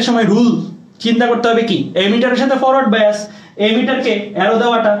 ব্যাটারি কানেক্টের সময় রুল চিন্তা করতে হবে কি এমিটারের সাথে ফরওয়ার্ড বায়াস, এমিটারকে অ্যারো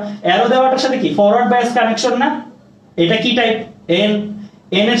দেওয়াটার সাথে কি ফরওয়ার্ড বায়াস কানেকশন না, এটা কি টাইপ এন,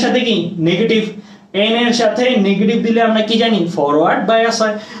 এন এর সাথে কি নেগেটিভ, এন এর সাথে নেগেটিভ দিলে আমরা কি জানি ফরওয়ার্ড বায়াস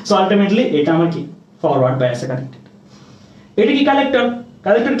হয়। সো আলটিমেটলি এটা আমার কি ফরওয়ার্ড বায়াসে কানেক্টেড। এটা কি কালেক্টর,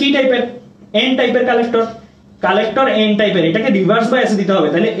 কালেক্টর কি টাইপের এন টাইপের কালেক্টর, কালেক্টর এন টাইপের, এটাকে রিভার্স বায়াসে দিতে হবে,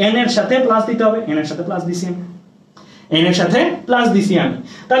 তাহলে এন এর সাথে প্লাস দিতে হবে, এন এর সাথে প্লাস দিছি আমি, এন এর সাথে প্লাস দিছি আমি।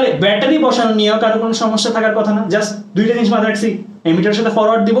 তাহলে ব্যাটারি বসানো নিয়েও কারো কোনো সমস্যা থাকার কথা না, জাস্ট দুইটা জিনিস মাথায় রাখছি, এমিটারের সাথে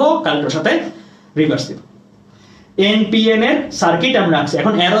ফরওয়ার্ড দিব, কালেক্টরের সাথে রিভার্স দিব। এনপিএন এর সার্কিট আমরা রাখছি,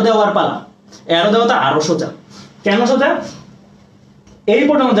 এখন অ্যারো দেওয়ার পালা। অ্যারো দেওয়া তো আরো সোজা, কেন সোজা, এই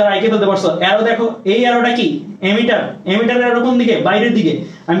পর্যন্ত যারা এঁকে ফেলতে পারছো, অ্যারো দেখো, এই অ্যারোটা কি এমিটার, এমিটারের অ্যারো কোন দিকে বাইরের দিকে,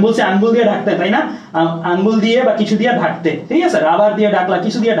 আমি বলছি আঙ্গুল দিয়ে ঢাকতে, তাই না, আঙ্গুল দিয়ে বা কিছু দিয়ে ঢাকতে, ঠিক আছে, রাবার দিয়ে ঢাকলা,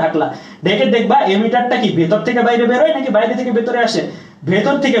 কিছু দিয়ে ঢাকলা, ঢেকে দেখবা এমিটারটা কি ভেতর থেকে বাইরে বের হয় নাকি বাইরে থেকে ভেতরে আসে,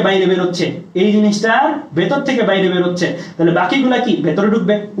 ভেতর থেকে বাইরে বের হচ্ছে, এই জিনিসটা ভেতর থেকে বাইরে বের হচ্ছে, তাহলে বাকিগুলা কি ভেতরে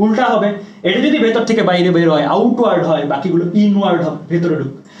ঢুকবে, উল্টা হবে, এটা যদি ভেতর থেকে বাইরে বের হয় আউটওয়ার্ড হয়, বাকিগুলো ইনওয়ার্ড হবে, ভেতরে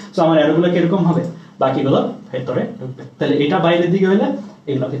ঢুকবে। সো আমার অ্যারোগুলো কিরকম হবে, বাকিগুলো ভেতরে ঢুকবে, তাহলে এটা বাইরের দিকে হলে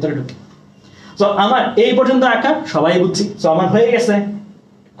এগুলো ভেতরে ঢুকবে। সো আমার এই পর্যন্ত আঁকা সবাই বুঝছি। সো আমার হয়ে গেছে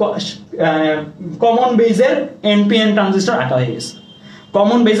কমন বেজের এনপিএন ট্রানজিস্টর আঁকা হয়ে গেছে,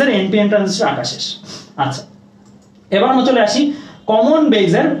 কমন বেজের এনপিএন ট্রানজিস্টর আঁকা শেষ। আচ্ছা, এবার আমরা চলে আসি কমন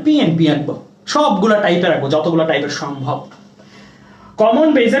বেজের পিএনপি আঁকবো, সবগুলা টাইপের আঁকবো, যতগুলো টাইপের সম্ভব। কমন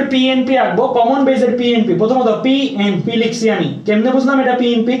বেজের পিএনপি আঁকবো, কমন বেজের পিএনপি, প্রথমত পিএনপি লিখছি আমি, কেমনে বুঝলাম এটা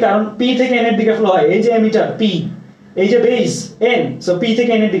পিএনপি, কারণ পি থেকে এন এর দিকে ফ্লো হয়, এই যে এমিটার পি, এই যে বেস এন, সো পি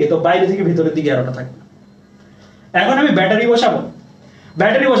থেকে এন এর দিকে, তো বাইরে থেকে ভিতরের দিকে আরোটা থাকবে। এখন আমি ব্যাটারি বসাবো,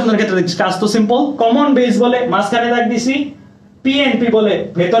 ব্যাটারি বসানোর ক্ষেত্রে দেখছি কাজ তো সিম্পল, কমন বেস বলে মাঝখানে দাগ দিছি, পিএনপি বলে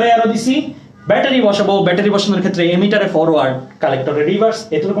ভেতরে আরো দিছি, ব্যাটারি বসাবো, ব্যাটারি বসানোর ক্ষেত্রে এমিটারে ফরওয়ার্ড, কালেক্টরে রিভার্স,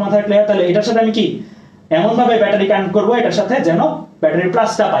 এতটুকু মাথায় ক্লিয়ার। তাহলে এটার সাথে আমি কি এমন ভাবে ব্যাটারি কানেক্ট করবো এটার সাথে যেন ব্যাটারির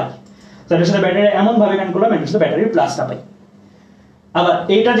প্লাসটা পাই, তো এটার সাথে ব্যাটারি এমন ভাবে কানেক্ট করলাম এটার সাথে ব্যাটারির প্লাসটা পাই। আবার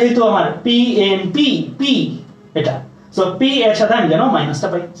এইটা যেহেতু আমার পিএনপি পি, এটা সো পি এর সাথে আমি যেন মাইনাসটা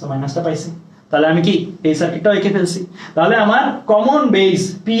পাই, সো মাইনাসটা পাইছি, তাহলে আমি কি এই সার্কিটটাও এঁকে ফেলছি। তাহলে আমার কমন বেস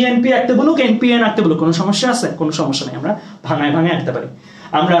পিএনপি আঁকতে বলুক এনপিএন আঁকতে বলুক কোনো সমস্যা আছে, কোনো সমস্যা নেই, আমরা ভাঙায় ভাঙায় আঁকতে পারি।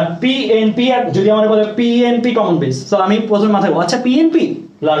 আমরা পিএনপি যদি আমরা বলে পিএনপি কমন বেস, তো আমি প্রথম মাথায় আচ্ছা পিএনপি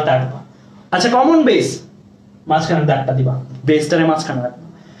লালটা আঁকবা, আচ্ছা কমন বেস মাঝখানে দাগটা দিবা, বেসটারে মাঝখানে রাখবা,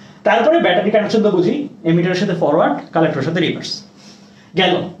 তারপরে ব্যাটারি কানেকশন তো বুঝি, এমিটারের সাথে ফরওয়ার্ড, কালেক্টরের সাথে রিভার্স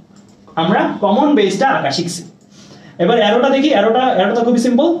গেল, আমরা কমন বেসটা আঁকা শিখছি। এবার অ্যারোটা দেখি, অ্যারোটা খুবই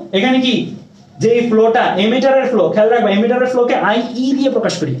সিম্পল, এখানে কি যে ফ্লোটা এমিটারের ফ্লো, খেয়াল রাখবা এমিটারের ফ্লোকে আইই দিয়ে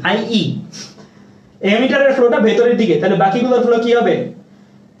প্রকাশ করি, আইই, এমিটারের ফ্লোটা ভেতরের দিকে, তাহলে বাকিগুলোর ফ্লো কি হবে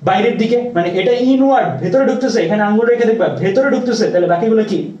বাইরের দিকে, মানে এটা ইনওয়ার্ড ভেতরে ঢুকতেছে, এখানে আঙ্গুল রেখে দেখবা ভেতরে ঢুকতেছে, তাহলে বাকিগুলো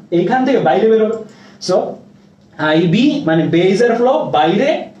কি এইখান থেকে বাইরে বের হবে। সো আইবি মানে বেজের ফ্লো বাইরে,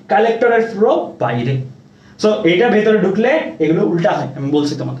 কালেক্টরের ফ্লো বাইরে, সো এটা ভেতরে ঢুকলে এগুলো উল্টা হয়, আমি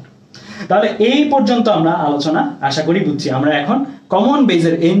বলছি তোমাদের। তাহলে এই পর্যন্ত আমরা আলোচনা আশা করি বুঝছি, আমরা এখন কমন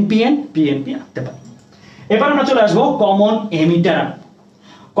বেজের এনপিএন পিএনপি আঁকতে পারি। এবার আমরা চলে আসবো কমন এমিটার।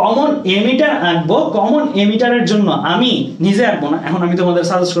 কমন এমিটার আঁকবো, কমন এমিটারের জন্য আমি নিজে আঁকবো না, এখন আমি তোমাদের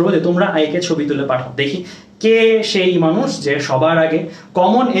সাজেস্ট করবো যে তোমরা একে ছবি তুলে পাঠাও, দেখি কে সেই মানুষ যে সবার আগে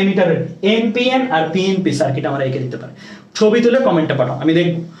কমন এমিটারের এনপিএন আর পিএনপি সার্কিট আমরা এঁকে দিতে পারে। ছবি তুলে কমেন্টে পাঠাও, আমি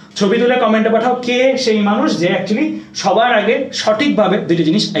দেখব, ছবি তুলে কমেন্টে পাঠাও কে সেই মানুষ যে অ্যাকচুয়ালি সবার আগে সঠিকভাবে দুটি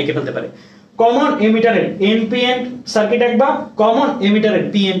জিনিস এঁকে ফেলতে পারে। Common এমিটারের NPN circuit আঁকবা, common এমিটারের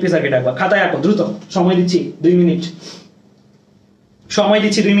PNP circuit আঁকবা, খাতায় আঁকো দ্রুত, সময় দিচ্ছি 2 মিনিট, সময়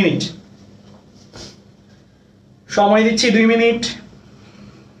দিচ্ছি 2 মিনিট, সময় দিচ্ছি 2 মিনিট।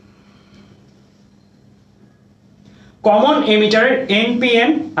 কমন এমিটারের এনপিএন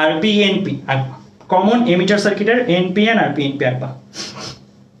আর পিএনপি আঁকবা, কমন এমিটার সার্কিটের এনপিএন আর পিএনপি আঁকবা।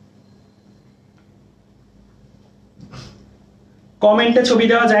 কমেন্টে ছবি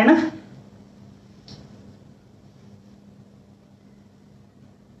দেওয়া যায় না,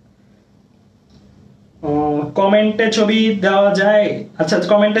 কমেন্টে ছবি দেওয়া যায়, আচ্ছা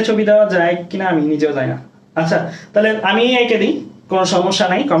কমেন্টে ছবি দেওয়া যায় কিনা আমি নিজেও জানি না। আচ্ছা তাহলে আমি এঁকে দিই, কোনো সমস্যা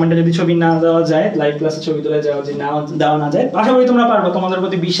নাই, কমেন্টে যদি ছবি না দেওয়া যায়, লাইভ ক্লাসে ছবি তুলে যাওয়া যদি না দেওয়া না যায়, আশা করি তোমরা পারবো, তোমাদের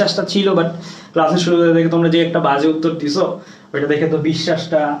প্রতি বিশ্বাসটা ছিল, বাট ক্লাসের শুরুতে দেখে তোমরা যে একটা বাজে উত্তর দিছো ওইটা দেখে তো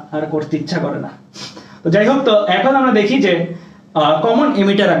বিশ্বাসটা আর করতে ইচ্ছা করে না। তো যাই হোক, তো এখন আমরা দেখি যে কমন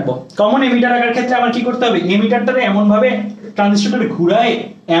এমিটার রাখবো। কমন এমিটার রাখার ক্ষেত্রে আমার কি করতে হবে, এমিটারটারে এমন ভাবে ট্রানজিস্টরটারে ঘুরায়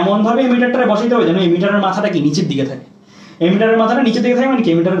এমন ভাবে এমিটারটারে বসাইতে হবে যেন এমিটারের মাথাটা কি নিচের দিকে থাকে, এমিটারের মাথাটা নিচের দিকে থাকে, মানে কি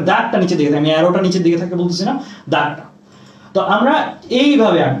এমিটারের দাগটা নিচের দিকে থাকে, আমি অ্যারোটা নিচের দিকে থাকে বলতেছি না, দাগটা। তো আমরা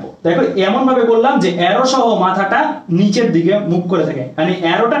এইভাবে আঁকবো, দেখো এমন ভাবে বললাম যে অ্যারো সহ মাথাটা নিচের দিকে মুখ করে থাকে, মানে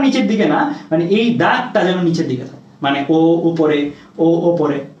অ্যারোটা নিচের দিকে না, মানে এই দাগটা যেন নিচের দিকে থাকে, মানে ও উপরে ও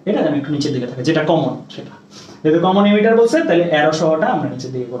উপরে, এটা যেন একটু নিচের দিকে থাকে, যেটা কমন সেটা। যেহেতু কমন এমিটার বলছে তাহলে অ্যারো সহটা আমরা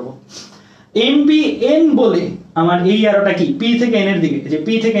নিচের দিকে করব। এনপি এন বলে আমার এই অ্যারোটা কি পি থেকে এন এর দিকে, যে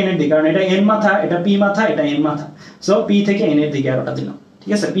পি থেকে এন এর দিকে, কারণ এটা এন মাথা, এটা পি মাথা, এটা এন মাথা, সো পি থেকে এন এর দিকে অ্যারোটা দিলাম,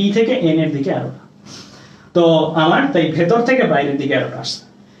 ঠিক আছে, পি থেকে এন এর দিকে অ্যারোটা। তো আমার তাই ভেতর থেকে বাইরের দিকে অ্যারোটা আসছে।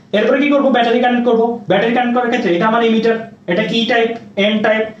 এরপরে কি করব, ব্যাটারি কানেক্ট করব। ব্যাটারি কানেক্ট করার ক্ষেত্রে এটা আমার এমিটার, এটা কি টাইপ, এন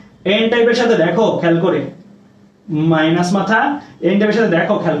টাইপ। এন টাইপের সাথে দেখো খেয়াল করে মাইনাস মাথা, এন টাইপের সাথে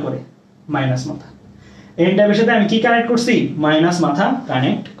দেখো খেয়াল করে মাইনাস মাথা। এন টাইপের সাথে আমি কি কানেক্ট করছি, মাইনাস মাথা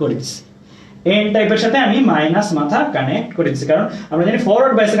কানেক্ট করেছি। এন টাইপের সাথে আমি মাইনাস মাথা কানেক্ট করেছি, কারণ আমরা জানি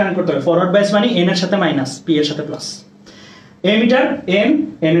ফরওয়ার্ড বাইসে কানেক্ট করতে হবে। ফরওয়ার্ড বাইস মানে এন এর সাথে মাইনাস, পি এর সাথে প্লাস। এমিটার এন,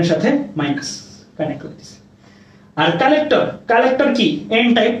 এন এর সাথে মাইনাস কানেক্ট করে দিছি। আর কালেক্টর, কালেক্টর কি এন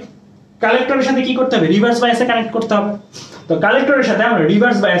টাইপ, কালেক্টরের সাথে কি করতে হবে, রিভার্স বায়াসে কানেক্ট করতে হবে। তো কালেক্টরের সাথে আমরা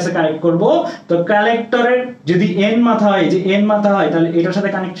রিভার্স বায়াসে কানেক্ট করব। তো কালেক্টরের যদি এন মাথা হয়, যে এন মাথা হয়, তাহলে এটার সাথে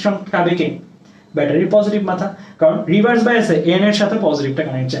কানেকশন পাবে কে, ব্যাটারির পজিটিভ মাথা, কারণ রিভার্স বায়াসে এন এর সাথে পজিটিভটা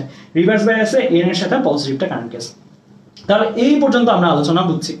কানেক্ট যায়, রিভার্স বায়াসে এন এর সাথে পজিটিভটা কানেক্ট আছে। তাহলে এই পর্যন্ত আমরা আলোচনা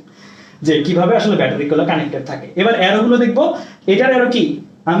বুঝছি যে কিভাবে আসলে ব্যাটারিগুলো কানেক্টেড থাকে। এবার অ্যারোগুলো দেখবো। এটার অ্যারো কি,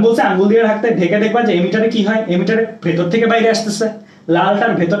 আমি বলছি আঙ্গুল দিয়ে রাখতে ঢেকে দেখবা যে এমিটারে কি হয়, এমিটারে ভেতর থেকে বাইরে আসতেছে,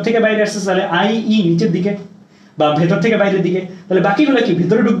 লালটার ভেতর থেকে বাইরে আসতেছে, তাহলে আই ই নিচের দিকে বা ভেতর থেকে বাইরের দিকে, তাহলে বাকিগুলো কি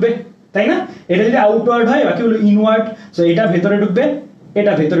ভিতরে ঢুকবে, তাই না? এটা যদি আউটওয়ার্ড হয় বাকিগুলো ইনওয়ার্ড, সো এটা ভেতরে ঢুকবে,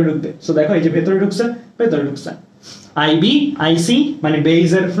 এটা ভেতরে ঢুকবে। সো দেখো এই যে ভেতরে ঢুকছে, ভেতরে ঢুকছে। আইবি আইসি মানে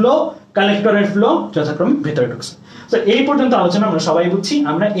বেজের ফ্লো, কালেক্টরের ফ্লো যথাক্রমে ভেতরে ঢুকছে। তো এই পর্যন্ত আলোচনা আমরা সবাই বুঝছি,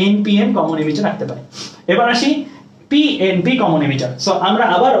 আমরা এনপিএন কমন এমিটার রাখতে পারি। এবার আসি পিএনপি কমন এমিটার। সো আমরা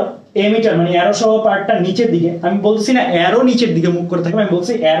আবারও এমিটার মানে অ্যারো সহ পার্টটা নিচের দিকে, আমি বলছি না অ্যারো নিচের দিকে মুখ করে থাকবে, আমি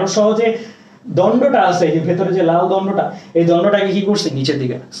বলছি অ্যারো সহ যে দণ্ডটা আছে, এই যে ভেতরে যে লাল দণ্ডটা, এই দণ্ডটাকে কি করছে, নিচের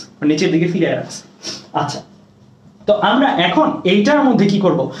দিকে রাখছে, নিচের দিকে ফিরে রাখছে। আচ্ছা, তো আমরা এখন এইটার মধ্যে কি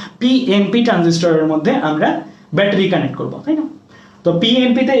করব, পিএনপি ট্রানজিস্টরের মধ্যে আমরা ব্যাটারি কানেক্ট করব, তাই না? তো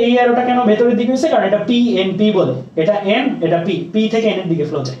পিএনপি তে এই অ্যারোটা কেন ভেতরের দিকে হইছে, কারণ এটা পিএনপি বলে, এটা এন, এটা পি, পি থেকে এন এর দিকে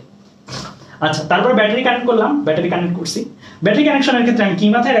ফ্লো যায়। আচ্ছা, তারপর ব্যাটারি কানেক্ট করলাম, ব্যাটারি কানেক্ট করছি। ব্যাটারি কানেকশনের ক্ষেত্রে আমি কি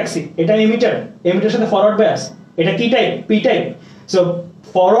মাথায় রাখছি, এটা এমিটার, এমিটারের সাথে ফরওয়ার্ড বায়াস, এটা কি type, P type. So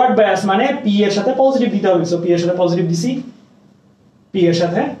forward bias মানে পি এর সাথে পজিটিভ দিতে হবে, সো পি এর সাথে পজিটিভ দিছি, পি এর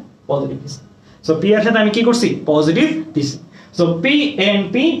সাথে পজিটিভ দিছি। সো পি এর সাথে আমি কি করছি, পজিটিভ দিছি। So P N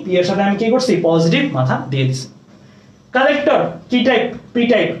P, P এর সাথে আমি কি করছি, পজিটিভ মাথা দিয়ে দিছি। কালেক্টর কি type, P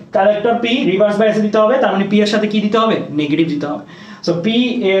type, collector P, reverse বায়াসে দিতে হবে, তার মানে পি এর সাথে কি দিতে হবে, নেগেটিভ দিতে হবে। সো পি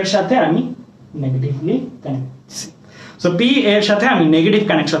এর সাথে আমি নেগেটিভলি কানেক্ট দিছি। সো পি এর সাথে আমি নেগেটিভ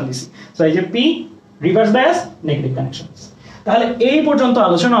কানেকশন দিছি। সো এই যে P reverse bias, negative connection. তাহলে এই পর্যন্ত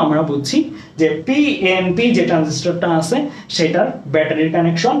আলোচনা আমরা বুঝছি যে পিএনপি যে ট্রানজিস্টরটা আছে সেটার ব্যাটারির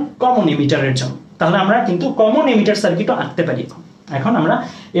কানেকশন কমন এমিটারের জন্য। তাহলে আমরা কিন্তু কমন এমিটার সার্কিটও আঁকতে পারি। এখন আমরা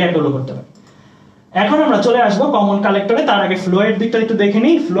এগুলো করতে পারি। এখন আমরা চলে আসবো কমন কালেক্টরে। তার আগে ফ্লোয়ের দিকটা একটু দেখে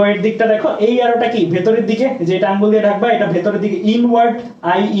নিই। ফ্লোয়ের দিকটা দেখো, এই অ্যারোটা কি ভেতরের দিকে, যে এটা আঙ্গুল দিয়ে রাখবা, এটা ভেতরের দিকে ইনওয়ার্ড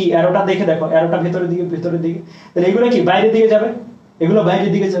আইই, অ্যারোটা দেখে দেখো, অ্যারোটা ভেতরের দিকে, ভেতরের দিকে। তাহলে এগুলো কি বাইরের দিকে যাবে, এগুলো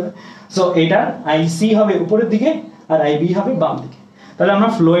বাইরের দিকে যাবে। সো এটা আইসি হবে উপরের দিকে আর আইবি হবে বাম দিকে। তাহলে আমরা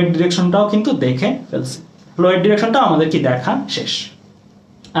ফ্লোয়ের ডিরেকশনটাও কিন্তু দেখে ফেলছি। ফ্লোয়ের ডিরেকশনটা আমাদের কি দেখা শেষ।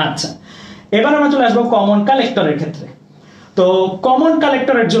 আচ্ছা, এবার আমরা চলে আসবো কমন কালেক্টরের ক্ষেত্রে। তো কমন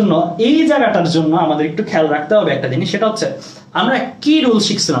কালেক্টরের জন্য এই জায়গাটার জন্য আমাদের একটু খেয়াল রাখতে হবে একটা জিনিস, সেটা হচ্ছে আমরা কি রুল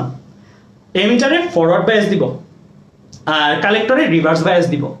শিখছিলাম, এমিটারে ফরওয়ার্ড বায়াস দিব আর কালেক্টরে রিভার্স বায়াস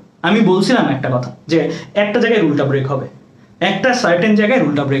দিব। আমি বলছিলাম একটা কথা যে একটা জায়গায় রুলটা ব্রেক হবে, একটা সার্টেন জায়গায়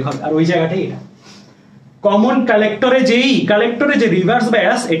রুলটা ব্রেক হবে, আর ওই জায়গাটাই এটা। কমন কালেক্টরে যে রিভার্স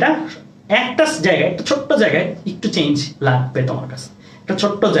বায়াস, এটা একটা জায়গায়, একটা ছোট্ট জায়গায় একটু চেঞ্জ লাগবে তোমার কাছে, একটা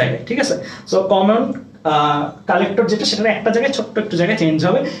ছোট্ট জায়গায়, ঠিক আছে? সো কমন কালেক্টর যেটা, সেটা একটা জায়গায় ছোট্ট একটু জায়গায় চেঞ্জ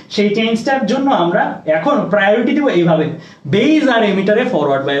হবে। সেই চেঞ্জটার জন্য আমরা এখন প্রায়োরিটি দিব এইভাবে, বেজ আর এমিটারে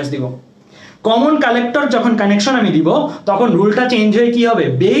ফরওয়ার্ড বায়াস দিব। কমন কালেক্টর যখন কানেকশন আমি দিব তখন রুলটা চেঞ্জ হয়ে কি হবে,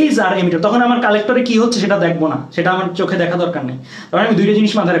 বেজ আর এমিটার, তখন আমার কালেক্টরে কি হচ্ছে সেটা দেখবো না, সেটা আমার চোখে দেখা দরকার নেই। তখন আমি দুইটা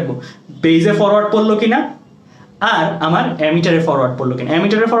জিনিস মাথায় রাখবো, বেজে ফরওয়ার্ড পড়লো কিনা আর আমার এমিটারে ফরওয়ার্ড পড়লো কিনা।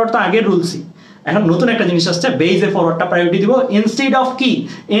 এমিটারে ফরওয়ার্ড তো আগের রুলসই, এখন নতুন একটা জিনিস আসছে, বেজে ফরওয়ার্ডটা প্রায়োরিটি দিব ইনস্টেড অফ কি,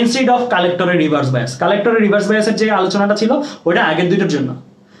 instead of কালেক্টরের reverse bias. কালেক্টরের reverse বায়াসের যে আলোচনাটা ছিল ওটা আগের দুইটার জন্য।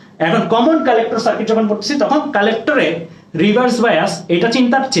 এখন কমন কালেক্টর সার্কিট যখন পড়তেছি তখন কালেক্টরে রিভার্স বায়াস, এটা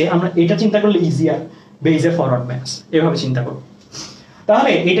চিন্তার চেয়ে আমরা এটা চিন্তা করলে ইজিয়ার, বেজে ফরওয়ার্ড বায়াস, এভাবে চিন্তা করব।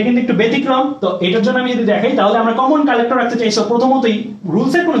 তাহলে এটা কিন্তু একটু ব্যতিক্রম। তো এটার জন্য আমি যদি দেখাই, তাহলে আমরা কমন কালেক্টর রাখতে চাই। সো প্রথমতই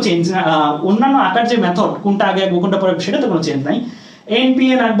রুলসের কোনো চেঞ্জ না, অন্যান্য আঁকার যে মেথড কোনটা আগে আঁকবো কোনটা পরে সেটা তো কোনো চেঞ্জ নাই।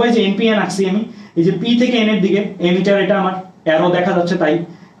 এনপিএন আঁকবো, যে এনপিএন আঁকছি আমি, এই যে পি থেকে এন এর দিকে, এমিটার এটা আমার অ্যারো দেখা যাচ্ছে তাই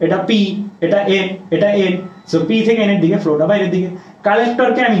এটা পি, এটা এন, এটা এন। সো পি থেকে এন এর দিকে, ফ্লোটা বাইরের দিকে।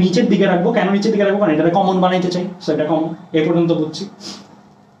 কালেক্টরকে আমি নিচের দিকে রাখবো। কেন নিচের দিকে রাখবো? কারণ এটা কমন বানাইতে চাই। সো এটা কমন, এ পর্যন্ত বুঝছি।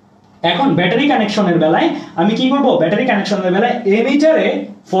 এখন ব্যাটারি কানেকশনের বেলায় আমি কি করব? ব্যাটারি কানেকশনের বেলায় এমিটারে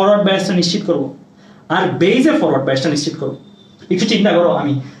ফরওয়ার্ড বায়াসটা নিশ্চিত করব, আর বেজে ফরওয়ার্ড বায়াসটা নিশ্চিত করব। একটু চিন্তা করো,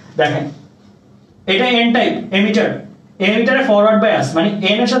 আমি দেখেন এটা N type emitter, এমিটারে forward bias মানে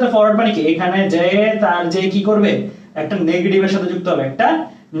এন এর সাথে ফরওয়ার্ড মানে কি, এখানে যে তার যে কি করবে, একটা নেগেটিভের সাথে যুক্ত হবে, একটা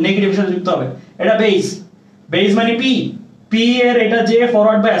নেগেটিভের সাথে যুক্ত হবে। এটা বেজ, বেজ মানে পি, পি এর এটা যে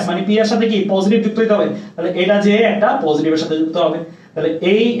ফরওয়ার্ড বায়াস মানে পি এর সাথে কি পজিটিভ যুক্ত হতে হবে, তাহলে এটা যে একটা পজিটিভের সাথে যুক্ত হবে। তাহলে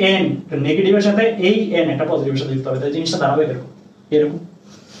এই এন নেগেটিভের সাথে এই এন একটা পজিটিভের সাথে যুক্ত হবে, তাহলে জিনিসটা দাঁড়াবে এরকম এরকম।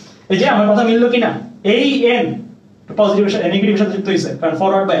 এই যে আমার কথা মিললো কিনা? এই এন পজিটিভের সাথে নেগেটিভের সাথে যুক্ত হইছে কারণ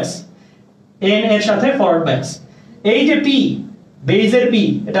ফরওয়ার্ড বায়াস, এন এর সাথে ফরওয়ার্ড বায়াস। এই যে পি, বেজের পি,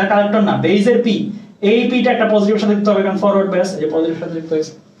 এটা কালেক্টর না, বেজের পি, এই পিটা একটা পজিটিভের সাথে যুক্ত হবে কারণ ফরওয়ার্ড বায়াস, এই পজিটিভের সাথে যুক্ত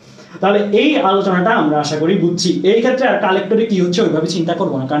হইছে। তাহলে এই আলোচনাটা আমরা আশা করি বুঝছি। এই ক্ষেত্রে আর কালেক্টরে কি হচ্ছে ওইভাবে চিন্তা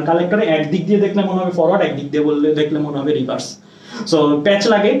করবো না, কারণ কালেক্টরে একদিক দিয়ে দেখলে মনে হবে ফরওয়ার্ড, একদিক দিয়ে বললে দেখলে মনে হবে রিভার্স। সো প্যাচ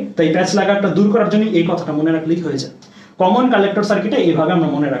লাগে, তাই প্যাচ লাগাটা দূর করার জন্য এই কথাটা মনে রাখলেই হয়ে যায়। কমন কালেক্টর সার্কিটে এইভাবে আমরা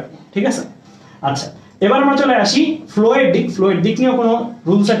মনে রাখবো, ঠিক আছে? আচ্ছা, এবার আমরা চলে আসি ফ্লোয়ের দিক। ফ্লোয়ের দিক নিয়েও কোনো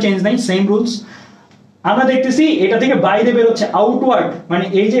রুলস আর চেঞ্জ নাই, সেম রুলস। আমরা দেখতেছি এটা থেকে বাইরে বের হচ্ছে আউটওয়ার্ড, মানে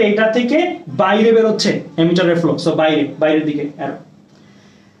এই যে এটা থেকে বাইরে বের হচ্ছে এমিটারের ফ্লো। সো বাইরে, বাইরের দিকে অ্যারো।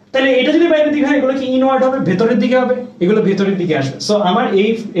 তাহলে এটা যদি বাইরের দিকে হয়, এগুলো কি ইনওয়ার্ড হবে, ভেতরের দিকে হবে, এগুলো ভেতরের দিকে আসবে। সো আমার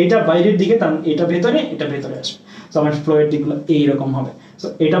এইটা বাইরের দিকে, তার এটা ভেতরে, এটা ভেতরে আসবে। সো আমার ফ্লোয়ের দিকগুলো এইরকম হবে। সো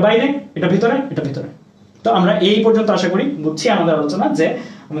এটা বাইরে, এটা ভেতরে, এটা ভেতরে। তো আমরা এই পর্যন্ত আশা করি বুঝছি আমাদের আলোচনা, যে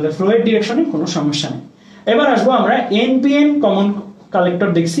আমাদের ফ্লোয়ের ডিরেকশনে কোনো সমস্যা নেই। এবার আসবো আমরা এনপিএন কমন কালেক্টর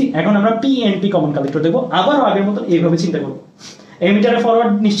দেখছি, এখন আমরা পিএনপি কমন কালেক্টর দেখবো। আবারও আগের মতো এইভাবে চিন্তা করবো, এমিটারে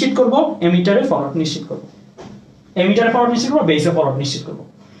ফরওয়ার্ড নিশ্চিত করব, এমিটারে ফরওয়ার্ড নিশ্চিত করব, এমিটারে ফরওয়ার্ড নিশ্চিত করব, বেসে ফরওয়ার্ড নিশ্চিত করব।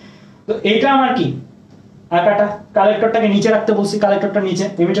 তো এটা আমার কি আঁকাটা, কালেক্টরটাকে নিচে রাখতে বলছি, কালেক্টরটা নিচে,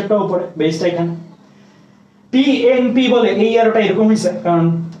 এমিটারটা উপরে, বেসটা এখানে। পিএনপি বলে এই অ্যারোটা এরকম হইছে কারণ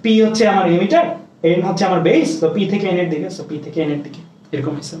পি হচ্ছে আমার এমিটার, এন হচ্ছে আমার বেস। তো পি থেকে এন এর দিকে, সো পি থেকে এন এর দিকে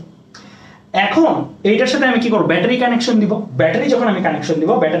এরকম হইছে। এখন এইটার সাথে আমি কি করব? ব্যাটারি কানেকশন দিব। ব্যাটারি যখন আমি কানেকশন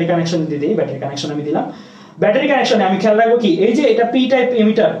দিব, ব্যাটারি কানেকশন দিয়ে দিই, ব্যাটারি কানেকশন আমি দিলাম। ব্যাটারি কানেকশনে আমি খেয়াল রাখবো কি, এই যে এটা পি টাইপ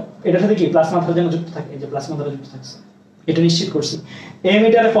এমিটার, এটার সাথে কি প্লাস মাত্রা যেন যুক্ত থাকে, এই যে প্লাস মাত্রা যুক্ত থাকছে, এটা নিশ্চিত করছি।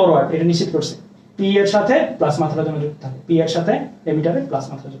 এমিটারে ফরওয়ার্ড, এটা নিশ্চিত করছি পি এর সাথে প্লাস মাত্রা যেন যুক্ত থাকে, পি এর সাথে এমিটারে প্লাস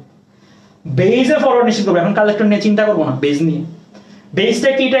মাত্রা যুক্ত। বেজে ফরওয়ার্ড নিশ্চিত করবো। এখন কালেক্টর নিয়ে চিন্তা করবো না, বেজ নিয়ে। বেজটা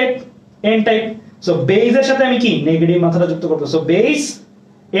কি টাইপ? N type. সো বেজের সাথে আমি কি নেগেটিভ মাত্রা যুক্ত করবো। So base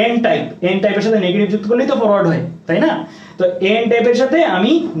N type, N টাইপের সাথে নেগেটিভ যুক্ত করলেই তো ফরওয়ার্ড হয়, তাই না? তো এন টাইপের সাথে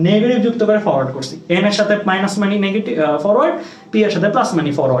আমি নেগেটিভ যুক্ত করে ফরওয়ার্ড করছি। এন এর সাথে মাইনাস মানি নেগেটিভ ফরওয়ার্ড, পি এর সাথে প্লাস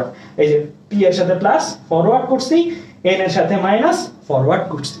মানি ফরওয়ার্ড। এই যে পি এর সাথে প্লাস ফরওয়ার্ড করছি, এন এর সাথে মাইনাস ফরওয়ার্ড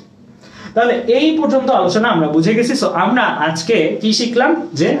করছি। তাহলে এই পর্যন্ত আলোচনা আমরা বুঝে গেছি। সো আমরা আজকে কি শিখলাম?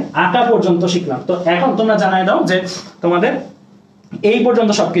 যে আঁকা পর্যন্ত শিখলাম। তো এখন তোমরা জানাই দাও যে তোমাদের এই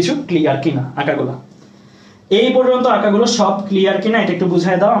পর্যন্ত সবকিছু ক্লিয়ার কিনা, আঁকাগুলো এই পর্যন্ত আঁকাগুলো সব ক্লিয়ার কিনা, এটা একটু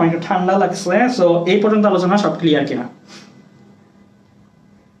বুঝাই দাও, আমার একটু ঠান্ডা লাগছে। সো এই পর্যন্ত আলোচনা সব ক্লিয়ার কিনা?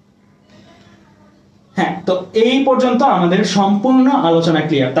 হ্যাঁ, তো এই পর্যন্ত আমাদের সম্পূর্ণ আলোচনা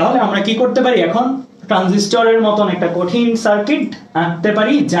ক্লিয়ার। তাহলে আমরা কি করতে পারি এখন? ট্রানজিস্টরের মতন একটা কঠিন সার্কিট আঁকতে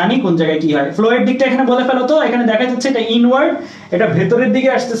পারি, জানি কোন জায়গায় কি হয়। ফ্লোয়ের দিকটা এখানে বলে ফেলো তো, এখানে দেখা যাচ্ছে এটা ইনওয়ার্ড, এটা ভেতরের দিকে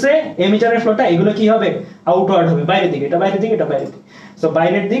আসতেছে, এমিটারের ফ্লোটা এগুলো কি হবে? আউটওয়ার্ড হবে, বাইরের দিকে, এটা বাইরের দিকে, এটা বাইরের দিকে। সো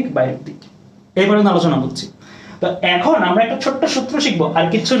বাইরের দিক, বাইরের দিক, এই পর্যন্ত আলোচনা করছি। তো এখন আমরা একটা ছোট্ট সূত্র শিখবো, আর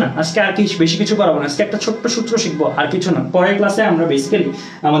কিছু না। আজকে আর কি বেশি কিছু করাবো না, আজকে একটা ছোট্ট সূত্র শিখবো, আর কিছু না। পরের ক্লাসে আমরা বেসিক্যালি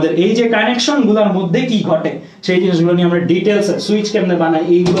আমাদের এই যে কানেকশন গুলোর মধ্যে কি ঘটে সেই জিনিসগুলো নিয়ে আমরা ডিটেইলস, সুইচ কেমনে বানাই,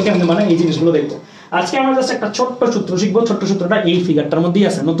 এইগুলো কেমনে বানাই, এই জিনিসগুলো দেখবো। আজকে আমরা জাস্ট একটা ছোট্ট সূত্র শিখবো। ছোট্ট সূত্রটা এই ফিগারটার মধ্যেই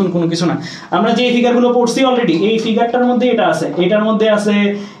আছে, নতুন কোনো কিছু না। আমরা যে ফিগারগুলো পড়ছি অলরেডি, এই ফিগারটার মধ্যে এটা আছে, এটার মধ্যে আছে,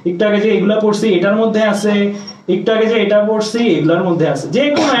 একটু আগে যে এগুলো পড়ছি এটার মধ্যে আছে, একটু আগে যে এটা পড়ছি এগুলোর মধ্যে আছে। যে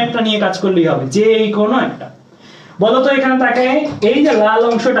কোনো একটা নিয়ে কাজ করলেই হবে, যে কোনো একটা। বলতো এখানে তাকে, এই যে লাল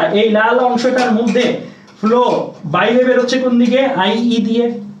অংশটা, এই লাল অংশটার মধ্যে ফ্লো বাইরে বের হচ্ছে কোন দিকে? আইই দিয়ে।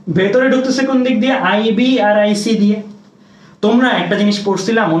 ভেতরে ঢুকতেছে কোন দিক দিয়ে? আইবি আর আইসি দিয়ে। তোমরা একটা জিনিস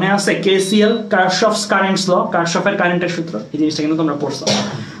পড়ছিলা মনে আছে? কেসিএল, কারশফস কারেন্টস ল, কারশফের কারেন্টের সূত্র। এই জিনিসটা কিন্তু তোমরা পড়ছো।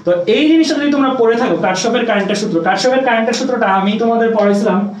 তো এই জিনিসটা যদি তোমরা পড়ে থাকো, কারশফের কারেন্টের সূত্র, কারশফের কারেন্টের সূত্রটা আমি তোমাদের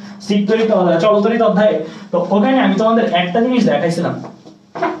পড়াইছিলাম চলতরিত অধ্যায়ে। তো ওখানে আমি তোমাদের একটা জিনিস দেখাইছিলাম,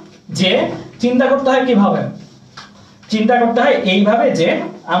 যে চিন্তা করতে হয় কিভাবে। চিন্তা করতে হয় এইভাবে যে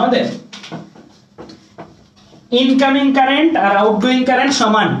আমাদের ইনকামিং কারেন্ট আর আউটগোয়িং কারেন্ট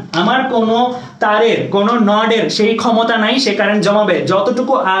সমান। আমার কোনো তারের কোনো নডের সেই ক্ষমতা নাই সে কারেন্ট জমাবে,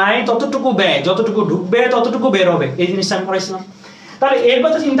 যতটুকু আয় ততটুকু ব্যয়, যতটুকু ঢুকবে ততটুকু বের হবে। এই জিনিসটা আমি পড়াইছিলাম। তাহলে এর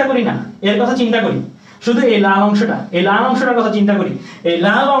কথা চিন্তা করি না, এর কথা চিন্তা করি, শুধু এই লাল অংশটা, এই লাল অংশটার কথা চিন্তা করি। এই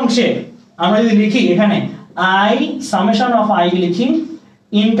লাল অংশে আমরা যদি লিখি এখানে আই সামেশন অফ আই লিখি,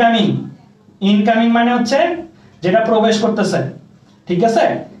 ইনকামিং, ইনকামিং মানে হচ্ছে যেটা প্রবেশ করতেছে, ঠিক আছে,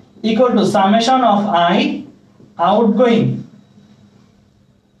 equal to summation of I outgoing,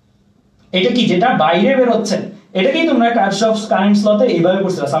 এটা কি যেটা বাইরে বের হচ্ছে, এটাকেই তোমরা কারশফস কারেন্ট লতে এইভাবে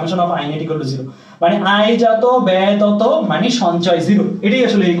করছিলে, summation of I net equal to 0, মানে আয় যত ব্যয় তত মানে সঞ্চয় 0। এটাই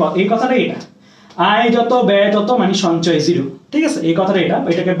আসলে এই কথাটা, এটা আয় যত ব্যয় তত মানে সঞ্চয় 0, ঠিক আছে, এই কথাটা এটা।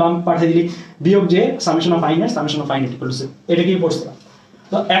 এটাকে বাম পাঠিয়ে দিলি বিয়োগ যে summation of I net, summation of I net equal to 0, এটাকেই পড়ছিলাম।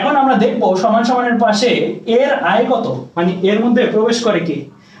 তো এখন আমরা দেখবো সমান সমানের পাশে এর আয় কত, মানে এর মধ্যে প্রবেশ করে কে,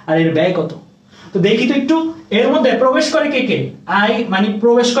 আর এর ব্যয় কত। তো দেখি তো একটু, এর মধ্যে প্রবেশ করে কে কে, আই মানে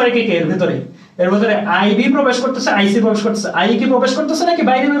প্রবেশ করে কে কে এর ভিতরে, এর ভিতরে আইবি প্রবেশ করতেছে, আইসি প্রবেশ করতেছে। আই কি প্রবেশ করতেছে নাকি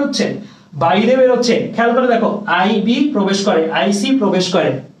বাইরে বের হচ্ছে? বাইরে বের হচ্ছে। খেয়াল করে দেখো, আইবি প্রবেশ করে, আইসি প্রবেশ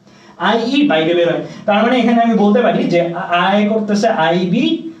করে, আইই বাইরে বের হয়। তার মানে এখানে আমি বলতে পারি যে আয় করতেছে আইবি,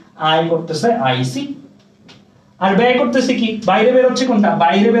 আয় করতেছে আইসি, আর ব্যয় করতেছে কি, বাইরে বের হচ্ছে কোনটা,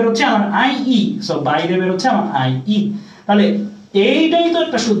 বাইরে বের হচ্ছে আমার আইই, সো বাইরে বের হচ্ছে আমার আইই। তাহলে এইটাই তো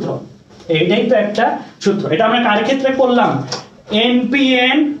একটা সূত্র, এইটাই তো একটা সূত্র। এটা আমরা কার ক্ষেত্রে করলাম?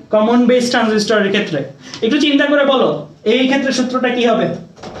 এনপিএন কমন বেস ট্রানজিস্টরের ক্ষেত্রে। একটু চিন্তা করে বলো এই ক্ষেত্রে সূত্রটা কি হবে?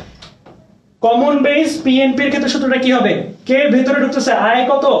 কমন বেস পিএনপি এর ক্ষেত্রে সূত্রটা কি হবে? কে ভেতরে ঢুকতেছে, আয়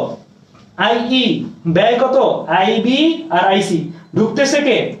কত, আইই, ব্যয় কত, আইবি আর আইসি। ঢুকতেছে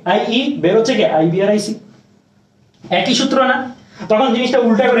কে, আইই, বের হচ্ছে কে, আইবি আর আইসি। একই সূত্র না? তখন জিনিসটা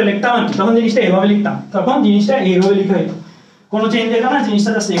উল্টা করে লিখতাম আর কি, তখন জিনিসটা এভাবে লিখতাম, তখন জিনিসটা এইভাবে লিখা হইতো, কোনো চেঞ্জ হইতো না,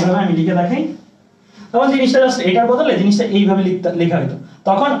 জিনিসটা জাস্ট এইভাবে আমি লিখে দেখাই। তখন জিনিসটা জাস্ট এটার বদলে জিনিসটা এইভাবে লেখা হইতো।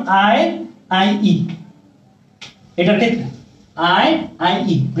 তখন আই আইই, এটার ক্ষেত্রে আই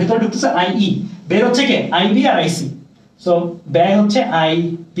আইই, ভেতরে ঢুকতেছে আইই, বের হচ্ছে কে, আইবি আর আইসি। সো ব্যয় হচ্ছে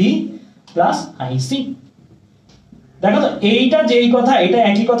আইবি প্লাস আইসি। দেখো তো এইটা যেই কথা, এটা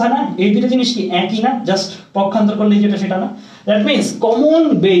একই কথা না? এই দুটো জিনিস কি একই না? জাস্ট পক্ষান্তর করলে যেটা সেটা না। দ্যাট মিন্স কমন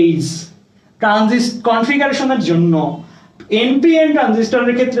বেস কনফিগারেশনের জন্য এনপিএন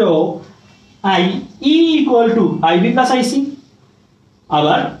ট্রানজিস্টরের ক্ষেত্রেও I E equal to IB plus আইসি,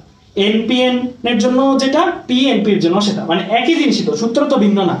 আবার এনপিএন এর জন্য যেটা পিএনপি এর জন্য সেটা, মানে একই জিনিসই তো, সূত্র তো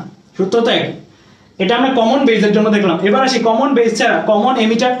ভিন্ন না, সূত্র তো একই। এটা আমরা কমন বেসের জন্য দেখলাম। এবার আসি কমন বেস ছাড়া কমন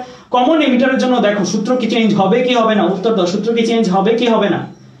এমিটার। কমন এমিটারের জন্য দেখো সূত্র কি চেঞ্জ হবে কি হবে না? উত্তর দাও, সূত্র কি চেঞ্জ হবে কি হবে না?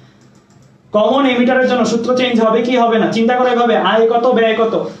 কমন এমিটারের জন্য সূত্র চেঞ্জ হবে কি হবে না? চিন্তা করে এভাবে, আয় কত ব্যয়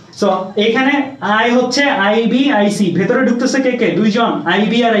কত। সো এখানে আয় হচ্ছে আইবি আইসি, ভেতরে ঢুকতেছে কে কে, দুইজন,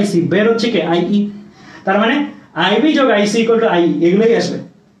 আইবি আর আইসি, বের হচ্ছে কে, আইই। তার মানে আইবি যোগ আইসি ইকুয়াল টু আই, এগুলোই আসবে।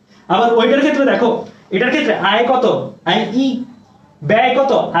 আবার ওইটার ক্ষেত্রে দেখো, এটার ক্ষেত্রে আয় কত, আইই, ব্যয়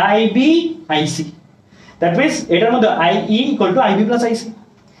কত, আইবি আইসি। দ্যাট মিন্স এটার মধ্যে আইই ইকুয়াল টু আইবি প্লাস আইসি।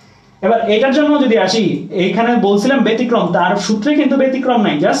 এবার এটার জন্য যদি আসি, এইখানে বলছিলাম ব্যতিক্রম, তার সূত্রে কিন্তু ব্যতিক্রম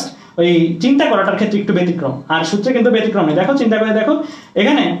নাই, জাস্ট ওই চিন্তা করাটার ক্ষেত্রে একটু ব্যতিক্রম, আর সূত্রে কিন্তু ব্যতিক্রম নেই। দেখো চিন্তা করে দেখো,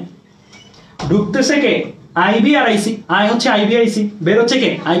 এখানে ঢুকতেছে কে, আইবি আর আইসি, আই হচ্ছে আইবি আইসি, বের হচ্ছে কে,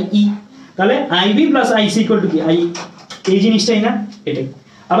 আইই। তাহলে IB plus IC equal to কি, আই। এই জিনিসটাই না, এটাই।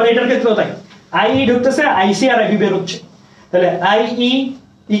 আবার এটার ক্ষেত্রেও তাই, আইই ঢুকতেছে, আইসি আর আইবি বের হচ্ছে, তাহলে আইই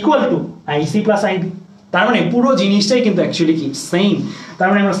equal to IC plus i b. তার মানে পুরো জিনিসটাই কিন্তু অ্যাকচুয়ালি কি, সেম। তার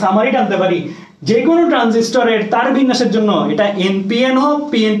মানে আমরা সামারি টানতে পারি, যে কোনো ট্রানজিস্টরের তার বিন্যাসের জন্য, এটা এনপিএন হোক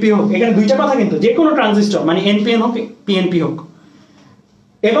পিএনপি হোক, এখানে দুইটা কথা কিন্তু, যে কোনো ট্রানজিস্টর মানে এনপিএন হোক পিএনপি হোক,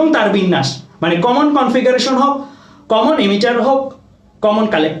 এবং তার বিন্যাস মানে কমন কনফিগারেশন হোক, কমন এমিটার হোক, কমন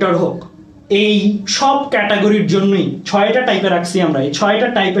কালেক্টর হোক, এই সব ক্যাটাগরির জন্যই 6টা টাইপে রাখছি আমরা, এই 6টা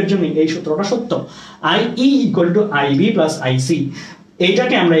টাইপের জন্যই এই সূত্রটা সত্য, আইই ইকুয়াল টু আইবি প্লাস আইসি।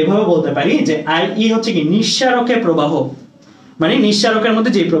 এইটাকে আমরা এইভাবে বলতে পারি যে আইই হচ্ছে কি নিঃসারকে প্রবাহ, মানে নিঃসারকের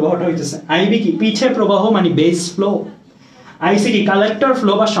মধ্যে যে প্রবাহটা হইতেছে, আইবি কি পিছে প্রবাহ মানে বেস ফ্লো, আইসি কি কালেক্টর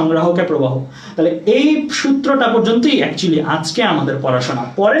ফ্লো বা সংগ্রাহকের প্রবাহ। তাহলে এই সূত্রটা পর্যন্তই অ্যাকচুয়ালি আজকে আমাদের পড়াশোনা।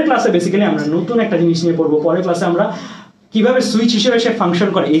 পরের ক্লাসে বেসিক্যালি আমরা নতুন একটা জিনিস নিয়ে পড়বো, পরের ক্লাসে আমরা কিভাবে সুইচ হিসেবে সে ফাংশন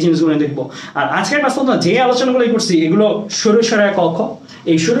করে এই জিনিসগুলো দেখবো। আর আজকের ক্লাস পর্যন্ত যে আলোচনাগুলো করছি এগুলো সরু-সরায় ক খ,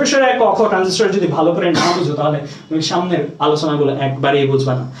 এই সরু-সরায় ক খ ট্রানজিস্টর যদি ভালো করে না বুঝো তাহলে তুমি সামনের আলোচনাগুলো একবারেই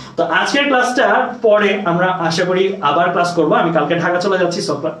বুঝবা না। তো আজকের ক্লাসটা পরে আমরা আশা করি আবার ক্লাস করবো, আমি কালকে ঢাকা চলে যাচ্ছি,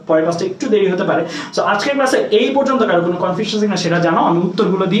 সো পরের ক্লাসটা একটু দেরি হতে পারে। সো আজকের ক্লাসে এই পর্যন্ত কারো কোনো কনফিউশন না সেটা জানাও, আমি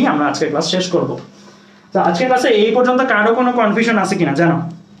উত্তরগুলো দিয়ে আমরা আজকের ক্লাস শেষ করবো। তো আজকের ক্লাসে এই পর্যন্ত কারো কোনো কনফিউশন আছে কিনা জানাও।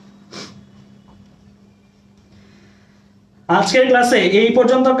 আজকের ক্লাসে এই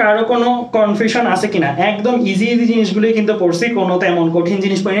পর্যন্ত কারো কোনো কনফিউশন আছে কিনা? একদম ইজি ইজি জিনিসগুলোই কিন্তু পড়ছি, কোনো তেমন কঠিন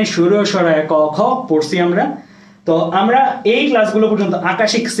জিনিস পড়িনি। শুরু সরায় ক খ পড়ছি আমরা। তো আমরা এই ক্লাসগুলো পর্যন্ত আঁকা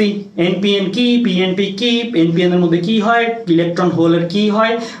শিখছি, এনপিএন কি, পিএনপি কি, এনপিএন এর মধ্যে কি হয়, ইলেকট্রন হোলের কি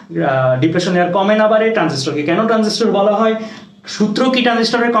হয়, ডিপ্রেশন এর কমে না বাড়ে, ট্রানজিস্টরকে কেন ট্রানজিস্টর বলা হয়, সূত্র কি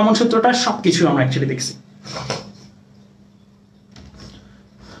ট্রানজিস্টরের কমন সূত্রটা, সবকিছু আমরা অ্যাকচুয়ালি দেখছি।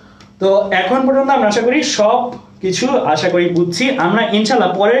 তো এখন পর্যন্ত আমরা আশা করি সব কিছু বুঝছি। আমরা ইনশাল্লাহ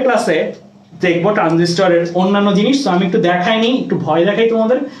পরের ক্লাসে দেখবো ট্রানজিস্টরের অন্যান্য জিনিস। তো আমি একটু দেখাইনি, একটু ভয় দেখাই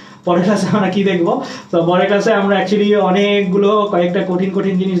তোমাদের। পরের ক্লাসে আমরা কি দেখবো? তো পরের ক্লাসে আমরা অ্যাকচুয়ালি অনেকগুলো কয়েকটা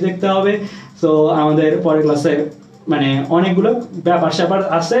কঠিন জিনিস দেখতে হবে। তো আমাদের পরের ক্লাসে মানে অনেকগুলো ব্যাপার স্যাপার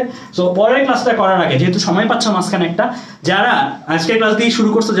আছে। তো পরের ক্লাসটা করার আগে, যেহেতু সময় পাচ্ছ মাঝখানে একটা, যারা আজকের ক্লাস দিয়ে শুরু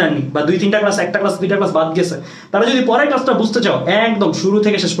করতে জাননি বা 2-3টা ক্লাস, একটা ক্লাস 2টা ক্লাস বাদ গেছে, তারা যদি পরের ক্লাসটা বুঝতে চাও একদম শুরু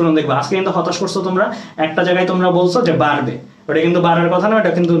থেকে শেষ পর্যন্ত দেখবে। আজকে কিন্তু হতাশ করছো তোমরা, একটা জায়গায় তোমরা বলছো যে বাড়বে, ওটা কিন্তু বাড়ার কথা না,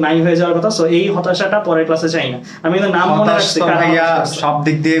 এটা কিন্তু নাই হয়ে যাওয়ার কথা। সো এই হতাশাটা পরের ক্লাসে চাই না। আমি কিন্তু নাম মনে রাখছি, সব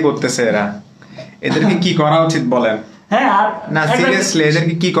দিক দিয়ে করতেছে এরা, এদেরকে কি করা উচিত বলেন? হ্যাঁ, আর না সিরিয়াসলি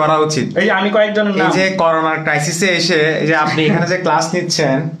এদেরকে কি করা উচিত? এই যে আমি কয়েকজনের নাম, এই যে করোনার ক্রাইসিসে এসে এই যে আপনি এখানে যে ক্লাস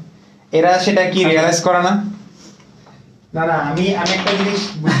নিচ্ছেন, এরা সেটা কি রিয়ালাইজ করে না? না না, আমি একটা জিনিস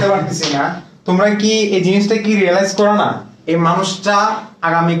বুঝতে পারতেছি না, তোমরা কি এই জিনিসটা কি রিয়ালাইজ করো না? এই মানুষটা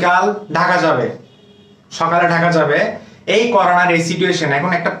আগামীকাল ঢাকা যাবে, সকালে ঢাকা যাবে। এই করোনার এই সিচুয়েশন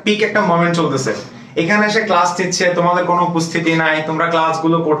এখন একটা পিক, একটা মোমেন্ট চলতেছে। এখানে এসে ক্লাস নিচ্ছে, তোমাদের কোনো উপস্থিতি নাই, তোমরা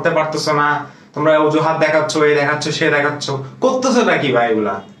ক্লাসগুলো করতে পারতেছো না, তোমরা অজুহাত দেখাচ্ছ, এই দেখাচ্ছ, সে দেখাচ্ছ, করতেছো নাকি ভাই?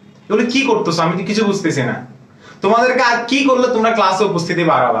 এগুলো কি করতেছো? আমি তো কিছু বুঝতেছি না। তোমাদেরকে আর কি করলে তোমরা ক্লাসে উপস্থিতি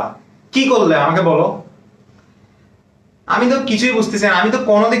বাড়াবা? কি করলে আমাকে বলো? আমি তো কিছুই বুঝতেছি না। আমি তো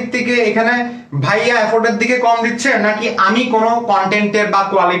কোনো দিক থেকে এখানে ভাইয়া এফোর্টের দিকে কম দিচ্ছে, নাকি আমি কোনো কন্টেন্টের বা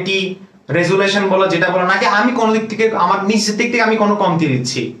কোয়ালিটি রেজুলেশন বলো যেটা বলো, নাকি আমি কোনো দিক থেকে আমার নিজের দিক থেকে আমি কোনো কমতি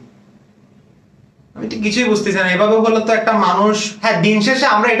দিচ্ছি? আমি তো কিছুই বুঝতেছি না। এভাবে বললে তো একটা মানুষ, হ্যাঁ দিন শেষে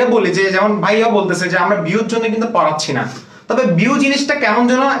আমরা এটা বলি যে, যেমন ভাইয়া বলতেছে যে আমরা ভিউর জন্য কিন্তু পড়াচ্ছি না, তবে ভিউ জিনিসটা কেমন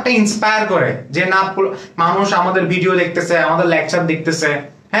যেন একটা ইন্সপায়ার করে যে না মানুষ আমাদের ভিডিও দেখতেছে, আমাদের লেকচার দেখতেছে,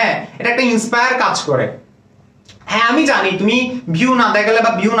 হ্যাঁ এটা একটা ইন্সপায়ার কাজ করে। হ্যাঁ আমি জানি তুমি ভিউ না দেখলে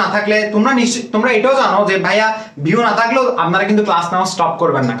বা ভিউ না থাকলে তোমরা নিশ্চয় তোমরা এটাও জানো যে ভাইয়া ভিউ না থাকলেও আপনারা কিন্তু ক্লাস নেওয়া স্টপ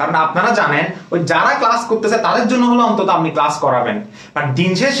করবেন না, কারণ আপনারা জানেন ওই যারা ক্লাস করতেছে তাদের জন্য হলো অন্তত আপনি ক্লাস করাবেন। বাট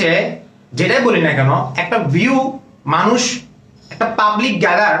দিন শেষে যেটাই বলি না কেন, একটা ভিউ মানুষ, একটা পাবলিক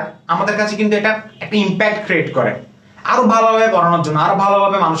গ্যাদার আমাদের কাছে কিন্তু এটা একটা ইম্প্যাক্ট ক্রিয়েট করে আরো ভালোভাবে পড়ানোর জন্য, আরো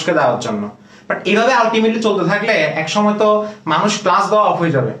ভালোভাবে মানুষকে দেওয়ার জন্য। বাট এইভাবে আলটিমেটলি চলতে থাকলে এক সময় তো মানুষ ক্লাস দেওয়া অফ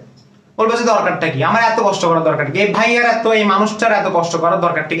হয়ে যাবে, বলবে যে দরকারটা কি, আমার এত কষ্ট করার দরকার কি, এই ভাইয়ার এত, এই মানুষটার এত কষ্ট করার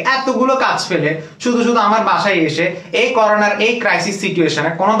দরকারটা কি, এতগুলো কাজ ফেলে শুধু শুধু আমার বাসায় এসে এই করোনার এই ক্রাইসিস সিচুয়েশনে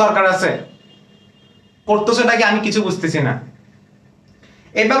কোনো দরকার আছে? করতেছেটা কি আমি কিছু বুঝতেছি না।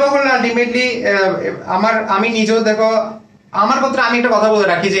 এভাবে বললে আলটিমেটলি আমি নিজেও দেখো, আমার কথা আমি একটা কথা বলে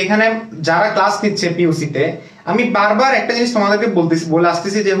রাখি যে এখানে যারা ক্লাস নিচ্ছে পিইউসিতে, আমি বারবার একটা জিনিস তোমাদেরকে বলে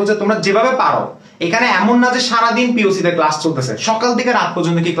আসতেছি যে হচ্ছে তোমরা যেভাবে পারো, এখানে এমন না যে সারাদিন পিইউসিতে ক্লাস চলতেছে, সকাল থেকে রাত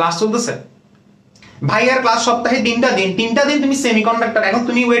পর্যন্ত কি ক্লাস চলতেছে? ভাইয়ার ক্লাস সপ্তাহে 3টা দিন তুমি সেমিকন্ডাক্টর, এখন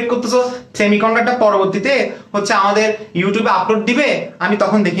তুমি ওয়েট করতেছো সেমিকন্ডাক্টর পরবর্তীতে হচ্ছে আমাদের ইউটিউবে আপলোড দিবে, আমি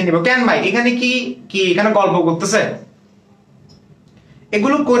তখন দেখিয়ে নিব। কেন ভাই এখানে কি এখানে গল্প করতেছে?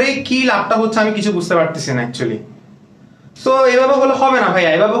 এগুলো করে কি লাভটা হচ্ছে আমি কিছু বুঝতে পারতেছি না অ্যাকচুয়ালি। সো এভাবে বলে হবে না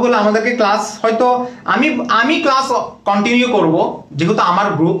ভাইয়া, এভাবে বলে আমাদেরকে ক্লাস, হয়তো আমি ক্লাস কন্টিনিউ করব যেহেতু আমার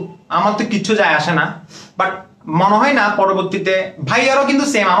গ্রুপ, আমার তো কিচ্ছু যায় আসে না, বাট মনে হয় না পরবর্তীতে ভাইয়ারও কিন্তু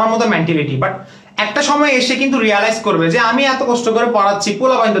সেম আমার মতো মেন্টালিটি, বাট একটা সময় এসে কিন্তু রিয়ালাইজ করবে যে আমি এত কষ্ট করে পড়াচ্ছি,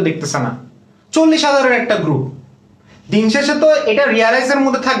 পোলাপাইন তো দেখতেছে না, 40,000-এর একটা গ্রুপ। দিন শেষে তো এটা রিয়ালাইজের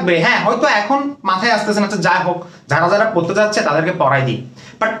মধ্যে থাকবে, হ্যাঁ হয়তো এখন মাথায় আসতেছে না, যাই হোক যারা পড়তে যাচ্ছে তাদেরকে পড়াই দিই,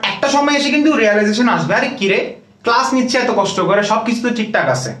 বাট একটা সময় এসে কিন্তু রিয়ালাইজেশন আসবে, আরে কিরে ক্লাস নিচ্ছে এত কষ্ট করে, সবকিছু তো ঠিকঠাক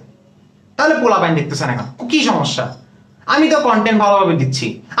আছে, তাহলে পোলাপাইন দেখতেছে না, কি সমস্যা? আমি তো কন্টেন্ট ভালোভাবে দিচ্ছি,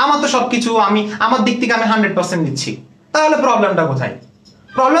 আমার তো সবকিছু আমি আমার দিক থেকে আমি 100% দিচ্ছি, তাহলে প্রবলেমটা কোথায়?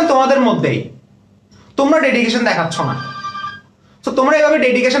 প্রবলেম তোমাদের মধ্যেই, তোমরা ডেডিকেশন দেখাচ্ছ না। তো তোমরা এভাবে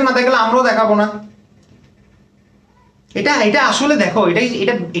ডেডিকেশন না দেখালে আমরাও দেখাবো না। এটা আসলে দেখো,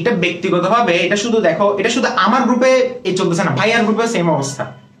 এটা ব্যক্তিগতভাবে এটা শুধু দেখো, এটা শুধু আমার গ্রুপে এই চলতেছে না, ভাইয়ার গ্রুপে সেম অবস্থা,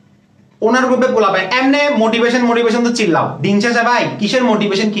 ওনার গ্রুপে পোলাপাইন এমনি মোটিভেশন তো চিল্লাও, দিন শেষে ভাই কিসের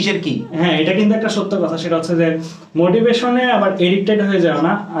মোটিভেশন কিসের কি? হ্যাঁ এটা কিন্তু একটা সত্য কথা, সেটা হচ্ছে যে মোটিভেশনে আবার এডিক্টেড হয়ে যাও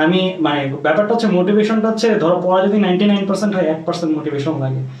না। আমি মানে ব্যাপারটা হচ্ছে মোটিভেশনটা হচ্ছে, ধরো পড়া যদি 99% হয়, 1% মোটিভেশন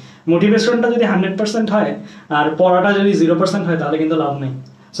লাগে। মোটিভেশনটা যদি 100% হয় আর পড়াটা যদি 0% হয়, তাহলে কিন্তু লাভ নেই।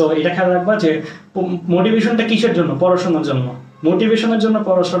 সো এটা খেয়াল রাখবা যে মোটিভেশনটা কিসের জন্য? পড়াশোনার জন্য। মোটিভেশনের জন্য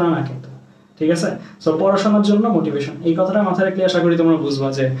পড়াশোনা না কিন্তু, ঠিক আছে? সো পড়াশোনার জন্য মোটিভেশন, এই কথাটা মাথায় রাখলে আশা করি তোমরা বুঝবা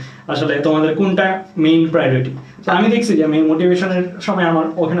যে আসলে তোমাদের কোনটা মেইন প্রায়োরিটি। আমি দেখছি যে আমি মোটিভেশনের সময় আমার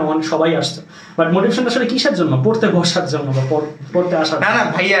ওখানে সবাই আসতো, বাট মোটিভেশন আসলে কিসের জন্য? পড়তে বসার জন্য বা পড়তে আসার। না না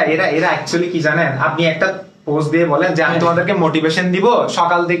ভাইয়া, এরা অ্যাকচুয়ালি কি জানেন, আপনি একটা পোস্ট দিয়ে বলেন যে আমি তোমাদেরকে মোটিভেশন দিব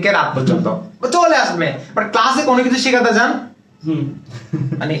সকাল থেকে রাত পর্যন্ত, চলে আসবে, বাট ক্লাসে কোনো কিছু শেখাতে যান।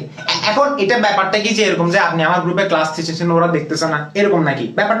 মানে এখন এটা ব্যাপারটা কি যে এরকম যে আপনি আমার গ্রুপে ক্লাস দিচ্ছেন ওরা দেখতেছে না, এরকম নাকি?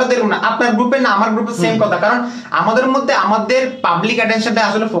 ব্যাপারটা তো এরকম না, আপনার গ্রুপে না আমার গ্রুপে সেম কথা। কারণ আমাদের মধ্যে আমাদের পাবলিক অ্যাটেনশনটা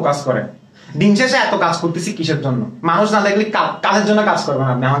আসলে ফোকাস করে। দিন শেষে এত কাজ করতেছি কিসের জন্য? মানুষ না দেখলে কাজের জন্য কাজ করবেন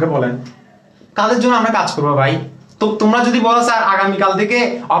আপনি আমাকে বলেন, কাজের জন্য আমরা কাজ করবো ভাই? তো তোমরা যদি বলো স্যার আগামীকাল থেকে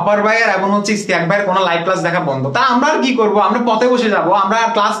অপার ভাইয়ের এবং হচ্ছে ইস্তিয়াক ভাইয়ের কোনো লাইভ ক্লাস দেখা বন্ধ, তা আমরা আর কি করবো? আমরা পথে বসে যাবো, আমরা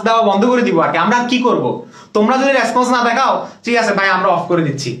ক্লাস দেওয়া বন্ধ করে দিব আর কি। আমরা আর কি করবো? তোমরা যদি রেসপন্স না দেখাও, ঠিক আছে ভাই আমরা অফ করে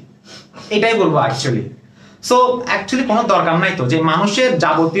দিচ্ছি, এটাই বলবো অ্যাকচুয়ালি। সো অ্যাকচুয়ালি কোনো দরকার নাই তো যে মানুষের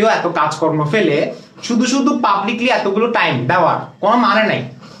যাবতীয় এত কাজকর্ম ফেলে শুধু শুধু পাবলিকলি এতগুলো টাইম দেওয়ার কোনো মানে নাই।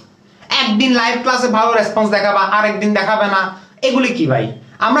 একদিন লাইভ ক্লাসে ভালো রেসপন্স দেখাবা, আরেকদিন দেখাবে না, এগুলি কি ভাই?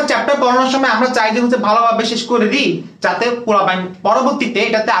 আমরা চ্যাপ্টার পড়ানোর সময় আমরা চাই যে হচ্ছে ভালোভাবে শেষ করে দিই, যাতে পরবর্তীতে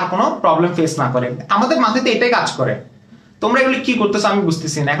এটাতে আর কোনো প্রবলেম ফেস না করে। আমাদের মাথাতে এটাই কাজ করে। তোমরা এগুলি কি করতেছো আমি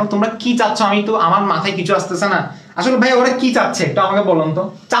বুঝতেছি না। এখন তোমরা কি চাচ্ছ আমি তো, আমার মাথায় কিছু আসতেছে না আসলে। ভাই ওরা কি চাচ্ছে একটু আমাকে বলুন তো,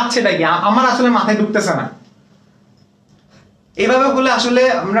 চাচ্ছেটা কি? আমার আসলে মাথায় ঢুকতেছে না। এইভাবে বলে আসলে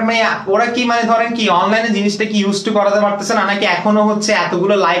আমরা মানে ওরা কি মানে ধরেন কি অনলাইনে জিনিসটা কি ইউজ টু করাতে পারতেছে না, নাকি এখনো হচ্ছে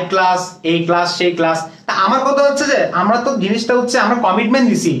এতগুলো লাইভ ক্লাস, এই ক্লাস সেই ক্লাস? আমার কথা হচ্ছে যে আমরা তো জিনিসটা হচ্ছে আমরা কমিটমেন্ট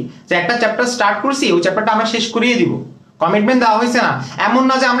দিছি যে একটা চ্যাপ্টার স্টার্ট করছি, ওই চ্যাপ্টারটা আমরা শেষ করিয়ে দিব। কমিটমেন্ট দেওয়া হয়েছে না? এমন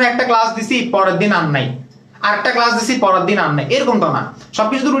না যে আমরা একটা ক্লাস দিছি পরের দিন আর নাই, আরেকটা ক্লাস দিছি পরের দিন আর নাই, এরকম তো না।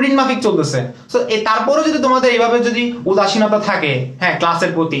 সবকিছু তো রুটিন মাফিক চলতেছে। তো তারপরেও যদি তোমাদের এইভাবে যদি উদাসীনতা থাকে হ্যাঁ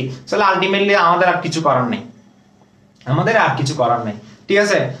ক্লাসের প্রতি, তাহলে আলটিমেটলি আমাদের আর কিছু করার নেই, আমাদের আর কিছু করার নেই। ঠিক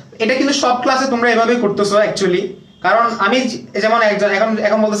আছে? এটা কিন্তু সব ক্লাসে তোমরা এভাবে করতেছো অ্যাকচুয়ালি। কারণ আমি যেমন একজন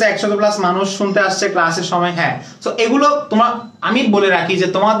এখন বলতেছে 100+ মানুষ শুনতে আসছে ক্লাসের সময়। হ্যাঁ, তো এগুলো তোমার আমি বলে রাখি যে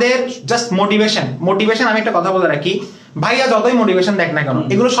তোমাদের জাস্ট মোটিভেশন। আমি একটা কথা বলে রাখি, ভাইয়া যতই মোটিভেশন দেখ না কেন,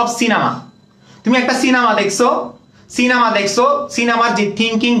 এগুলো সব সিনেমা। তুমি একটা সিনেমা দেখছো, সিনেমার যে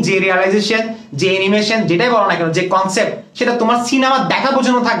থিঙ্কিং, যে রিয়ালাইজেশন, যে অ্যানিমেশন, যেটাই বলো না কেন, যে কনসেপ্ট, সেটা তোমার সিনেমা দেখা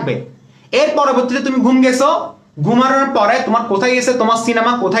পর্যন্ত থাকবে। এর পরবর্তীতে তুমি ঘুম গেছো, ঘুমানোর পরে তোমার কোথায় গেছে তোমার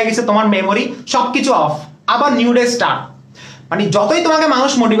সিনেমা, কোথায় গেছে তোমার মেমোরি, সবকিছু অফ, আবার নিউ ডে স্টার্ট। মানে যতই তোমাকে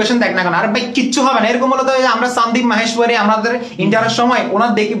মানুষ মোটিভেশন দেখ না কেন, আর ভাই কিচ্ছু হবে না। এরকম হলো তো আমরা সন্দীপ মাহেশ্বরী আমাদের ইন্টারের সময়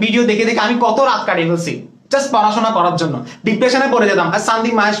ওনার ভিডিও দেখে আমি কত রাত কাটিয়ে ফেলছি জাস্ট পড়াশোনা করার জন্য, ডিপ্রেশনে পড়ে যেতাম। আর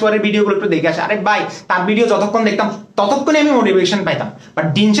সন্দীপ মাহেশ্বরের ভিডিওগুলো একটু দেখে আসে, আরে ভাই তার ভিডিও যতক্ষণ দেখতাম ততক্ষণে আমি মোটিভেশন পাইতাম। বাট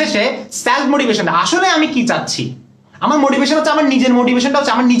দিন শেষে সেলফ মোটিভেশন, আসলে আমি কি চাচ্ছি, আমার মোটিভেশন হচ্ছে আমার নিজের মোটিভেশনটা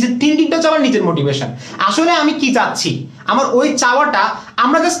হচ্ছে আমার নিজের থিঙ্কিংটা হচ্ছে আমার নিজের মোটিভেশন। আসলে আমি কি চাচ্ছি, আমার ওই চাওয়াটা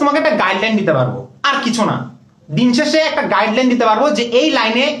আমরা জাস্ট তোমাকে একটা গাইডলাইন দিতে পারবো, আর কিছু না। দিন শেষে একটা গাইডলাইন দিতে পারবো যে এই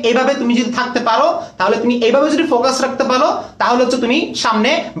লাইনে এইভাবে তুমি যদি থাকতে পারো, তাহলে তুমি এইভাবে যদি ফোকাস রাখতে পারো, তাহলে হচ্ছে তুমি সামনে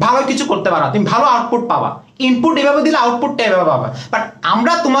ভালো কিছু করতে পারো, তুমি ভালো আউটপুট পাবা। ইনপুট এভাবে দিলে আউটপুটটা এভাবে পাবা। বাট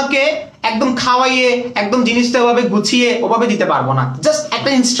আমরা তোমাকে একদম খাওয়াইয়ে একদম জিনিসটা ওভাবে গুছিয়ে ওভাবে দিতে পারবো না, জাস্ট একটা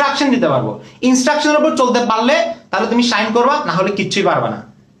ইনস্ট্রাকশন দিতে পারবো। ইনস্ট্রাকশনের উপর চলতে পারলে তাহলে তুমি শাইন করবা, না হলে কিচ্ছুই পারবে না।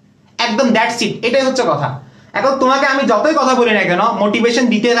 একদম দ্যাটস ইট, এটাই হচ্ছে কথা। এখন তোমাকে আমি যতই কথা বলি না কেন, মোটিভেশন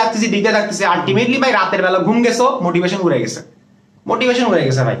দিতে থাকতেছি, আলটিমেটলি ভাই রাতের বেলা ঘুম গেছো, মোটিভেশন উড়ে গেছে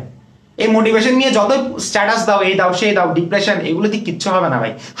ভাই। এই মোটিভেশন নিয়ে যতই স্ট্যাটাস দাও, এই দাও সেই দাও, ডিপ্রেশন, এগুলো দিয়ে কিচ্ছু হবে না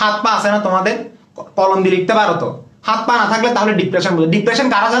ভাই। হাত পা আছে না তোমাদের, কলম দিয়ে লিখতে পারো তো? হাত পা না থাকলে তাহলে ডিপ্রেশন বলে। ডিপ্রেশন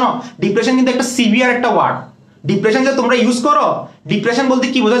কারা জানো? ডিপ্রেশন কিন্তু একটা সিভিয়ার একটা ওয়ার্ড। ডিপ্রেশন যে তোমরা ইউজ করো, ডিপ্রেশন বলতে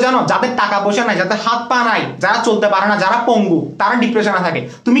কি বোঝো জানো? যাদের টাকা পয়সা নাই, যাদের হাত পা নাই, যারা চলতে পারে না, যারা পঙ্গু, তারা ডিপ্রেশনে থাকে।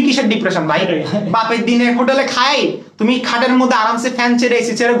 তুমি কিসের ডিপ্রেশন ভাই? বাপের দিনে হোটেলে খাই, তুমি খাটের মধ্যে আরামসে ফ্যান ছেড়ে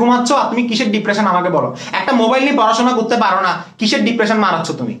এসি ছেড়ে ঘুমাচ্ছ, আর তুমি কিসের ডিপ্রেশন আমাকে বলো? একটা মোবাইল নিয়ে পড়াশোনা করতে পারো না, কিসের ডিপ্রেশন মারাচ্ছ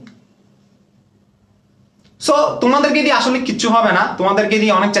তুমি? সো তোমাদেরকে দিয়ে আসলে কিচ্ছু হবে না। তোমাদেরকে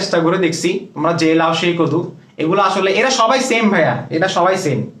দিয়ে অনেক চেষ্টা করে দেখছি, তোমরা যে লাও সেই কদু, এগুলো আসলে এরা সবাই সেম ভাইয়া, এরা সবাই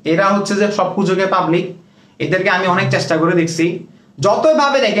সেম। এরা হচ্ছে যে সব পুজোকে পাবলিক, এদেরকে আমি অনেক চেষ্টা করে দেখছি, যতই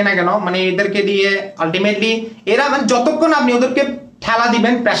ভাবে দেখে না কেন, মানে এদেরকে দিয়ে আলটিমেটলি এরা মানে যতক্ষণ আপনি ওদেরকে ঠেলা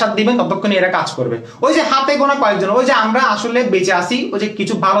দিবেন, প্রেসার দিবেন, ততক্ষণ এরা কাজ করবে। ওই যে হাতে গোনা কয়েকজন, ওই যে আমরা আসলে বেঁচে আসি ওই যে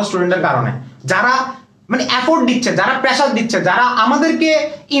কিছু ভালো স্টুডেন্টের কারণে, যারা মানে এফোর্ট দিচ্ছে, যারা প্রেসার দিচ্ছে, যারা আমাদেরকে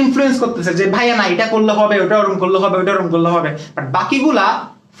ইনফ্লুয়েন্স করতেছে যে ভাইয়া না এটা করলে হবে, ওটা ওরকম করলে হবে, ওটা ওরকম করলে হবে। বাট বাকিগুলা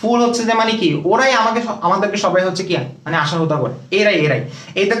ফুল হচ্ছে যে মানে কি, ওরাই আমাদেরকে সবাই হচ্ছে কি মানে আশাহত করে, এরাই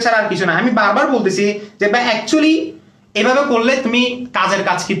এদের ছাড়া আর কিছু না। আমি বারবার বলতেছি যে ভাই অ্যাকচুয়ালি এভাবে করলে তুমি কাজের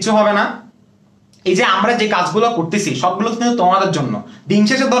কাজ কিচ্ছু হবে না। এই যে আমরা যে কাজগুলো করতেছি সবগুলো কিন্তু তোমাদের জন্য। দিন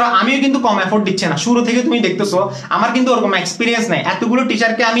শেষে ধরো আমিও কিন্তু কম এফোর্ট দিচ্ছি না, শুরু থেকে তুমি দেখতেছো আমার কিন্তু ওরকম এক্সপিরিয়েন্স নাই, এতগুলো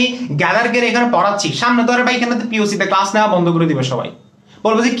টিচারকে আমি গ্যাদার করে এখানে পড়াচ্ছি, সামনে ধরো ভাই এখানে পিওসি তে ক্লাস নেওয়া বন্ধ করে দিবে সবাই,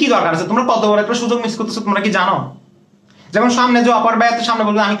 বলবো যে কি দরকার আছে, তোমরা কত বড় একটা সুযোগ মিস করতেছো তোমরা কি জানো? যেমন সামনে যে অপার ভাই সামনে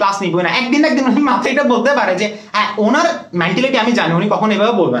বলবে আমি ক্লাস নিবই না, একদিন উনি মাথায় এটা বলতে পারে যে হ্যাঁ ওনার মেন্টালিটি আমি জানি, উনি কখন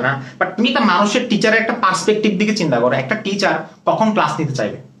এভাবে বলবে না, বাট তুমি একটা মানুষের টিচারের একটা পার্সপেক্টিভ দিকে চিন্তা করো, একটা টিচার কখন ক্লাস নিতে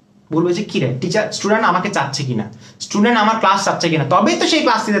চাইবে, বলবে যে কি রে টিচার স্টুডেন্ট আমাকে চাচ্ছে কিনা, স্টুডেন্ট আমার ক্লাস চাচ্ছে কিনা, তবেই তো সেই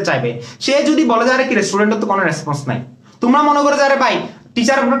ক্লাস নিতে চাইবে। সে যদি বলে যে আরে কি রে স্টুডেন্টের তো কোনো রেসপন্স নাই, তোমরা মনে করো যে আরে ভাই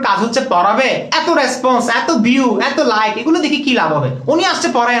টিচারের কাজ হচ্ছে পড়াবে, এত রেসপন্স এত ভিউ এত লাইক এগুলো দেখে কি লাভ হবে, উনি আসছে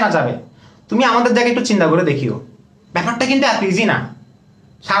পড়ায় না যাবে। তুমি আমাদের জায়গায় একটু চিন্তা করে দেখিও, ব্যাপারটা কিন্তু এত ইজি না।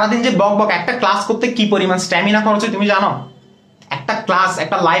 সারাদিন যে বক বক, একটা ক্লাস করতে কি পরিমাণ স্ট্যামিনা খরচ হয় তুমি জানো? একটা ক্লাস,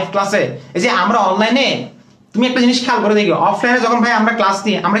 একটা লাইভ ক্লাসে, এই যে আমরা অনলাইনে তুমি একটা জিনিস খেয়াল করে দেখো, অফলাইনে যখন ভাই আমরা ক্লাস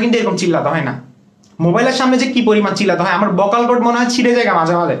নিই আমরা কিন্তু এরকম চিল্লাতে হয় না, মোবাইলের সামনে যে কি পরিমাণ চিল্লাতে হয়, আমার বকাল কোড মনে হয় ছিঁড়ে যায়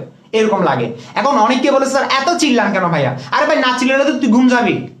মাঝে মাঝে এরকম লাগে। এখন অনেকে বলে স্যার এত চিল্লান কেন ভাইয়া? আরে ভাই না চিল্লালে তো তুই ঘুম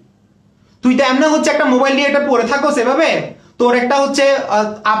যাবি, তুই তো এমনি হচ্ছে একটা মোবাইল নিয়ে এটা পড়ে থাকো সেভাবে, তোর একটা হচ্ছে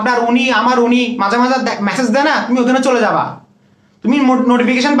আপনার উনি আমার উনি মাঝে মাঝে মেসেজ দেয় না, তুমি ওখানে চলে যাবা, তুমি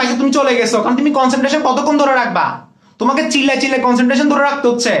নোটিফিকেশন পাইছো তুমি চলে গেছো, কারণ তুমি কনসেন্ট্রেশন কতক্ষণ ধরে রাখবা? তোমাকে চিল্লায় চিল্লায় কনসেন্ট্রেশন ধরে রাখতে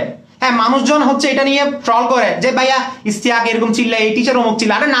হচ্ছে। হ্যাঁ মানুষজন হচ্ছে এটা নিয়ে ট্রল করে যে ভাইয়া ইস্তিয়াক এরকম চিল্লায়, এই টিচার অমুক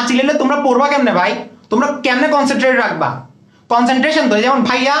চিল্লা, আরে না চিল্লালে তোমরা পড়বা কেমনে ভাই? তোমরা কেমনে কনসেন্ট্রেট রাখবা? কনসেন্ট্রেশন তো যেমন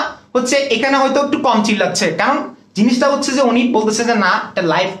ভাইয়া হচ্ছে এখানে হয়তো একটু কম চিল্লাচ্ছে, কারণ জিনিসটা হচ্ছে যে উনি বলতেছে যে না এটা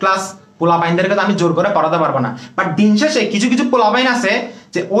লাইভ ক্লাস, পোলাপাইনদেরকে তো আমি জোর করে পড়াতে পারবো না, বাট দিন শেষে কিছু কিছু পোলাপাইন আছে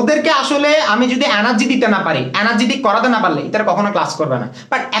যে ওদেরকে আসলে আমি যদি এনার্জি দিতে না পারি, এনার্জেটিক করাতে না পারলে এটার কখনো ক্লাস করবে না।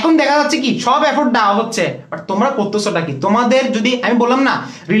 বাট এখন দেখা যাচ্ছে কি সব এফোর্ট দেওয়া হচ্ছে, বাট তোমরা করতেছোটা কি? তোমাদের যদি আমি বললাম না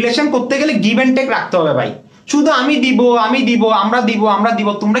রিলেশন করতে গেলে গিভ এন্ড টেক রাখতে হবে ভাই, শুধু আমি দিব আমরা দিব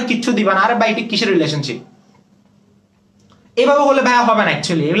তোমরা কিচ্ছু দিবা না, আরে ভাই এটা কিসের রিলেশনশিপ? এভাবে বলে ভাইয়া হবে না,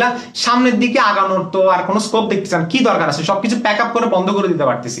 অ্যাকচুয়ালি এগুলা সামনের দিকে আগানোর তো আর কোনো স্কোপ দেখতেছি না, কি দরকার আছে? সবকিছু প্যাক আপ করে বন্ধ করে দিতে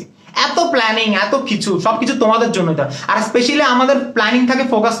পারতেছি, এত প্ল্যানিং এত কিছু সবকিছু তোমাদের জন্য। আর স্পেশালি আমাদের প্ল্যানিং থাকে,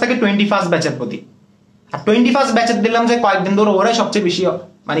 ফোকাস থাকে 21st ব্যাচের প্রতি, আর 21st ব্যাচের দিলাম যে কয়েকদিন ধরে ওরাই সবচেয়ে বেশি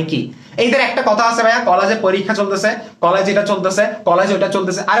মানে কি এইদের একটা কথা আছে ভাইয়া, কলেজে পরীক্ষা চলতেছে, কলেজ এটা চলতেছে, কলেজ ওটা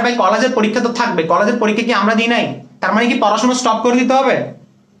চলতেছে, আরে ভাই কলেজের পরীক্ষা তো থাকবে, কলেজের পরীক্ষা কি আমরা দিই নাই? তার মানে কি পড়াশোনা স্টপ করে দিতে হবে?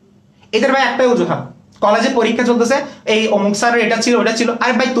 এদের ভাই একটাই অজুহাত, কলেজে পরীক্ষা চলতেছে, এই অমুক স্যার এটা ছিল ওটা ছিল,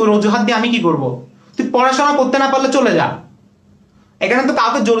 আরে ভাই তোর অজুহাত দিয়ে আমি কি করব? তুই পড়াশোনা করতে না পারলে চলে যা, এখানে তো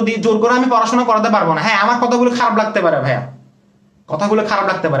কাউকে জোর করে আমি পড়াশোনা করাতে পারবো না। হ্যাঁ আমার কথাগুলো খারাপ লাগতে পারে ভাইয়া, কথাগুলো খারাপ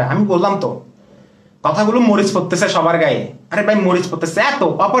লাগতে পারে, আমি বললাম তো কথাগুলো মরিচ পড়তেছে সবার গায়ে, আরে ভাই মরিচ পড়তেছে এত।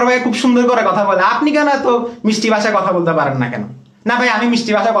 অপর ভাই খুব সুন্দর করে কথা বলে, আপনি কেন এত মিষ্টি ভাষায় কথা বলতে পারেন না কেন? না ভাই আমি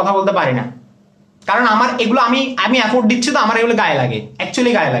মিষ্টি ভাষায় কথা বলতে পারি না, কারণ আমার এগুলো আমি এফোর্ট দিচ্ছি তো আমার এগুলো গায়ে লাগে,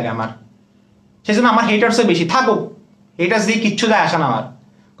 অ্যাকচুয়ালি গায়ে লাগে আমার, সেজন্য আমার হেটার্সও বেশি থাকুক, হেটার্স দিয়ে কিচ্ছু যায় আসে না আমার,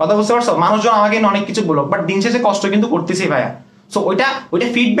 কথা বুঝতে পারছো? মানুষজন আমাকে অনেক কিছু বলো, বাট দিন শেষে কষ্ট কিন্তু করতেছি ভাইয়া। সো ওইটা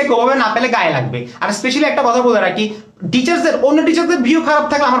ফিডব্যাক ওভাবে না পেলে গায়ে লাগবে। আর স্পেশালি একটা কথা বলে রাখি, টিচার্সদের অন্য টিচারদের ভিউ খারাপ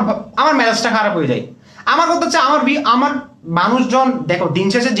থাকলে আমার মেজাজটা খারাপ হয়ে যায়। আমার কথা হচ্ছে আমার মানুষজন দেখো দিন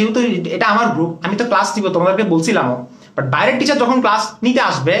শেষে যেহেতু এটা আমার গ্রুপ, আমি তো ক্লাস দিব তোমাদেরকে বলছিলামও, বাট বাইরের টিচার যখন ক্লাস নিতে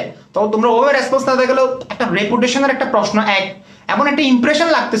আসবে তখন তোমরা ওভাবে রেসপন্স না দেখলেও একটা রেপুটেশনের একটা প্রশ্ন, এমন একটা ইমপ্রেশন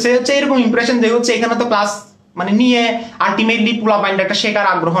লাগতেছে হচ্ছে, এরকম ইমপ্রেশন যে হচ্ছে এখানে তো ক্লাস মানে নিয়ে আলটিমেটলি পোলা মাইন্ড একটা শেখার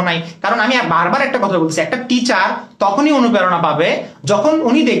আগ্রহ নাই। কারণ আমি বারবার একটা কথা বলছি, একটা টিচার তখনই অনুপ্রেরণা পাবে যখন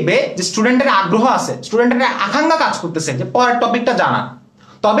উনি দেখবে যে স্টুডেন্টের আগ্রহ আছে, স্টুডেন্টের আকাঙ্ক্ষা কাজ করতেছে যে পরের টপিকটা জানা,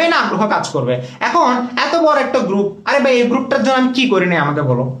 তবেই না আগ্রহ কাজ করবে। এখন এত বড় একটা গ্রুপ, আরে ভাই এই গ্রুপটার জন্য আমি কি করি নাই আমাকে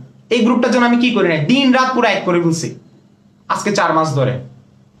বলো, এই গ্রুপটার জন্য আমি কি করি নাই? দিন রাত পুরো এক করে বলছি আজকে 4 মাস ধরে।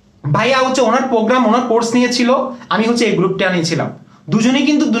 ভাইয়া হচ্ছে ওনার প্রোগ্রাম ওনার কোর্স নিয়েছিল, আমি হচ্ছে এই গ্রুপটা নিয়েছিলাম, দুজনেই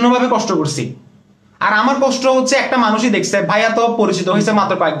কিন্তু দুভাবে কষ্ট করছি। আর আমার কষ্ট হচ্ছে একটা মানুষই দেখছে, ভাইয়া তো পরিচিত হয়েছে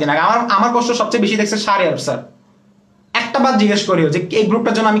মাত্র কয়েকদিন আগে, আমার কষ্ট সবচেয়ে বেশি দেখছে শাহরিয়ার স্যার। একটা বার জিজ্ঞেস করিও যে এই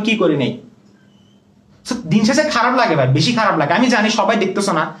গ্রুপটার জন্য আমি কি করি নাই। দিন শেষে খারাপ লাগে ভাই, বেশি খারাপ লাগে, আমি জানি সবাই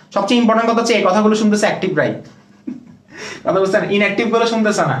দেখতেছো না, সবচেয়ে ইম্পর্টেন্ট কথা হচ্ছে এই কথাগুলো শুনতেছে অ্যাক্টিভ রাই, কথা বুঝছেন, ইনঅ্যাক্টিভ গুলো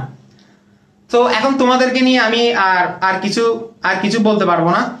শুনতেছে না। তো এখন তোমাদেরকে নিয়ে আমি আর কিছু বলতে পারবো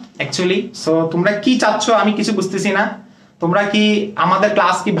না অ্যাকচুয়ালি। সো তোমরা কি চাচ্ছ আমি কিছু বুঝতেছি না, তোমরা কি আমাদের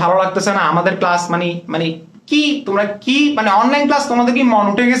ক্লাস কি ভালো লাগতেছে না? আমাদের ক্লাস মানে কি তোমরা কি মানে অনলাইন ক্লাস তোমাদের কি মন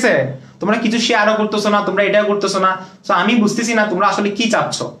উঠে গেছে? তোমরা কিছু শেয়ারও করতেছো না, তোমরা এটাও করতেছো না। সো আমি বুঝতেছি না তোমরা আসলে কি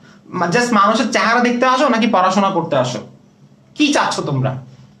চাচ্ছ, জাস্ট মানুষের চেহারা দেখতে আসো নাকি পড়াশোনা করতে আসো, কি চাচ্ছ তোমরা?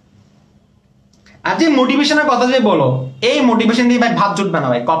 আর যে মোটিভেশনের কথা যে বলো, এই মোটিভেশন দিয়ে ভাই ভাত জুটবে না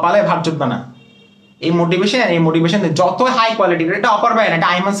ভাই, কপালে ভাত জুটবে না। এই মোটিভেশন যত হাই কোয়ালিটির, এটা অপার ভাই না, এটা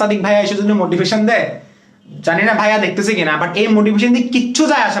আইমান সাদিক ভাইয়া এসে যদি মোটিভেশন দেয়, জানি না ভাইয়া দেখতেছে কিনা, বাট এই মোটিভেশন দিয়ে কিচ্ছু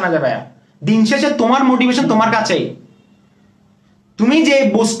যায় আসে না যে ভাইয়া, দিন শেষে তোমার মোটিভেশন তোমার কাছেই। তুমি যে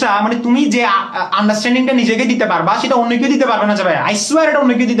বুস্টটা মানে তুমি যে আন্ডারস্ট্যান্ডিংটা নিজেকে দিতে পারবা সেটা অন্য কেউ দিতে পারবে না ভাই, আই সোয়ার এটা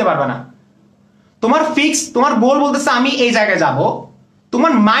অন্য কেউ দিতে পারবে না। তোমার ফিক্স, তোমার গোল বলতেছে আমি এই জায়গায় যাব,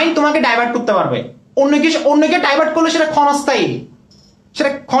 তোমার মাইন্ড তোমাকে ডাইভার্ট করতে পারবে। অন্যকে ডাইভার্ট করলে সেটা ক্ষণস্থায়ী, সেটা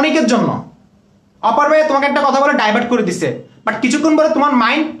ক্ষণিকের জন্য। অপার ভাই তোমাকে একটা কথা বলে ডাইভার্ট করে দিছে, বাট কিছুক্ষণ পরে তোমার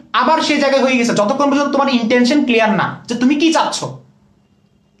মাইন্ড আবার সেই জায়গায় হয়ে গেছে, যতক্ষণ পর্যন্ত তোমার ইন্টেনশন ক্লিয়ার না যে তুমি কি চাচ্ছ।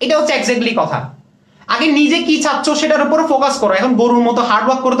 এটা হচ্ছে এক্স্যাক্টলি কথা। আগে নিজে কি চাচ্ছ সেটার উপরে ফোকাস করো। এখন গরুর মতো হার্ড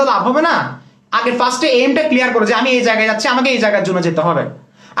ওয়ার্ক করে তো লাভ হবে না। আগে ফার্স্টে এইমটা ক্লিয়ার করো যে আমি এই জায়গায় যাচ্ছি, আমাকে এই জায়গার জন্য যেতে হবে।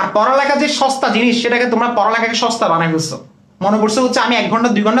 আর পড়ালেখা যে সস্তা জিনিস, সেটাকে তোমরা পড়ালেখাকে সস্তা বানাই ফেলছো। মনে করছো হচ্ছে আমি 1 ঘন্টা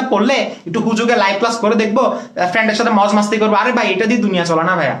 2 ঘন্টা পড়লে একটু হুজুগে লাইভ ক্লাস করে দেখবো, ফ্রেন্ডের সাথে মজ মাস্তি করবো। আরে ভাই এটা দিয়ে দুনিয়া চলে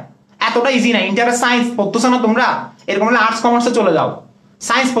না ভাইয়া, এতটা ইজি না। ইন্টারের সায়েন্স পড়তেছো না তোমরা, এরকম হলে আর্টস কমার্সে চলে যাও।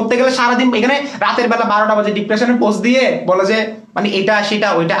 সায়েন্স পড়তে গেলে সারাদিন এখানে রাতের বেলা 12টা বাজে ডিপ্রেশনে পোস্ট দিয়ে বলে যে মানে এটা সেটা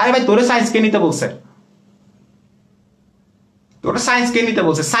ওইটা। আরে ভাই তোরে সায়েন্স কে নিতে বলছে? তোরা সায়েন্স কে নিতে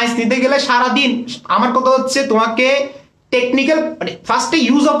বলছে? সায়েন্স নিতে গেলে সারাদিন, আমার কথা হচ্ছে তোমাকে টেকনিক্যাল মানে ফার্স্টে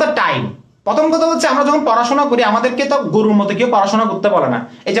ইউজ অফ দ্য টাইম। প্রথম কথা হচ্ছে আমরা যখন পড়াশোনা করি আমাদেরকে তো গরুর মতো কেউ পড়াশোনা করতে বলে না।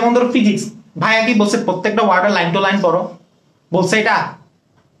 এই যেমন ধরো ফিজিক্স, ভাইয়া কি বলছে প্রত্যেকটা ওয়ার্ডের লাইন টু লাইন পড়ো? বলছে এটা?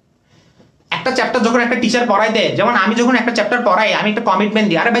 একটা চ্যাপ্টার যখন একটা টিচার পড়াই দেয়, যেমন আমি যখন একটা চ্যাপ্টার পড়াই আমি একটা কমিটমেন্ট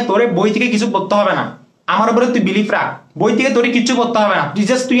দিই, আরে ভাই তোরে বই থেকে কিছু পড়তে হবে না, আমার উপরে তুই বিলিফ রাখ, বই থেকে তোরে কিছু পড়তে হবে না,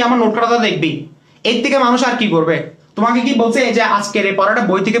 জাস্ট তুই আমার নোট খাতাটা দেখবি। এর থেকে মানুষ আর কি করবে? তোমাকে কি বলছে যে আজকের এই পড়াটা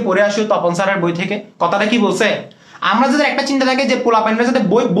বই থেকে পড়ে আসো, তপন স্যারের বই থেকে? কথাটা কি বলছে? আমরা যাদের একটা চিন্তা থাকে যে পোলাপাইনরা যাতে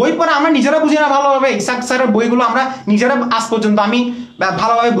বই পড়ে, আমরা নিজেরা বুঝি না ভালোভাবে। ইসাক স্যারের বইগুলো আমরা নিজেরা আজ পর্যন্ত আমি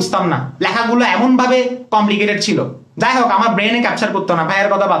ভালোভাবে বুঝতাম না, লেখাগুলো এমন ভাবে কমপ্লিকেটেড ছিল। যাই হোক, আমার ব্রেনে ক্যাপচার করতো না, ভাইয়ের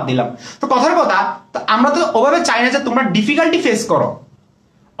কথা বাদ দিলাম। তো কথার কথা, তো আমরা তো ওভাবে চাই না যে তোমরা ডিফিকাল্টি ফেস করো।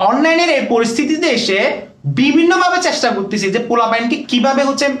 অনলাইনের এই পরিস্থিতিতে এসে বিভিন্নভাবে চেষ্টা করতেছি যে পোলাপাইনকে কিভাবে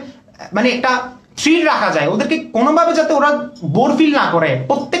হচ্ছে মানে একটা ফ্রিড রাখা যায়, ওদেরকে কোনোভাবে যাতে ওরা বোর ফিল না করে।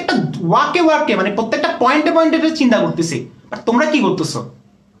 প্রত্যেকটা ওয়ার্কে মানে প্রত্যেকটা পয়েন্টে চিন্তা করতেছি। বাট তোমরা কি করতেছো?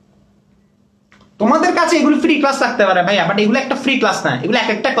 তোমাদের কাছে এগুলো ফ্রি ক্লাস থাকতে পারে ভাইয়া, বাট এগুলো একটা ফ্রি ক্লাস না। এগুলো এক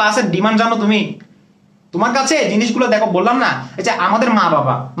একটা ক্লাসের ডিমান্ড জানো তুমি? তোমার কাছে জিনিসগুলো দেখো, বললাম না এই যে আমাদের মা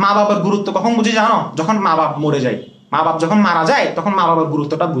বাবার গুরুত্ব কখন বুঝি জানো? যখন মা বাপ মরে যায়। মা বাপ যখন মারা যায় তখন মা বাবার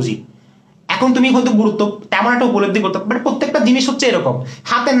গুরুত্বটা বুঝি। এখন তুমি হয়তো গুরুত্ব তেমন একটা উপলব্ধি করতে, বাট প্রত্যেকটা জিনিস হচ্ছে এরকম,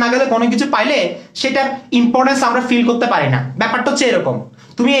 হাতের নাগালে কোনো কিছু পাইলে সেটার ইম্পর্টেন্স আমরা ফিল করতে পারি না। ব্যাপারটা হচ্ছে এরকম,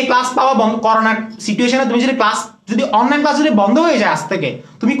 তুমি এই ক্লাস পাওয়া বন্ধ, করোনার সিচুয়েশনে তুমি যদি অনলাইন ক্লাস যদি বন্ধ হয়ে যায় আজ থেকে,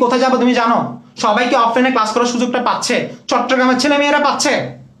 তুমি কোথায় যাবে তুমি জানো? সবাইকে অফলাইনে ক্লাস করার সুযোগটা পাচ্ছে, চট্টগ্রামের ছেলে মেয়েরা পাচ্ছে।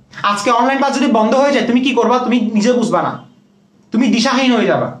 আজকে অনলাইন ক্লাস যদি বন্ধ হয়ে যায় তুমি কি করবা? তুমি নিজে বুঝবা না, তুমি দিশাহীন হয়ে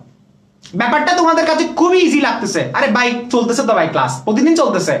যাবা। ব্যাপারটা তোমাদের কাছে খুবই ইজি লাগতেছে, আরে ভাই চলতেছে তো ভাই, ক্লাস প্রতিদিন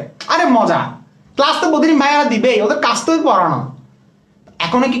চলতেছে, আরে মজা, ক্লাস তো প্রতিদিন ভাইয়ারা দিবে, ওদের কাজ তো পড়ানো।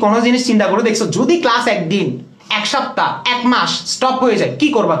 এখনো কি কোনো জিনিস চিন্তা করে দেখছো যদি ক্লাস একদিন, এক সপ্তাহ, 1 মাস স্টপ হয়ে যায়, কি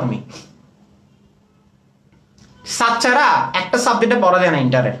করবা তুমি? সাত ছাড়া একটা সাবজেক্টে পড়া যায় না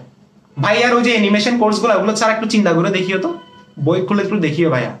ইন্টারের। ভাইয়ার ওই যে অ্যানিমেশন কোর্সগুলো, ওগুলো ছাড়া একটু চিন্তা করে দেখিও তো, বই খুলে একটু দেখিও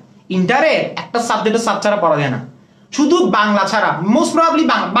ভাইয়া, ইন্টারে একটা সাবজেক্টে সাত ছাড়া পড়া যায় না। শুধু বাংলা ছাড়া, মোস্ট প্রবাবলি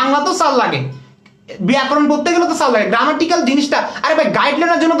বাংলা তো সাল লাগে, ব্যাকরণ পড়তে গেলে তো সাল লাগে, গ্রামাটিক্যাল জিনিসটা, আরে ভাই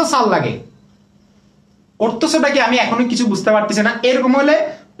গাইডলাইনের জন্য তো সাল লাগে। করতেছেটা কি আমি এখনো কিছু বুঝতে পারতেছি না। এরকম হলে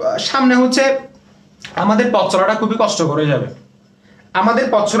সামনে হচ্ছে আমাদের পথ চলাটা খুবই কষ্ট করে যাবে,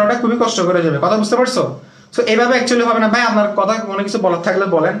 কথা বুঝতে পারছো? সো এভাবে অ্যাকচুয়ালি হবে না ভাই। আপনার কথা কোনো কিছু বলার থাকলে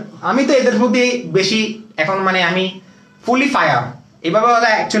বলেন। আমি তো এদের মধ্যে বেশি এখন মানে আমি ফুলি ফায়ার। এভাবে হলে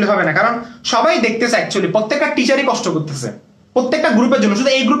অ্যাকচুয়ালি হবে না, কারণ সবাই দেখতেছে অ্যাকচুয়ালি প্রত্যেকটা টিচারই কষ্ট করতেছে, প্রত্যেকটা গ্রুপের জন্য,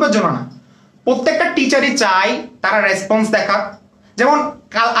 শুধু এই গ্রুপের জন্য না, প্রত্যেকটা টিচারই চাই তারা রেসপন্স দেখাক। যেমন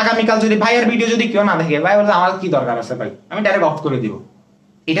আগামীকাল যদি ভাইয়ের ভিডিও যদি কেউ না দেখে, ভাই বলতে আমার কি দরকার আছে ভাই, আমি ডাইরেক্ট অফ করে দিব,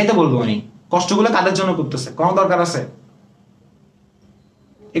 এটাই তো বলবো। আমি কষ্টগুলো কাদের জন্য করতেছে, কোনো দরকার আছে?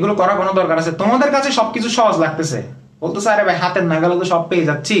 এগুলো করার কোনো দরকার আছে? তোমাদের কাছে সবকিছু সহজ লাগতেছে, বলতেছে আরে ভাই হাতের নাগালে তো সব পেয়ে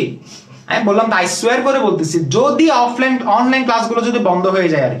যাচ্ছি। আমি বললাম তাই সোয়ার করে বলতেছি, যদি অনলাইন ক্লাসগুলো যদি বন্ধ হয়ে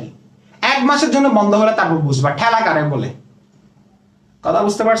যায় আর কি, 1 মাসের জন্য বন্ধ হলে তারপর বুঝবা ঠেলা কারে বলে। কথা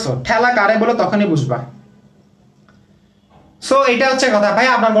বুঝতে পারছো? ঠেলা কারে বলে তখনই বুঝবা। সো এটা হচ্ছে কথা। ভাই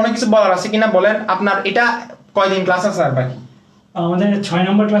আপনার কোনো কিছু বলার আছে কিনা বলেন। আপনার এটা কয়দিন ক্লাস আছে আর বাকি? আমাদের 6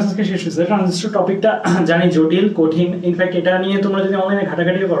 নম্বর ক্লাস আজকে শেষ হয়েছে। ট্রানজিস্টর টপিকটা জানি জটিল, কঠিন। ইনফ্যাক্ট এটা নিয়ে তোমরা যদি অনলাইনে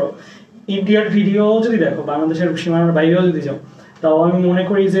ঘাটাঘাটিও করো, ইন্ডিয়ার ভিডিও যদি দেখো, বাংলাদেশের সীমানার বাইরেও যদি যাও, তাও আমি মনে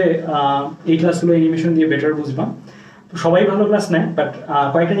করি যে এই ক্লাসগুলো অ্যানিমেশন দিয়ে বেটার বুঝবা। সবাই ভালো ক্লাস নেয়, বাট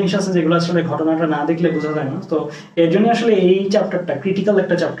কয়েকটা জিনিস আছে যেগুলো আসলে ঘটনাটা না দেখলে বোঝা যায় না। তো এর জন্য আসলে এই চ্যাপ্টারটা ক্রিটিক্যাল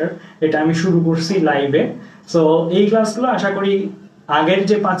একটা চ্যাপ্টার, এটা আমি শুরু করছি লাইভে। সো এই ক্লাসগুলো আশা করি আগের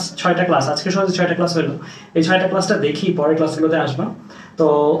যে 5-6টা ক্লাস, আজকে সহজে 6টা ক্লাস হলো, এই 6টা ক্লাসটা দেখি পরের ক্লাসগুলোতে আসবা, তো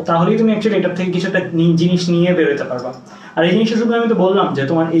তাহলেই তুমি অ্যাকচুয়ালি এটার থেকে কিছু একটা জিনিস নিয়ে বেরোতে পারবা। আর এই জিনিসটা শুধু আমি তো বললাম যে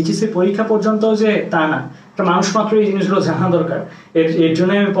তোমার এইচএসসি পরীক্ষা পর্যন্ত যে তা না, একটা মানুষ মাত্র এই জিনিসগুলো জানা দরকার, এর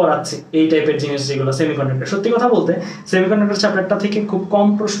জন্য আমি পড়াচ্ছি এই টাইপের জিনিস যেগুলো সেমিকন্ডাক্টর। সত্যি কথা বলতে সেমিকন্ডাক্টর চ্যাপ্টারটা থেকে খুব কম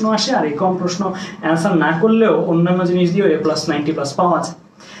প্রশ্ন আসে, আর এই কম প্রশ্ন অ্যান্সার না করলেও অন্যান্য জিনিস দিয়েও A+90+ পাওয়া যায়।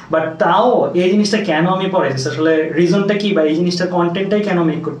 বাট তাও এই জিনিসটা কেন আমি পড়াইতেছি, আসলে রিজনটা কি, বা এই জিনিসটার কন্টেন্টটাই কেন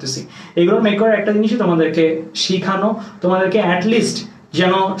মেক করতেছি, এগুলো মেক করার একটা জিনিসই তোমাদেরকে শিখানো, তোমাদেরকে অ্যাটলিস্ট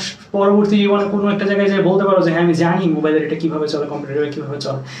যেন পরবর্তী জীবনে কোনো একটা জায়গায় যে বলতে পারো যে হ্যাঁ আমি জানি মোবাইলের এটা কিভাবে চলে, কম্পিউটারে কিভাবে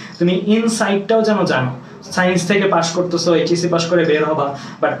চলে, তুমি ইনসাইটটাও যেন জানো। সায়েন্স থেকে পাস করতেছো, এইচএসসি পাস করে বের হবা,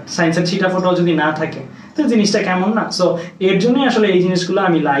 বাট সায়েন্সের ছিটা ফোটাও যদি না থাকে তো জিনিসটা কেমন না। সো এর জন্যই আসলে এই জিনিসগুলো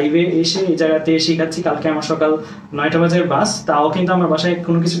আমি লাইভে এসে এই জায়গাতে শিখাচ্ছি। কালকে আমার সকাল 9টা বাজে বাস, তাও কিন্তু আমার বাসায়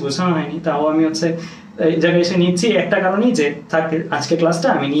কোনো কিছু বোঝানো হয়নি, তাও আমি এই জায়গায় এসে নিচ্ছি একটা কারণেই যে থাকে আজকে ক্লাসটা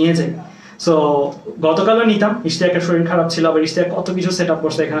আমি নিয়ে যাই। সো গতকালও নিতাম, ইশতিয়াকের শরীর খারাপ ছিল, আবার ইশতিয়াক কত কিছু সেট আপ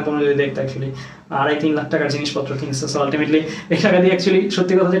করছে এখানে, তোমরা যদি দেখতে অ্যাকচুয়ালি 2.5-3 লাখ টাকার জিনিসপত্র কিনছে। সো আলটিমেটলি এই টাকা দিয়ে অ্যাকচুয়ালি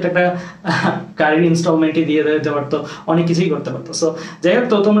সত্যি কথা যেটা একটা গাড়ির ইনস্টলমেন্টই দিয়ে দিতে পারতো, অনেক কিছুই করতে পারতো। সো যাই হোক,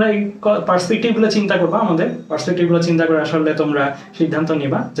 তো তোমরা এই পার্সপেক্টিভগুলো চিন্তা করবা, আমাদের পার্সপেক্টিভগুলো চিন্তা করে আসলে তোমরা সিদ্ধান্ত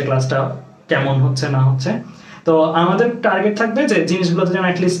নিবা যে ক্লাসটা কেমন হচ্ছে না হচ্ছে। তো আমাদের টার্গেট থাকবে যে জিনিসগুলোতে যেন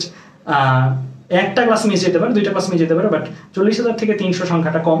অ্যাটলিস্ট একটা ক্লাস মিস যেতে পারে, 2টা ক্লাস মিস যেতে পারে, বাট 40,000 থেকে 300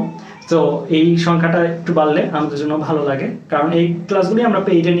 সংখ্যাটা কম। তো এই সংখ্যাটা একটু বাড়লে আমাদের জন্য ভালো লাগে, কারণ এই ক্লাসগুলি আমরা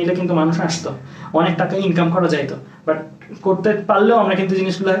পেইডে নিলে কিন্তু মানুষ আসতো, অনেক টাকা ইনকাম করা যাইতো, বাট করতে পারলেও আমরা কিন্তু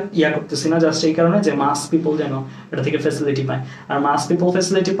জিনিসগুলো করতেছি না, জাস্ট এই কারণে যে মাস পিপল যেন এটা থেকে ফ্যাসিলিটি পায়। আর মাস পিপল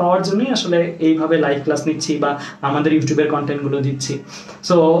ফ্যাসিলিটি পাওয়ার জন্যই আসলে এইভাবে লাইভ ক্লাস নিচ্ছি বা আমাদের ইউটিউবের কন্টেন্টগুলো দিচ্ছি।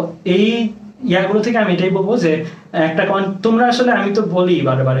 সো এই ইয়াগুলো থেকে আমি এটাই বলবো যে একটা তোমরা আসলে, আমি তো বলি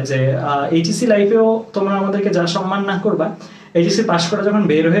বারে বারে যে এইচএসসি লাইফেও তোমরা আমাদেরকে যা সম্মান না করবা, এইচএসসি পাস করে যখন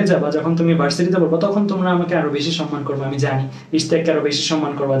বের হয়ে যাবা, যখন তুমি ভার্সিটিতে পড়বো, তখন তোমরা আমাকে আরো বেশি সম্মান করবে, আমি জানি। ইশতিয়াককে আরো বেশি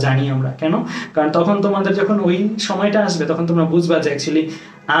সম্মান করবা, জানি আমরা। কেন? কারণ তখন তোমাদের যখন ওই সময়টা আসবে, তখন তোমরা বুঝবা যে অ্যাকচুয়ালি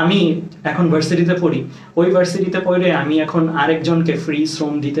আমি এখন ভার্সিটিতে পড়ি, ওই ভার্সিটিতে পড়ে আমি এখন আরেকজনকে ফ্রি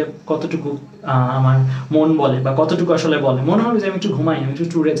শ্রম দিতে কতটুকু আমার মন বলে, বা কতটুকু আসলে বলে, মনে হবে যে আমি একটু ঘুমাই, আমি একটু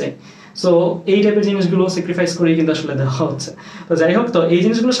ট্যুরে যাই। সো এই টাইপের জিনিসগুলো স্যাক্রিফাইস করেই কিন্তু আসলে দেওয়া হচ্ছে। তো যাই হোক, তো এই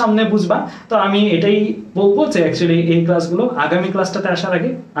জিনিসগুলো সামনে বুঝবা। তো আমি এটাই বলবো যে অ্যাকচুয়ালি এই ক্লাসগুলো আগামী ক্লাসটাতে আসার আগে,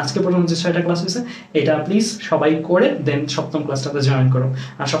 আজকে পর্যন্ত যে 6টা ক্লাস হয়েছে এটা প্লিজ সবাই করে দেন সপ্তম ক্লাসটাতে জয়েন করো।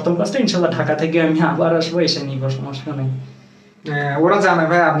 আর সপ্তম ক্লাসটা ইনশাল্লাহ ঢাকা থেকে আমি আবার আসবো, এসে নিব, সমস্যা নেই। ওরা জানে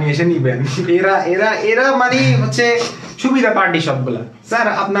ভাই আপনি এসে নিবেন, এরা এরা এরা মানে হচ্ছে সুবিধা পার্টি সবগুলা। স্যার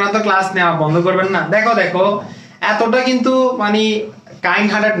আপনারা তো ক্লাস নেওয়া বন্ধ করবেন না, দেখো দেখো এতটা কিন্তু মানে কাইন্ড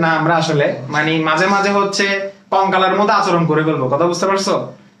হার্টেড না আমরা আসলে, মানে মাঝে মাঝে হচ্ছে কঙ্কালের মতো আচরণ করে ফেলবো, কথা বুঝতে পারছো?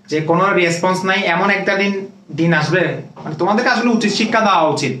 যে কোনো রেসপন্স নাই, এমন একটা দিন আসবে মানে তোমাদেরকে আসলে উচিত শিক্ষা দেওয়া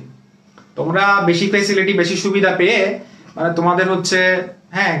উচিত। তোমরা বেশি ফেসিলিটি, বেশি সুবিধা পেয়ে মানে তোমাদের হচ্ছে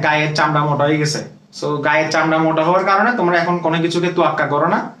হ্যাঁ গায়ের চামড়া মোটা হয়ে গেছে। সো গায়ের চামড়া মোটা হওয়ার কারণে তোমরা এখন কোনো কিছুকে তোয়াক্কা করো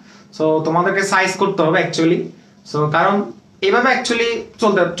না। সো তোমাদেরকে সাইজ করতে হবে অ্যাকচুয়ালি। সো কারণ এভাবে অ্যাকচুয়ালি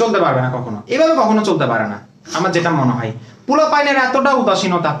চলতে পারবে না কখনো, এভাবে কখনো চলতে পারে না আমার যেটা মনে হয়। পুরো পাইনের এতটা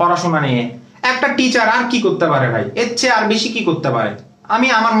উদাসীনতা পড়াশোনা নিয়ে, একটা টিচার আর কি করতে পারে ভাই? এর চেয়ে আর বেশি কি করতে পারে?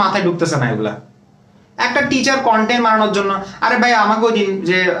 আমার মাথায় ঢুকতেছে না এগুলা। একটা টিচার কন্টেন্ট বানানোর জন্য, আরে ভাই আমাকে ওই দিন,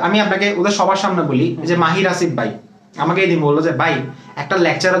 যে আমি আপনাকে ওদের সবার সামনে বলি, যে মাহির আসিফ ভাই আমাকে এই দিন বললো যে ভাই একটা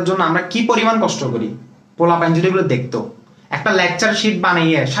লেকচারের জন্য আমরা কি পরিমাণ কষ্ট করি, পোলাপাইন যদি এগুলো দেখতো। একটা লেকচার শিট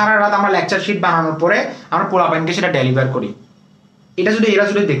বানিয়ে সারা রাত আমরা লেকচার শিট বানানোর পরে আমরা পোলাপাইনকে সেটা ডেলিভার করি, এটা যদি এরা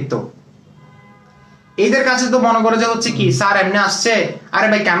যদি দেখতো। এদের কাছে তো মনে করে যে হচ্ছে কি স্যার এমনি আসছে, আরে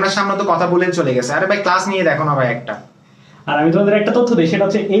ভাই ক্যামেরার সামনে তো কথা বলে চলে গেছে, আরে ভাই ক্লাস নিয়ে দেখো না ভাই একটা। আর আমি তোমাদের একটা তথ্য দিই, সেটা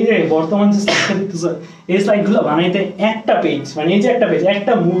হচ্ছে এই যে বর্তমান যে স্লাইডটা দেখতেছো, এই স্লাইডগুলো বানাইতে একটা পেজ, মানে এই যে একটা পেজ,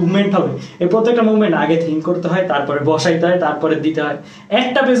 একটা মুভমেন্ট হবে, এই প্রত্যেকটা মুভমেন্ট আগে থিঙ্ক করতে হয়, তারপরে বসাইতে হয়, তারপরে দিতে হয়।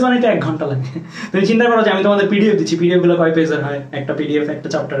 একটা পেজ বানাইতে 1 ঘন্টা লাগে। তুমি চিন্তা করো যে আমি তোমাদের পিডিএফ দিচ্ছি, পিডিএফ গুলো কয় পেজের হয়? একটা পিডিএফ একটা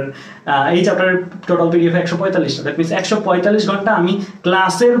চ্যাপ্টারের, এই চ্যাপ্টারের টোটাল পিডিএফ 145টা, দ্যাট মিনস 145 ঘন্টা আমি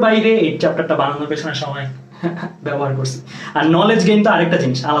ক্লাসের বাইরে এই চ্যাপ্টারটা বানানোর পেছনে সময় ব্যবহার করছি। আর নলেজ গেইন তো আরেকটা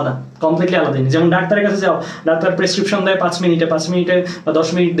জিনিস, আলাদা, কমপ্লিটলি আলাদা জিনিস। যেমন ডাক্তারের কাছে যাও, ডাক্তার প্রেসক্রিপশন দেয় 5 মিনিটে বা 10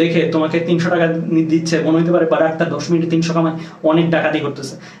 মিনিট দেখে তোমাকে 300 টাকা দিচ্ছে, মনে হতে পারে বা ডাক্তার 10 মিনিটে 300 কামায়, অনেক ডাকাতি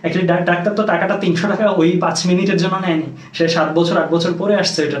করতেছে। অ্যাকচুয়ালি ডাক্তার তো টাকাটা 300 টাকা ওই 5 মিনিটের জন্য নেয়নি, সে 7 বছর 8 বছর পরে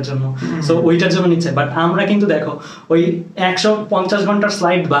আসছে ওইটার জন্য, সো ওইটার জন্য নিচ্ছে। বাট আমরা কিন্তু দেখো ওই 150 ঘন্টার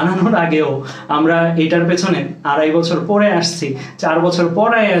স্লাইড বানানোর আগেও আমরা এটার পেছনে 2.5 বছর পরে আসছি, 4 বছর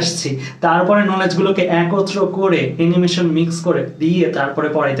পরে আসছি, তারপরে নলেজগুলোকে একত্র করে অ্যানিমেশন মিক্স করে দিয়ে তারপরে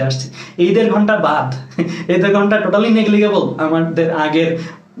পড়াইতে আসছি। এই 1.5 ঘন্টা বাদ, এই 1.5 ঘন্টা টোটালি নেগলিজেবল আমাদের আগের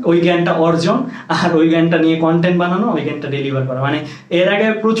ওই জ্ঞানটা অর্জন আর ওই জ্ঞানটা নিয়ে কন্টেন্ট বানানো, ওই জ্ঞানটা ডেলিভার করা। মানে এর আগে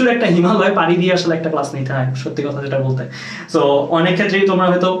প্রচুর একটা হিমালয় পাড়ি দিয়ে আসলে একটা ক্লাস নিতে হয়, সত্যি কথা যেটা বলতে। সো অনেক ক্ষেত্রেই তোমরা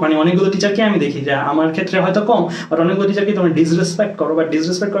হয়তো মানে অনেকগুলো টিচারকে আমি দেখি যে আমার ক্ষেত্রে হয়তো কম, বাট অনেকগুলো টিচারকে তোমরা ডিসরেসপেক্ট করো, বাট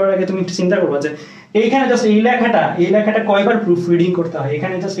ডিসরেসপেক্ট করার আগে তুমি একটু চিন্তা করবা যে এইখানে জাস্ট এই লেখাটা কয়বার প্রুফ রিডিং করতে হয়,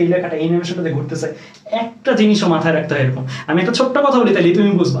 এখানে জাস্ট এই লেখাটা এই অ্যানিমেশনটাতে ঘুরতেছে, একটা জিনিসও মাথায় রাখতে হয় এরকম। আমি একটা ছোট্ট কথা বলি তাহলে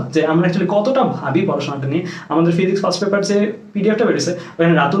তুমি বুঝবা যে আমরা অ্যাকচুয়ালি কতটা ভাবি পড়াশোনাটা নিয়ে। আমাদের ফিজিক্স ফার্স্ট পেপার যে পিডিএফটা বেরিয়েছে,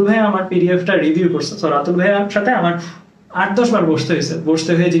 ওখানে রাতুল ভাইয়া আমার পিডিএফটা রিভিউ করছে। তো রাতুল ভাইয়ার সাথে আমার 8-10 বার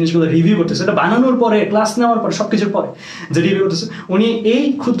বসতে হয়ে জিনিসগুলো রিভিউ করতেছে, এটা বানানোর পরে, ক্লাস নেওয়ার পরে, সবকিছুর পরে যে রিভিউ করতেছে, উনি এই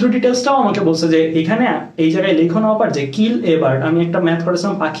ক্ষুদ্র ডিটেলসটাও আমাকে বলছে যে এখানে এই জায়গায় লেখো না অপার যে কিল এ বার্ড। আমি একটা ম্যাথ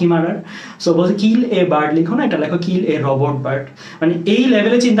করেছিলাম পাখি মারার, সো বলছে কিল এ বার্ড লিখো না, এটা লেখো কিল এ রোবট বার্ড। মানে এই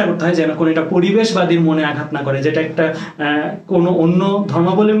লেভেলে চিন্তা করতে হয় যেন কোনো এটা পরিবেশবাদীর মনে আঘাত না করে, যেটা একটা কোনো অন্য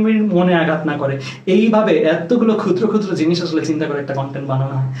ধর্মাবলম্বীর মনে আঘাত না করে। এইভাবে এতগুলো ক্ষুদ্র ক্ষুদ্র জিনিস আসলে চিন্তা করে একটা কন্টেন্ট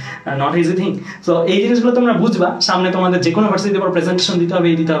বানানো হয়, নট ইজি থিং। সো এই জিনিসগুলো তোমরা বুঝবা, সামনে তোমাদের যে কোনো ভার্সিটিতে পর প্রেজেন্টেশন দিতে হবে,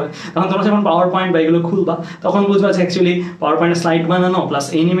 তখন তোমরা যখন পাওয়ার পয়েন্ট বা এগুলো খুলবা, তখন বুঝবা যে অ্যাকচুয়ালি পাওয়ার পয়েন্টে স্লাইড বানানো প্লাস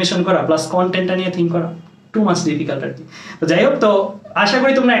অ্যানিমেশন করা প্লাস কন্টেন্টটা নিয়ে থিঙ্ক করা টু মাচ ডিফিকাল্ট আর কি। তো যাই হোক, তো আশা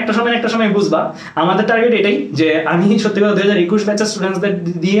করি তোমরা একটা সময় বুঝবা। আমাদের টার্গেট এটাই যে আমি সত্যি কথা 2021 ব্যাচের স্টুডেন্টসদের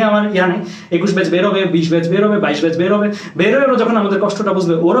দিয়ে আমার নেই, 21 ব্যাচ বেরোবে, 20 ব্যাচ বেরোবে, 22 ব্যাচ বেরোবে, ওরা যখন আমাদের কষ্টটা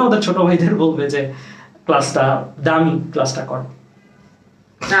বুঝবে, ওরা ওদের ছোট ভাইদের বলবে যে ক্লাসটা দামি, ক্লাসটা কর।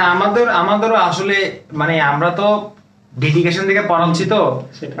 না, আমাদেরও আসলে মানে আমরা তো ডেডিকেশন থেকে পড়াচ্ছি, তো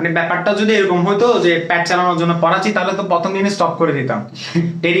মানে ব্যাপারটা যদি এরকম হতো যে প্যাট চালানোর জন্য পড়াচ্ছি, তাহলে তো প্রথম দিনে স্টপ করে দিতাম।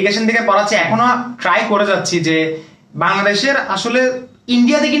 ডেডিকেশন থেকে পড়াচ্ছি, এখনো ট্রাই করে যাচ্ছি যে বাংলাদেশের আসলে,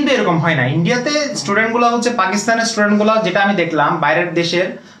 ইন্ডিয়াতে কিন্তু এরকম হয় না। ইন্ডিয়াতে স্টুডেন্ট গুলো হচ্ছে, পাকিস্তানের স্টুডেন্ট গুলো যেটা আমি দেখলাম, বাইরের দেশের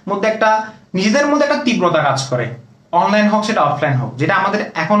মধ্যে একটা নিজেদের মধ্যে একটা তীব্রতা কাজ করে, অনলাইন হোক সেটা অফলাইন হোক, যেটা আমাদের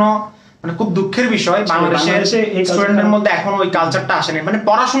এখনো মানে খুব দুঃখের বিষয়। বাংলাদেশের স্টুডেন্টদের মধ্যে এখনো ওই কালচারটা আসে নাই, মানে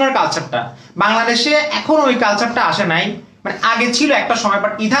পড়াশোনার কালচারটা বাংলাদেশে এখনো ওই কালচারটা আসে নাই। মানে আগে ছিল একটা সময়,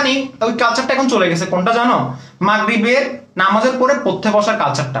 বাট ইদানিং ওই কালচারটা এখন চলে গেছে। কোনটা জানো? মাগরিবের নামাজের পরে পড়তে বসার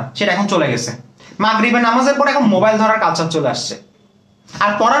কালচারটা, সেটা এখন চলে গেছে। মাগরিবের নামাজের পরে এখন মোবাইল ধরার কালচার চলে আসছে।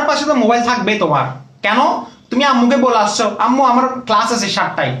 আর পড়ার পাশে তো মোবাইল থাকবে তোমার। কেন? তুমি আম্মুকে বলে আসছো, আম্মু আমার ক্লাস আছে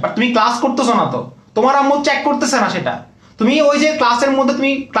 7টায়, বাট তুমি ক্লাস করতেছো না, তো তোমার আম্মু চেক করতেছে না সেটা। তুমি ওই যে ক্লাসের মধ্যে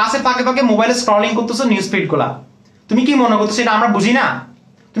তুমি ক্লাসের ফাঁকে ফাঁকে মোবাইলে স্ক্রলিং করতেছো, নিউজ ফিড গুলা। তুমি কি মনে করতেছো এটা আমরা বুঝি না?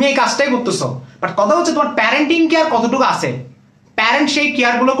 তুমি এই কাজটাই করতেছো। বাট কথা হচ্ছে তোমার প্যারেন্টিং কেয়ার কতটুকু আছে, প্যারেন্ট সেই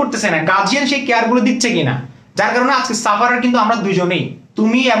কেয়ার গুলো করতেছে না, গার্জিয়ান সেই কেয়ার গুলো দিচ্ছে কিনা, যার কারণে আজকে সাফারার কিন্তু আমরা দুইজনেই,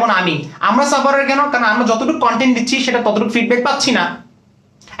 তুমি এবং আমি। আমরা সাফারার কেন? কারণ আমরা যতটুকু কন্টেন্ট দিচ্ছি সেটা ততটুকু ফিডব্যাক পাচ্ছি না।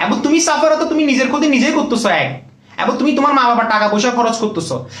 এবং তুমি সাফার তো তুমি নিজের ক্ষতি নিজেই করতেছো এবং তুমি তোমার মা বাবার টাকা পয়সা খরচ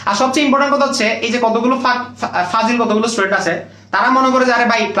করতেছো। আর সবচেয়ে ইম্পর্টেন্ট কথা হচ্ছে, এই যে কতগুলো ফাজিল কতগুলো স্টুডেন্ট আছে, তারা মনে করে যে আরে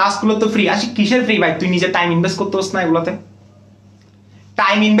ভাই ক্লাসগুলো তো ফ্রি। আসি কিসের ফ্রি ভাই? তুই নিজে টাইম ইনভেস্ট করতেছ না এগুলোতে?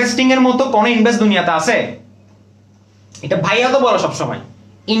 টাইম ইনভেস্টিং এর মতো কোন ইনভেস্ট দুনিয়াতে আছে? এটা ভাইয়া তো বলো সবসময়,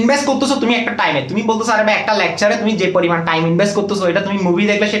 ইনভেস্ট করতেছো তুমি একটা টাইমে। তুমি বলতেছো আরে ভাই একটা লেকচারে তুমি যে পরিমাণ টাইম ইনভেস্ট করতেছো, এটা তুমি মুভি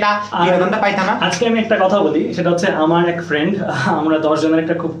দেখলে সেটা বিনোদনটা পাইতা না। আজকে আমি একটা কথা বলি, সেটা হচ্ছে আমার এক ফ্রেন্ড, আমরা 10 জনের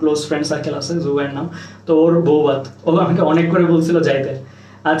একটা খুব ক্লোজ ফ্রেন্ড সার্কেল আছে, জুবাইর নাম। তো ওর বউবাত, ও আমাকে অনেক করে বলছিল যাইতে।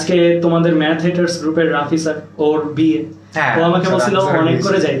 আজকে তোমাদের ম্যাথ হেটার্স গ্রুপের রাফি স্যার, ওর বিয়ে, ও আমাকে বলছিল অনেক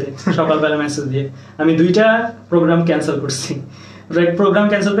করে যাইতে, সকালবেলা মেসেজ দিয়ে। আমি 2টা প্রোগ্রাম ক্যান্সেল করছি, প্রোগ্রাম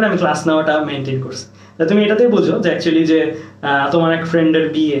ক্যান্সেল করে আমি ক্লাস নেওয়াটা মেনটেন করছি। তুমি এটাতেই বুঝো যে অ্যাকচুয়ালি যে তোমার এক ফ্রেন্ডের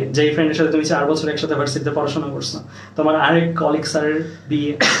বিয়ে, যেই ফ্রেন্ডের সাথে তুমি 4 বছর একসাথে ভার্সিটিতে পড়াশোনা করছো, তোমার আরেক কলিগ স্যারের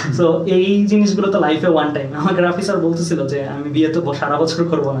বিয়ে। তো এই জিনিসগুলো তো লাইফে ওয়ান টাইম। আমাকে রাফি স্যার বলতেছিল যে আমি বিয়ে তো সারা বছর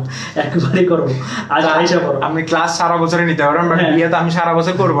করবো না, একবারই করবো। আজ আইসা পড়ো, আমি ক্লাস সারা বছরে নিতে পারবো, বাট বিয়ে তো আমি সারা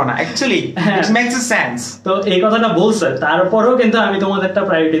বছর করবো না। Actually it makes sense. তো এই কথাটা বলছে, তারপরেও কিন্তু আমি তোমাদের একটা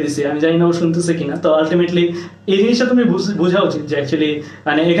প্রায়োরিটি দিছি। আমি জানি না ও শুনতেছে কিনা। তো আলটিমেটলি এই জিনিসটা তুমি বোঝা উচিত যে অ্যাকচুয়ালি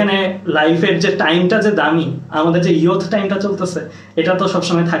মানে এখানে লাইফের যে টাইমটা যে দামি, আমাদের যে ইয়থ টাইমটা চলতেছে, এটা তো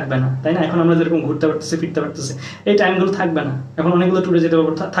সবসময় থাকবে না, তাই না? এখন আমরা যেরকম ঘুরতে পারতেছি, ফিরতে পারতেছি, এই টাইমগুলো থাকবে না। এখন অনেকগুলো ট্যুরে যেতে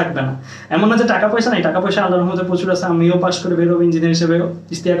পারবো, থাকবে না। এমন না যে টাকা পয়সা নাই, টাকা পয়সা আল্লাহর মধ্যে প্রচুর আছে। আমিও পাস করে বেরোবো ইঞ্জিনিয়ার হিসেবে,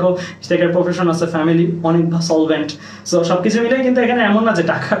 ইস্তেকার প্রফেশন আছে, ফ্যামিলি অনেক সলভেন্ট। সো সবকিছু মিলে কিন্তু এখানে এমন না যে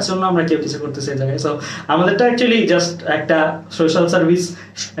টাকার জন্য আমরা কেউ কিছু করতেছি এই জায়গায়। সো আমাদেরটা অ্যাকচুয়ালি জাস্ট একটা সোশ্যাল সার্ভিস,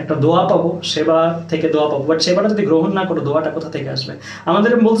 একটা দোয়া পাবো, সেবা থেকে দোয়া পাবো। বাট সেবাটা যদি গ্রহণ না করো, দোয়াটা কোথা থেকে আসবে?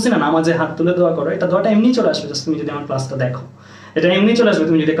 আমাদের বলছি না নামাজে হাত তুলে দোয়া করো, এটা দোয়াটা এমনি চলে আসবে জাস্ট তুমি যদি আমার ক্লাসটা দেখো। এটা এমনি চলে আসবে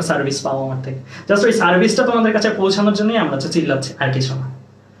তুমি যদি একটা সার্ভিস পাও আমার থেকে। জাস্ট ওই সার্ভিসটা তোমাদের কাছে পৌঁছানোর জন্যই আমরা চিল্লাচ্ছি, আর কিছু না।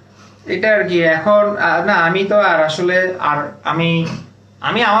 এটা আর কি। এখন না, আমি তো আর আসলে আর আমি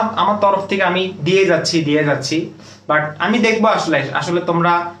আমার তরফ থেকে আমি দিয়ে যাচ্ছি, বাট আমি দেখবো আসলে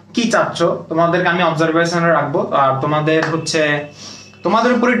তোমরা কি চাচ্ছ। তোমাদেরকে আমি অবজারভেশনে রাখবো। আর তোমাদের হচ্ছে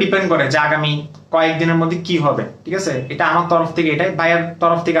তোমাদের উপরে ডিপেন্ড করে যে আগামী কয়েকদিনের মধ্যে কি হবে, ঠিক আছে? এটা আমার তরফ থেকে, এটাই ভাইয়ার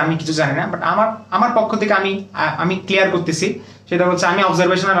তরফ থেকে আমি কিছু জানি না, বাট আমার পক্ষ থেকে আমি ক্লিয়ার করতেছি, সেটা হচ্ছে আমি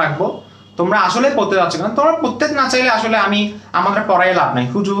অবজারভেশনে রাখবো। তোমরা আসলে পড়তে যাচ্ছ না, তোমরা পড়তে না চাইলে আসলে আমাদের পড়াই লাভ নাই।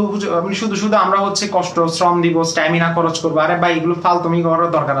 শুধু শুধু আমরা হচ্ছে কষ্ট শ্রম দিব, স্ট্যামিনা খরচ করবো। আরে ভাই এগুলো ফালতুমি করার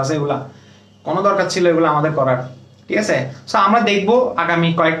দরকার আছে? এগুলা কোনো দরকার ছিল এগুলো আমাদের করার? ঠিক আছে, সো আমরা দেখবো আগামী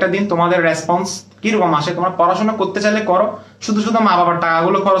কয়েকটা দিন তোমাদের রেসপন্স কিরকম আসে। তোমরা পড়াশোনা করতে চাইলে করো, শুধু শুধু মা বাবার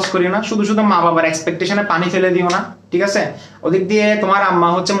টাকাগুলো খরচ করি না, শুধু শুধু মা বাবার এক্সপেকটেশনে পানি ফেলে দিও না, ঠিক আছে? ওদিক দিয়ে তোমার আম্মা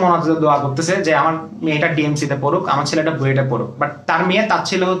হচ্ছে মোনাজাতে দোয়া করতেছে যে আমার মেয়েটা ডিএমসি তে পড়ুক, আমার ছেলেটা বুয়েটে পড়ুক, বাট তার মেয়ে তার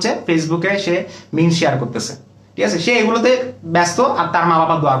ছেলে হচ্ছে ফেসবুকে সে মিম শেয়ার করতেছে, ঠিক আছে? সে এগুলোতে ব্যস্ত আর তার মা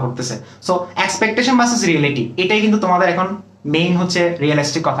বাবা দোয়া করতেছে। সো এক্সপেকটেশন ভার্সেস রিয়েলিটি, এটাই কিন্তু তোমাদের এখন মেইন হচ্ছে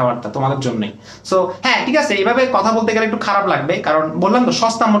রিয়েলিস্টিক কথাবার্তা তোমাদের জন্যই। সো হ্যাঁ ঠিক আছে, এইভাবে কথা বলতে গেলে একটু খারাপ লাগবে, কারণ বললাম তো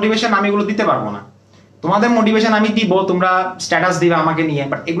সস্তা মোটিভেশন আমি এগুলো দিতে পারবো না। তোমাদের মোটিভেশন আমি দিব, তোমরা স্ট্যাটাস দিবে আমাকে নিয়ে,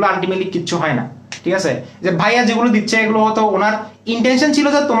 বাট এগুলো আলটিমেটলি কিচ্ছু হয় না, ঠিক আছে? যে ভাইয়া যেগুলো দিচ্ছে এগুলো হয়তো ওনার ইন্টেনশন ছিল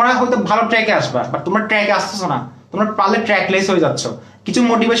যে তোমরা হয়তো ভালো ট্র্যাকে আসবা, বাট তোমরা ট্র্যাকে আসতেছো না, তোমরা পারলে ট্র্যাকলেস হয়ে যাচ্ছ। কিছু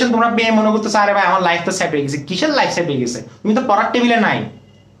মোটিভেশন তোমরা পেয়ে মনে করতেছো আরে ভাই আমার লাইফ তো সেট হয়ে গেছে। কিসের লাইফ সেট হয়ে গেছে? তুমি তো পড়ার টেবিলে নাই।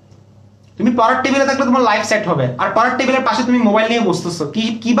 তুমি পড়ার টেবিলে থাকলে তোমার লাইফ সেট হবে, আর পড়ার টেবিলের পাশে তুমি মোবাইল নিয়ে বসতেছো।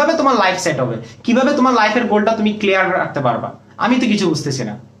 কিভাবে তোমার লাইফ সেট হবে? কিভাবে তোমার লাইফের গোলটা তুমি ক্লিয়ার রাখতে পারবা? আমি তো কিছু বুঝতেছি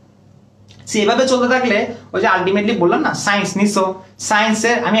না। সেভাবে চলতে থাকলে ওই যে আলটিমেটলি বললাম না, সায়েন্স নিছো,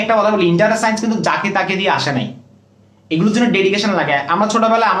 সায়েন্সের আমি একটা কথা বলি, ইন্টার সায়েন্স কিন্তু যাকে তাকে দিয়ে আসে নাই, এগুলোর জন্য ডেডিকেশন লাগে। আমরা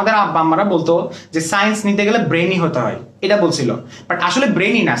ছোটবেলায় আমাদের আব্বা আম্মারা বলতো যে সায়েন্স নিতে গেলে ব্রেনই হতে হয়, এটা বলছিল, বাট আসলে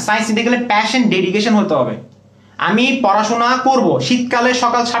ব্রেনই না, সায়েন্স নিতে গেলে প্যাশন ডেডিকেশন হতে হবে। আমি পড়াশোনা করব, শীতকালে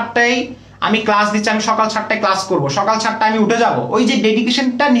সকাল 7টায় আমি ক্লাস দিচ্ছি, আমি সকাল 7টায় ক্লাস করব, সকাল 7টায় আমি উঠে যাব, ওই যে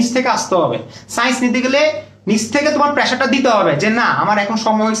ডেডিকেশনটা নিচ থেকে আসতে হবে। সায়েন্স নিতে গেলে নিচ থেকে তোমার প্রেশারটা দিতে হবে যে না আমার এখন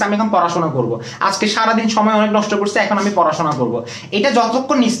সময় হয়েছে, আমি এখন পড়াশোনা করব, আজকে সারাদিন সময় অনেক নষ্ট করছে, এখন আমি পড়াশোনা করব। এটা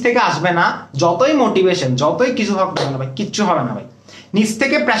যতক্ষণ নিচ থেকে আসবে না, যতই মোটিভেশন যতই কিছু হোক না ভাই, কিচ্ছু হবে না ভাই। নিচ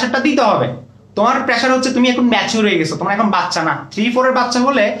থেকে প্রেশারটা দিতে হবে। তোমার প্রেশার হচ্ছে তুমি এখন ম্যাচিউর হয়ে গেছো, তোমার এখন বাচ্চা না। 3-4 এর বাচ্চা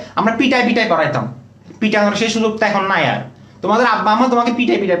হলে আমরা পিটাই পিটাই পড়াইতাম, পিটানোর সেই সুযোগটা এখন নাই আর। তোমাদের আব্বা আম্মা তোমাকে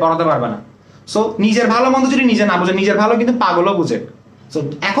পিটাই পিটাই পড়াতে পারবে না। সো নিজের ভালো মন্দ যদি নিজে না বুঝে, নিজের ভালো কিন্তু পাগলও বুঝে। সো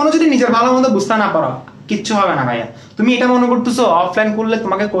এখনো যদি নিজের ভালো মন্দ বুঝতে না পারো, কিচ্ছু হবে না ভাইয়া। তুমি এটা মনে করতেছো অফলাইন করলে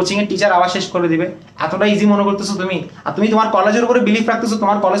তোমাকে কোচিং এর টিচার আবার শেষ করে দিবে, এতটা ইজি মনে করতেছো তুমি? আর তুমি তোমার কলেজের উপরে বিলিফ রাখতেছো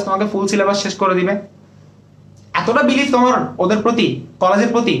তোমার কলেজ তোমাকে ফুল সিলেবাস শেষ করে দিবে, এতটা বিলিফ তোমার ওদের প্রতি, কলেজের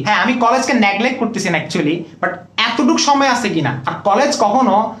প্রতি? হ্যাঁ আমি কলেজকে নেগলেক্ট করতেছি না অ্যাকচুয়ালি, বাট এতটুকু সময় আছে কিনা? আর কলেজ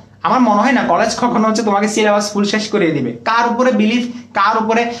কখনো, আমার মনে হয় না কলেজ কখনো হচ্ছে তোমাকে সিলেবাস ফুল শেষ করে দিবে। কার উপরে বিলিফ, কার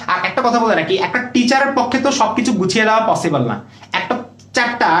উপরে? আর একটা কথা বলে নাকি, একটা টিচারের পক্ষে তো সবকিছু গুছিয়ে দেওয়া পসিবল না। একটা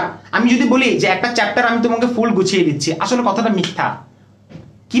চ্যাপ্টার আমি যদি বলি যে একটা চ্যাপ্টার আমি তোমাকে ফুল গুছিয়ে দিচ্ছি, আসলে কথাটা মিথ্যা।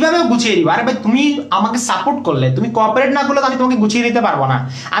 কিভাবে গুছিয়ে দিবা? আরে ভাই তুমি আমাকে সাপোর্ট করলে, তুমি কোঅপারেট না করলে আমি তোমাকে গুছিয়ে দিতে পারবো না।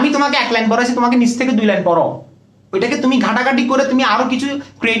 আমি তোমাকে 1 লাইন পড়াইছি, তোমাকে নিচ থেকে 2 লাইন পড়ো, ওইটাকে তুমি ঘাটাঘাটি করে তুমি আরো কিছু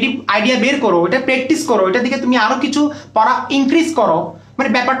ক্রিয়েটিভ আইডিয়া বের করো, ওইটা প্র্যাকটিস করো, ওইটা দিকে তুমি আরো কিছু পড়া ইনক্রিজ করো। মানে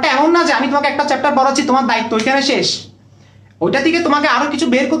ব্যাপারটা এমন না যে আমি তোমাকে একটা চ্যাপ্টার পড়াচ্ছি তোমার দায়িত্ব ওইখানে শেষ। ওইটা থেকে তোমাকে আরো কিছু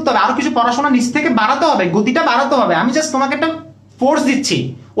বের করতে হবে, আরো কিছু পড়াশোনা নিচ থেকে বাড়াতে হবে, গতিটা বাড়াতে হবে। আমি জাস্ট তোমাকে একটা ফোর্স দিচ্ছি,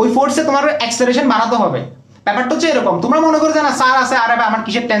 ওই ফোর্সে তোমার অ্যাক্সেলারেশন বাড়াতে হবে। ব্যাপারটা হচ্ছে এরকম, তোমরা মনে করো যে না স্যার আছে, আরে ভাই আমার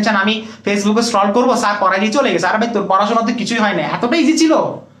কিসের টেনশন, আমি ফেসবুকে স্ক্রল করবো, স্যার পড়াই দিয়ে চলে গেছে। আরে ভাই তোর পড়াশোনা তো কিছুই হয় না, এতটা ইজি ছিল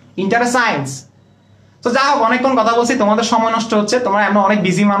ইন্টার সায়েন্স। তো যা হোক, অনেকক্ষণ কথা বলছি, তোমাদের সময় নষ্ট হচ্ছে, তোমরা এমন অনেক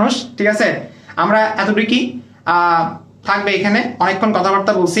বিজি মানুষ, ঠিক আছে? আমরা এতটুকুই থাকবে এখানে, অনেকক্ষণ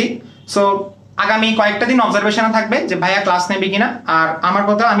কথাবার্তা বলছি। সো আগামী কয়েকটা দিন অবজারভেশনে থাকবে যে ভাইয়া ক্লাস নেবে কিনা, আর আমার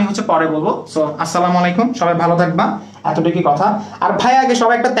কথা আমি হচ্ছে পরে বলবো। সো আসসালামু আলাইকুম, সবাই ভালো থাকবা, এতটুকুই কথা। আর ভাই আগে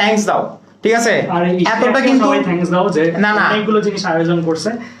সবাই একটা থ্যাঙ্কস দাও, ঠিক আছে? এতটা কিন্তু থ্যাঙ্কস দাও যে অনেকগুলো জিনিস আয়োজন করছে।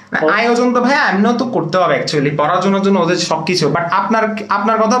 আয়োজন তো ভাইয়া এমনিও তো করতে হবে অ্যাকচুয়ালি, পড়াশোনার জন্য ওদের সবকিছু, বাট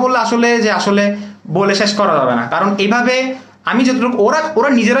আপনার কথা বললে আসলে বলে শেষ করা যাবে না। কারণ এইভাবে আমি যতটুকু, ওরা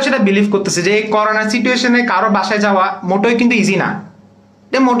নিজেরা সেটা বিলিভ করতেছে যে এই করোনা সিচুয়েশনে কারো বাসায় যাওয়া মোটেই কিন্তু ইজি না,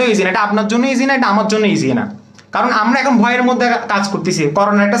 এটা মোটেই ইজি না, এটা আপনার জন্য ইজি না, এটা আমার জন্য ইজি না। কারণ আমরা এখন ভয়ের মধ্যে কাজ করতেছি,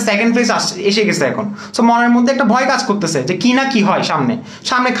 করোনার একটা সেকেন্ড ফেজ এসে গেছে এখন। সো মনের মধ্যে একটা ভয় কাজ করতেছে যে কি না কি হয়, সামনে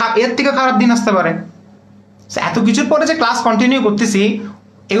এর থেকে খারাপ দিন আসতে পারে। এত কিছুর পরে যে ক্লাস কন্টিনিউ করতেছি,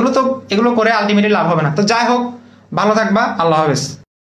 এগুলো করে আলটিমেটলি লাভ হবে না। তো যাই হোক, ভালো থাকবা, আল্লাহ হাফেজ।